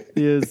 3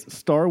 is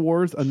Star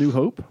Wars: A New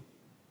Hope.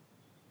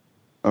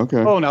 Okay.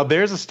 Oh, now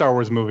there's a Star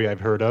Wars movie I've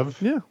heard of.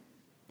 Yeah.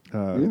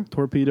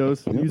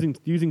 Torpedoes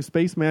using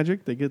space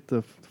magic. They get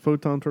the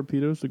photon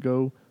torpedoes to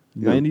go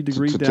 90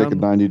 degrees to down. take a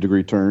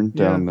 90-degree turn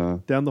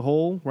down the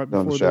hole right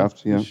down before the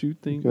shaft. the shoot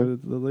thing,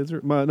 Okay. the laser.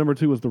 My number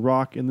 2 was The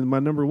Rock, and then my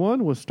number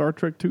 1 was Star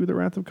Trek II: The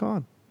Wrath of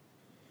Khan.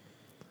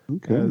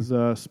 Okay. As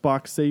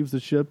Spock saves the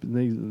ship, and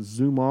they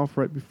zoom off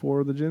right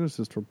before the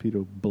Genesis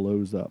torpedo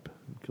blows up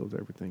and kills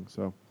everything.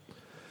 So,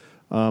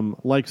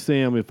 like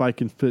Sam, if I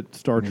can fit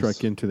Star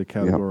Trek into the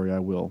category, I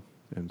will.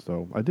 And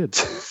so I did.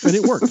 And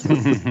it worked.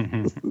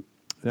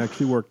 It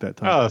actually worked that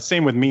time. Oh,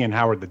 same with me and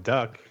Howard the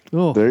Duck.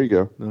 Oh, there you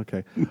go.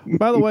 Okay.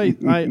 By the way,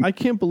 I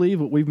can't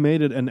believe it. We've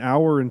made it an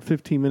hour and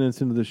 15 minutes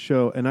into the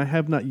show, and I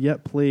have not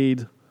yet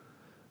played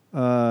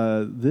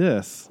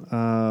this. We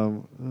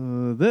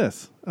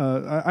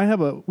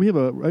have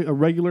a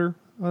regular.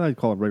 I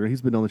call him regular.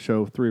 He's been on the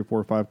show 3 or 4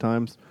 or 5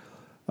 times.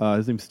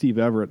 His name's Steve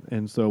Everett,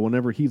 and so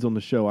whenever he's on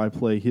the show, I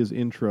play his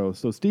intro.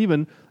 So,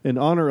 Steven, in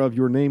honor of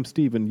your name,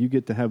 Steven, you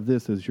get to have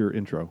this as your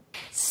intro.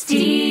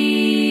 Steven.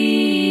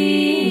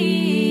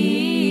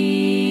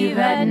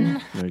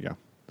 There you go.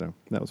 So,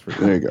 that was for you.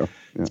 There you go.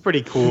 Yeah. It's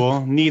pretty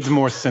cool. Needs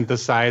more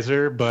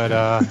synthesizer, but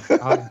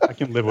I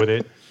can live with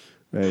it.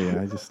 Hey,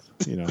 I just,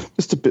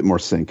 just a bit more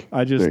sync.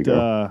 I There you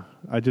go.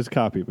 just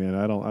copy, man.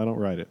 I don't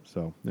write it.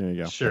 So there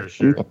you go. Sure.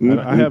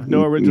 I have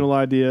no original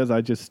ideas.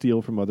 I just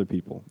steal from other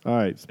people. All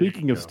right.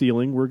 Speaking of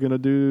stealing, we're gonna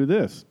do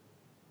this.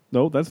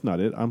 No, that's not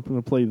it. I'm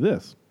gonna play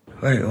this.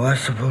 Wait,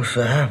 what's supposed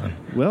to happen?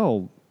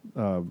 Well,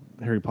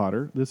 Harry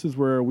Potter. This is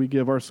where we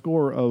give our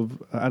score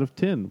of out of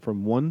 10,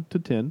 from 1 to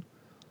 10.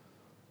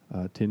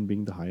 10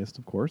 being the highest,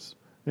 of course.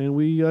 And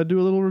we do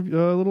a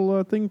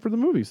little thing for the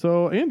movie.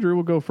 So Andrew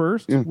will go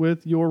first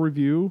with your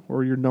review,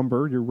 or your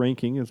number, your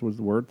ranking was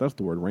the word. That's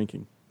the word,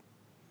 ranking.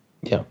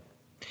 Yeah.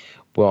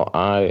 Well,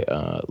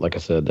 like I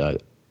said,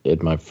 in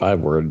my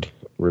 5-word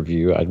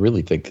review, I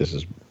really think this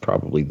is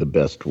probably the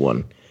best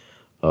one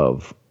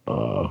of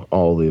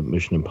all the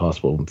Mission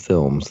Impossible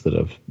films that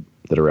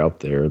are out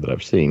there that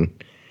I've seen.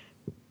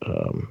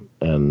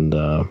 And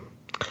I'm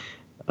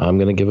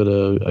going to give it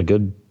a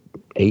good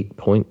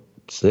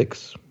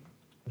 8.6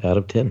 out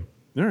of 10.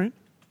 All right.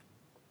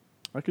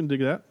 I can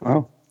dig that.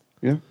 Oh,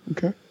 yeah.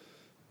 Okay.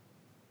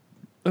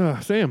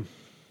 Sam.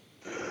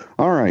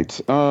 All right.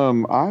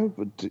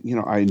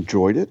 I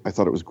enjoyed it. I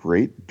thought it was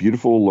great.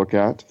 Beautiful to look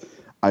at.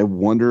 I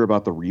wonder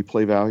about the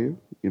replay value.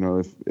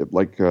 If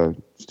like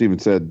Steven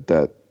said,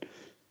 that,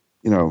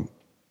 you want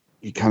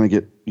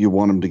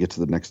them to get to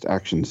the next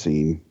action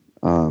scene,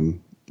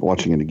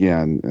 watching it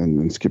again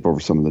and skip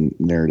over some of the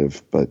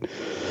narrative. But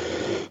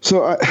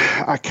so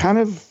I kind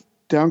of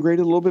downgraded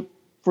a little bit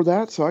for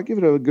that. So I give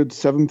it a good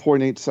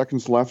 7.8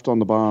 seconds left on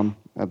the bomb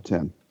out of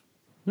 10.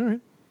 All right.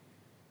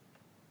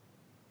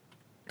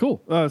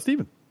 Cool.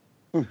 Steven.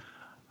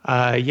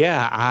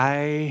 Yeah,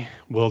 I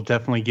will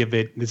definitely give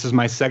it, this is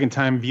my second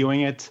time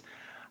viewing it.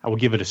 I will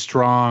give it a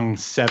strong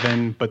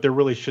 7, but there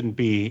really shouldn't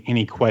be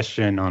any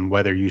question on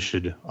whether you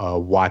should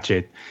watch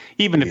it,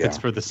 even if it's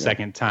for the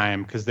second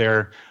time, because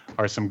there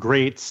are some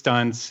great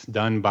stunts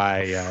done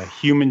by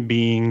human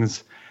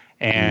beings.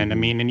 And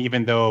and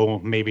even though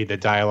maybe the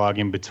dialogue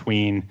in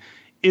between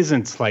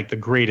isn't like the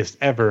greatest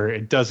ever,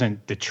 it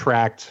doesn't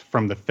detract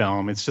from the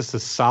film. It's just a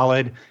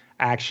solid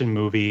action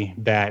movie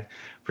that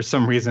for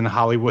some reason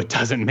Hollywood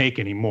doesn't make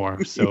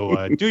anymore.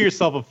 So do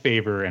yourself a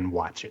favor and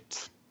watch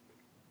it.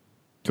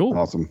 Cool.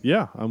 Awesome.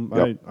 Yeah,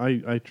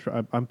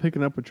 I'm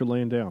picking up what you're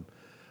laying down.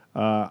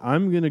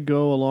 I'm going to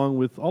go along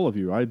with all of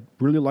you. I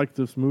really like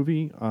this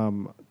movie.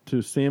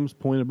 To Sam's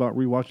point about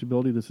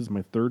rewatchability, this is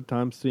my third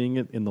time seeing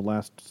it in the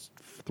last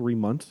 3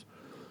 months.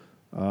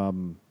 I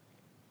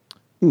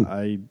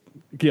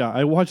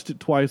watched it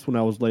twice when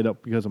I was laid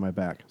up because of my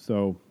back.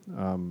 So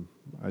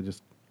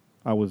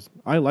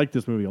I like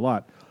this movie a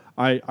lot.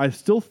 I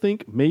still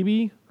think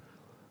maybe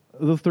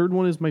the third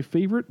one is my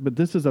favorite, but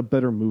this is a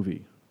better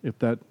movie, if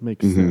that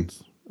makes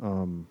sense.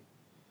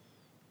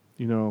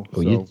 You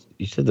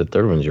said the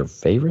third one's your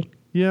favorite?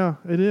 Yeah,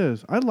 it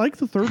is. I like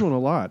the third one a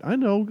lot. I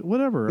know,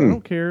 whatever. I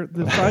don't care.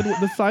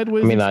 The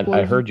sideways. I mean,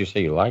 I heard you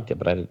say you liked it,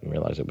 but I didn't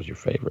realize it was your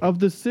favorite. Of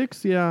the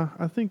 6, yeah,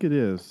 I think it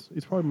is.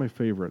 It's probably my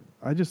favorite.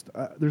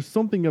 There's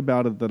something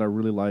about it that I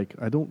really like.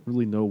 I don't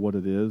really know what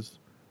it is.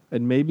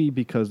 And maybe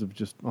because of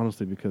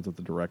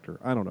the director.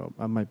 I don't know.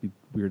 I might be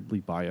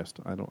weirdly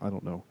biased. I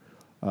don't know.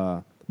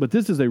 But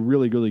this is a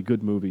really, really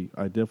good movie.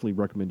 I definitely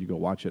recommend you go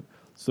watch it.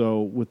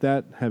 So with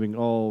that,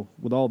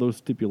 with all those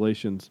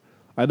stipulations,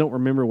 I don't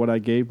remember what I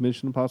gave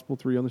Mission Impossible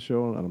 3 on the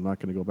show, and I'm not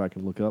going to go back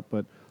and look up,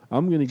 but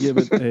I'm going to give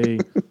it a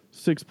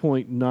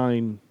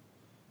 6.98.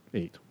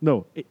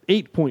 No,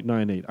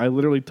 8.98. I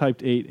literally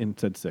typed 8 and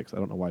said 6. I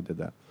don't know why I did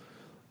that.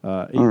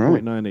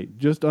 8.98,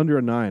 just under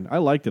a 9. I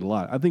liked it a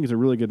lot. I think it's a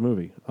really good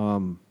movie.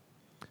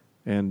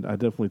 And I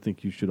definitely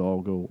think you should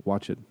all go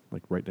watch it,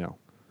 like right now.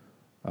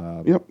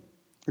 Yep,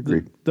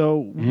 agreed.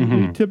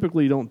 We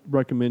typically don't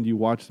recommend you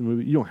watch the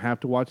movie. You don't have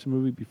to watch the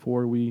movie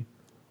before we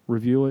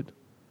review it.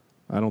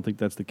 I don't think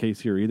that's the case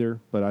here either,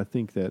 but I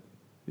think that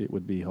it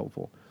would be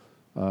helpful.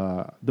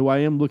 Though I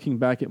am looking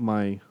back at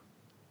my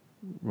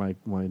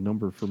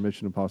number for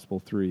Mission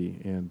Impossible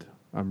 3, and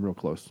I'm real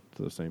close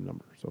to the same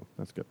number, so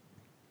that's good.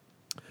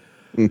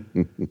 Yeah,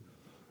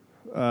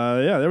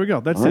 there we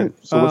go. That's right. it.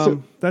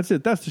 So that's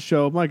it. That's the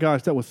show. My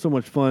gosh, that was so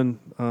much fun.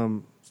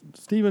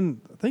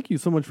 Steven, thank you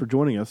so much for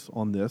joining us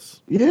on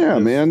this. Yeah,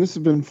 man, this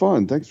has been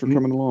fun. Thanks for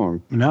coming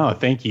along. No,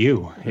 thank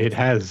you.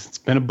 It's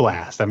been a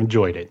blast. I've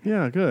enjoyed it.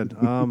 Yeah, good.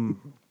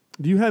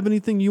 Do you have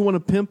anything you want to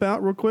pimp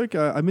out real quick?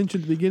 I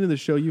mentioned at the beginning of the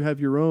show you have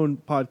your own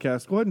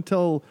podcast. Go ahead and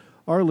tell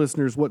our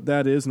listeners what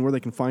that is and where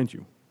they can find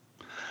you.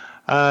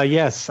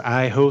 Yes,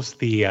 I host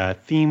the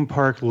Theme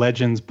Park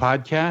Legends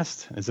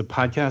podcast. It's a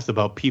podcast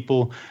about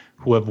people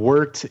who have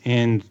worked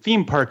in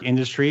theme park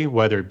industry,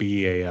 whether it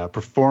be a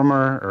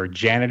performer or a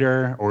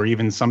janitor, or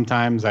even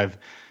sometimes I've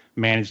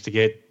managed to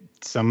get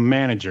some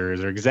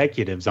managers or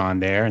executives on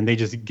there, and they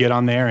just get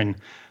on there and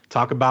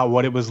talk about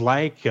what it was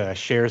like,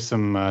 share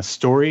some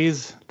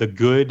stories, the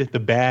good, the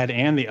bad,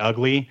 and the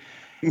ugly.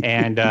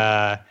 And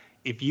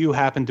if you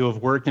happen to have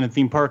worked in a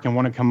theme park and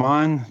want to come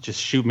on,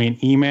 just shoot me an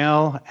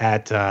email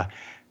at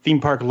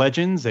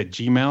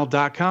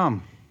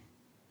themeparklegends@gmail.com.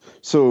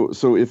 So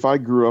if I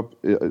grew up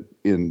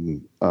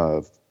in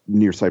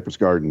near Cypress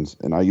Gardens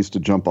and I used to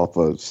jump off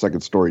a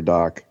second-story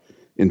dock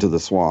into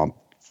the swamp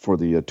for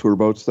the tour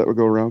boats that would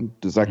go around,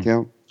 does that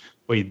count?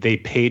 Wait, they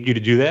paid you to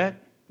do that?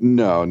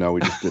 No,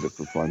 we just did it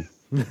for fun.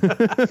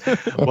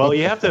 Well,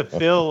 you have to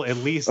fill at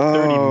least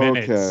 30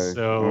 minutes,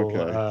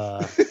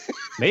 so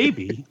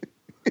maybe.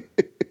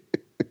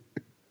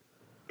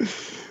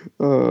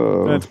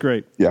 That's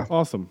great. Yeah.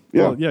 Awesome.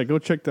 Yeah. Well, yeah, go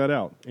check that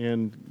out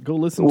and go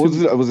listen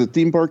Was it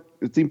Theme Park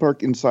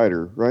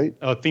Insider, right?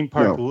 Oh, Theme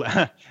Park.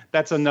 No.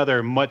 That's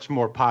another much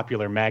more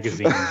popular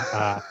magazine.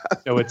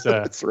 So it's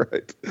That's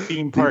right.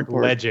 Theme Park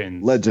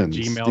Legends. Legends.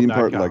 Gmail.com. Theme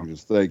Park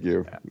Legends. Thank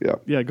you. Yeah.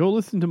 Yeah, go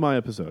listen to my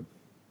episode.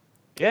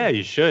 Yeah,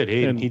 you should.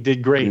 He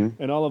did great.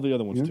 And all of the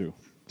other ones, too.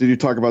 Did you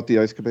talk about the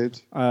ice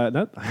capades?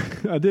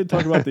 I did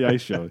talk about the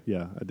ice show.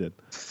 Yeah, I did.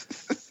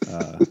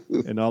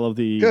 And all of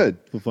the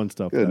fun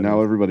stuff. Good.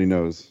 Now everybody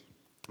knows.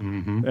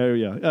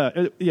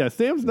 Mm-hmm. Yeah.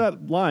 Sam's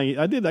not lying.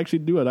 I did actually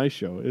do an ice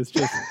show. It's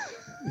just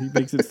he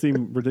makes it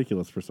seem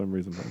ridiculous for some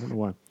reason. I don't know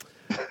why.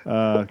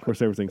 Of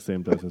course, everything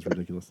Sam does is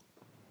ridiculous.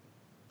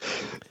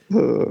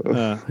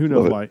 Who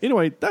knows why?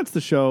 Anyway, that's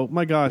the show.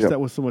 My gosh, that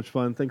was so much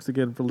fun. Thanks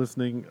again for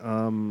listening.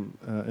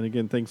 And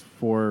again, thanks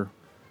for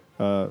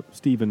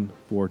Stephen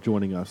for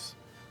joining us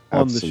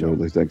on the show.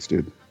 Absolutely. Thanks,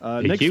 dude.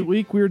 Next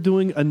week, we're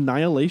doing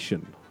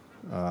Annihilation,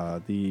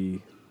 the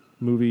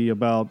movie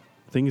about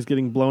things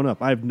getting blown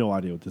up. I have no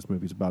idea what this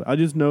movie's about. I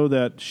just know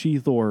that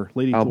She-Thor,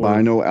 Lady Thor...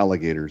 Albino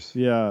alligators.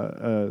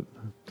 Yeah.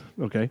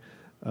 Okay.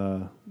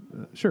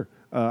 Sure.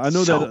 I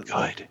know so that...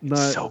 good.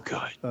 It's so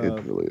good.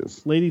 It really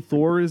is. Lady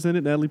Thor is in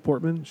it. Natalie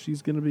Portman.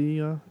 She's going to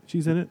be...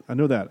 she's in it. I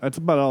know that. That's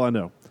about all I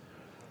know.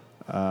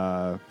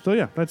 So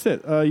yeah, that's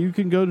it. You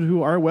can go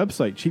to our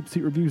website,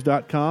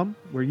 cheapseatreviews.com,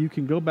 where you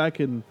can go back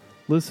and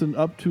listen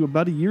up to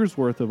about a year's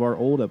worth of our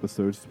old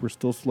episodes. We're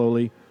still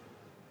slowly,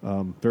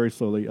 very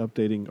slowly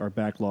updating our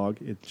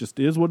backlog. It just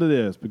is what it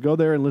is. But go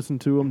there and listen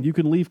to them. You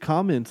can leave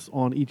comments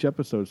on each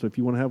episode. So if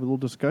you want to have a little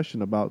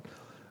discussion about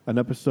an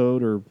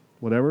episode or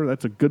whatever,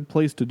 that's a good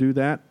place to do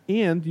that.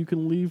 And you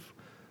can leave,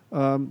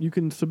 you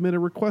can submit a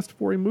request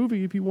for a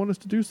movie if you want us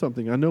to do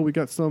something. I know we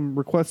got some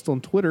requests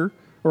on Twitter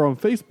or on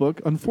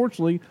Facebook.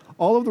 Unfortunately,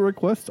 all of the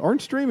requests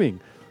aren't streaming.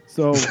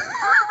 So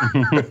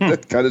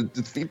that kind of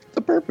defeats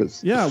the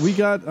purpose. Yeah, we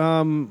got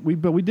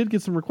but we did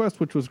get some requests,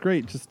 which was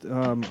great. Just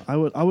I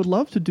would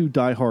love to do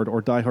Die Hard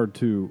or Die Hard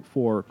 2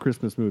 for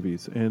Christmas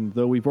movies. And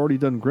though we've already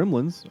done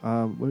Gremlins,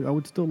 I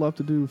would still love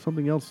to do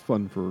something else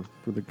fun for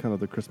the kind of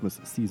the Christmas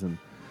season.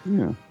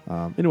 Yeah.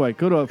 Anyway,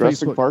 go to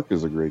Jurassic Facebook, Park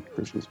is a great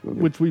Christmas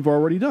movie, which we've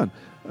already done.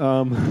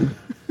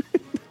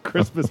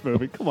 Christmas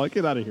movie. Come on,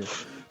 get out of here.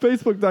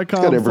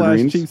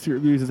 Facebook.com/Cheap Seat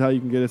Reviews is how you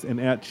can get us,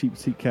 and at Cheap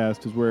Seat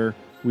Cast is where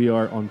we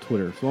are on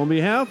Twitter. So on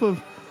behalf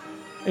of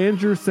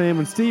Andrew, Sam,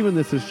 and Steven,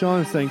 this is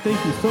Sean saying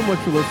thank you so much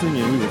for listening,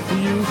 and we will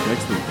see you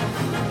next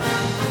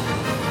week.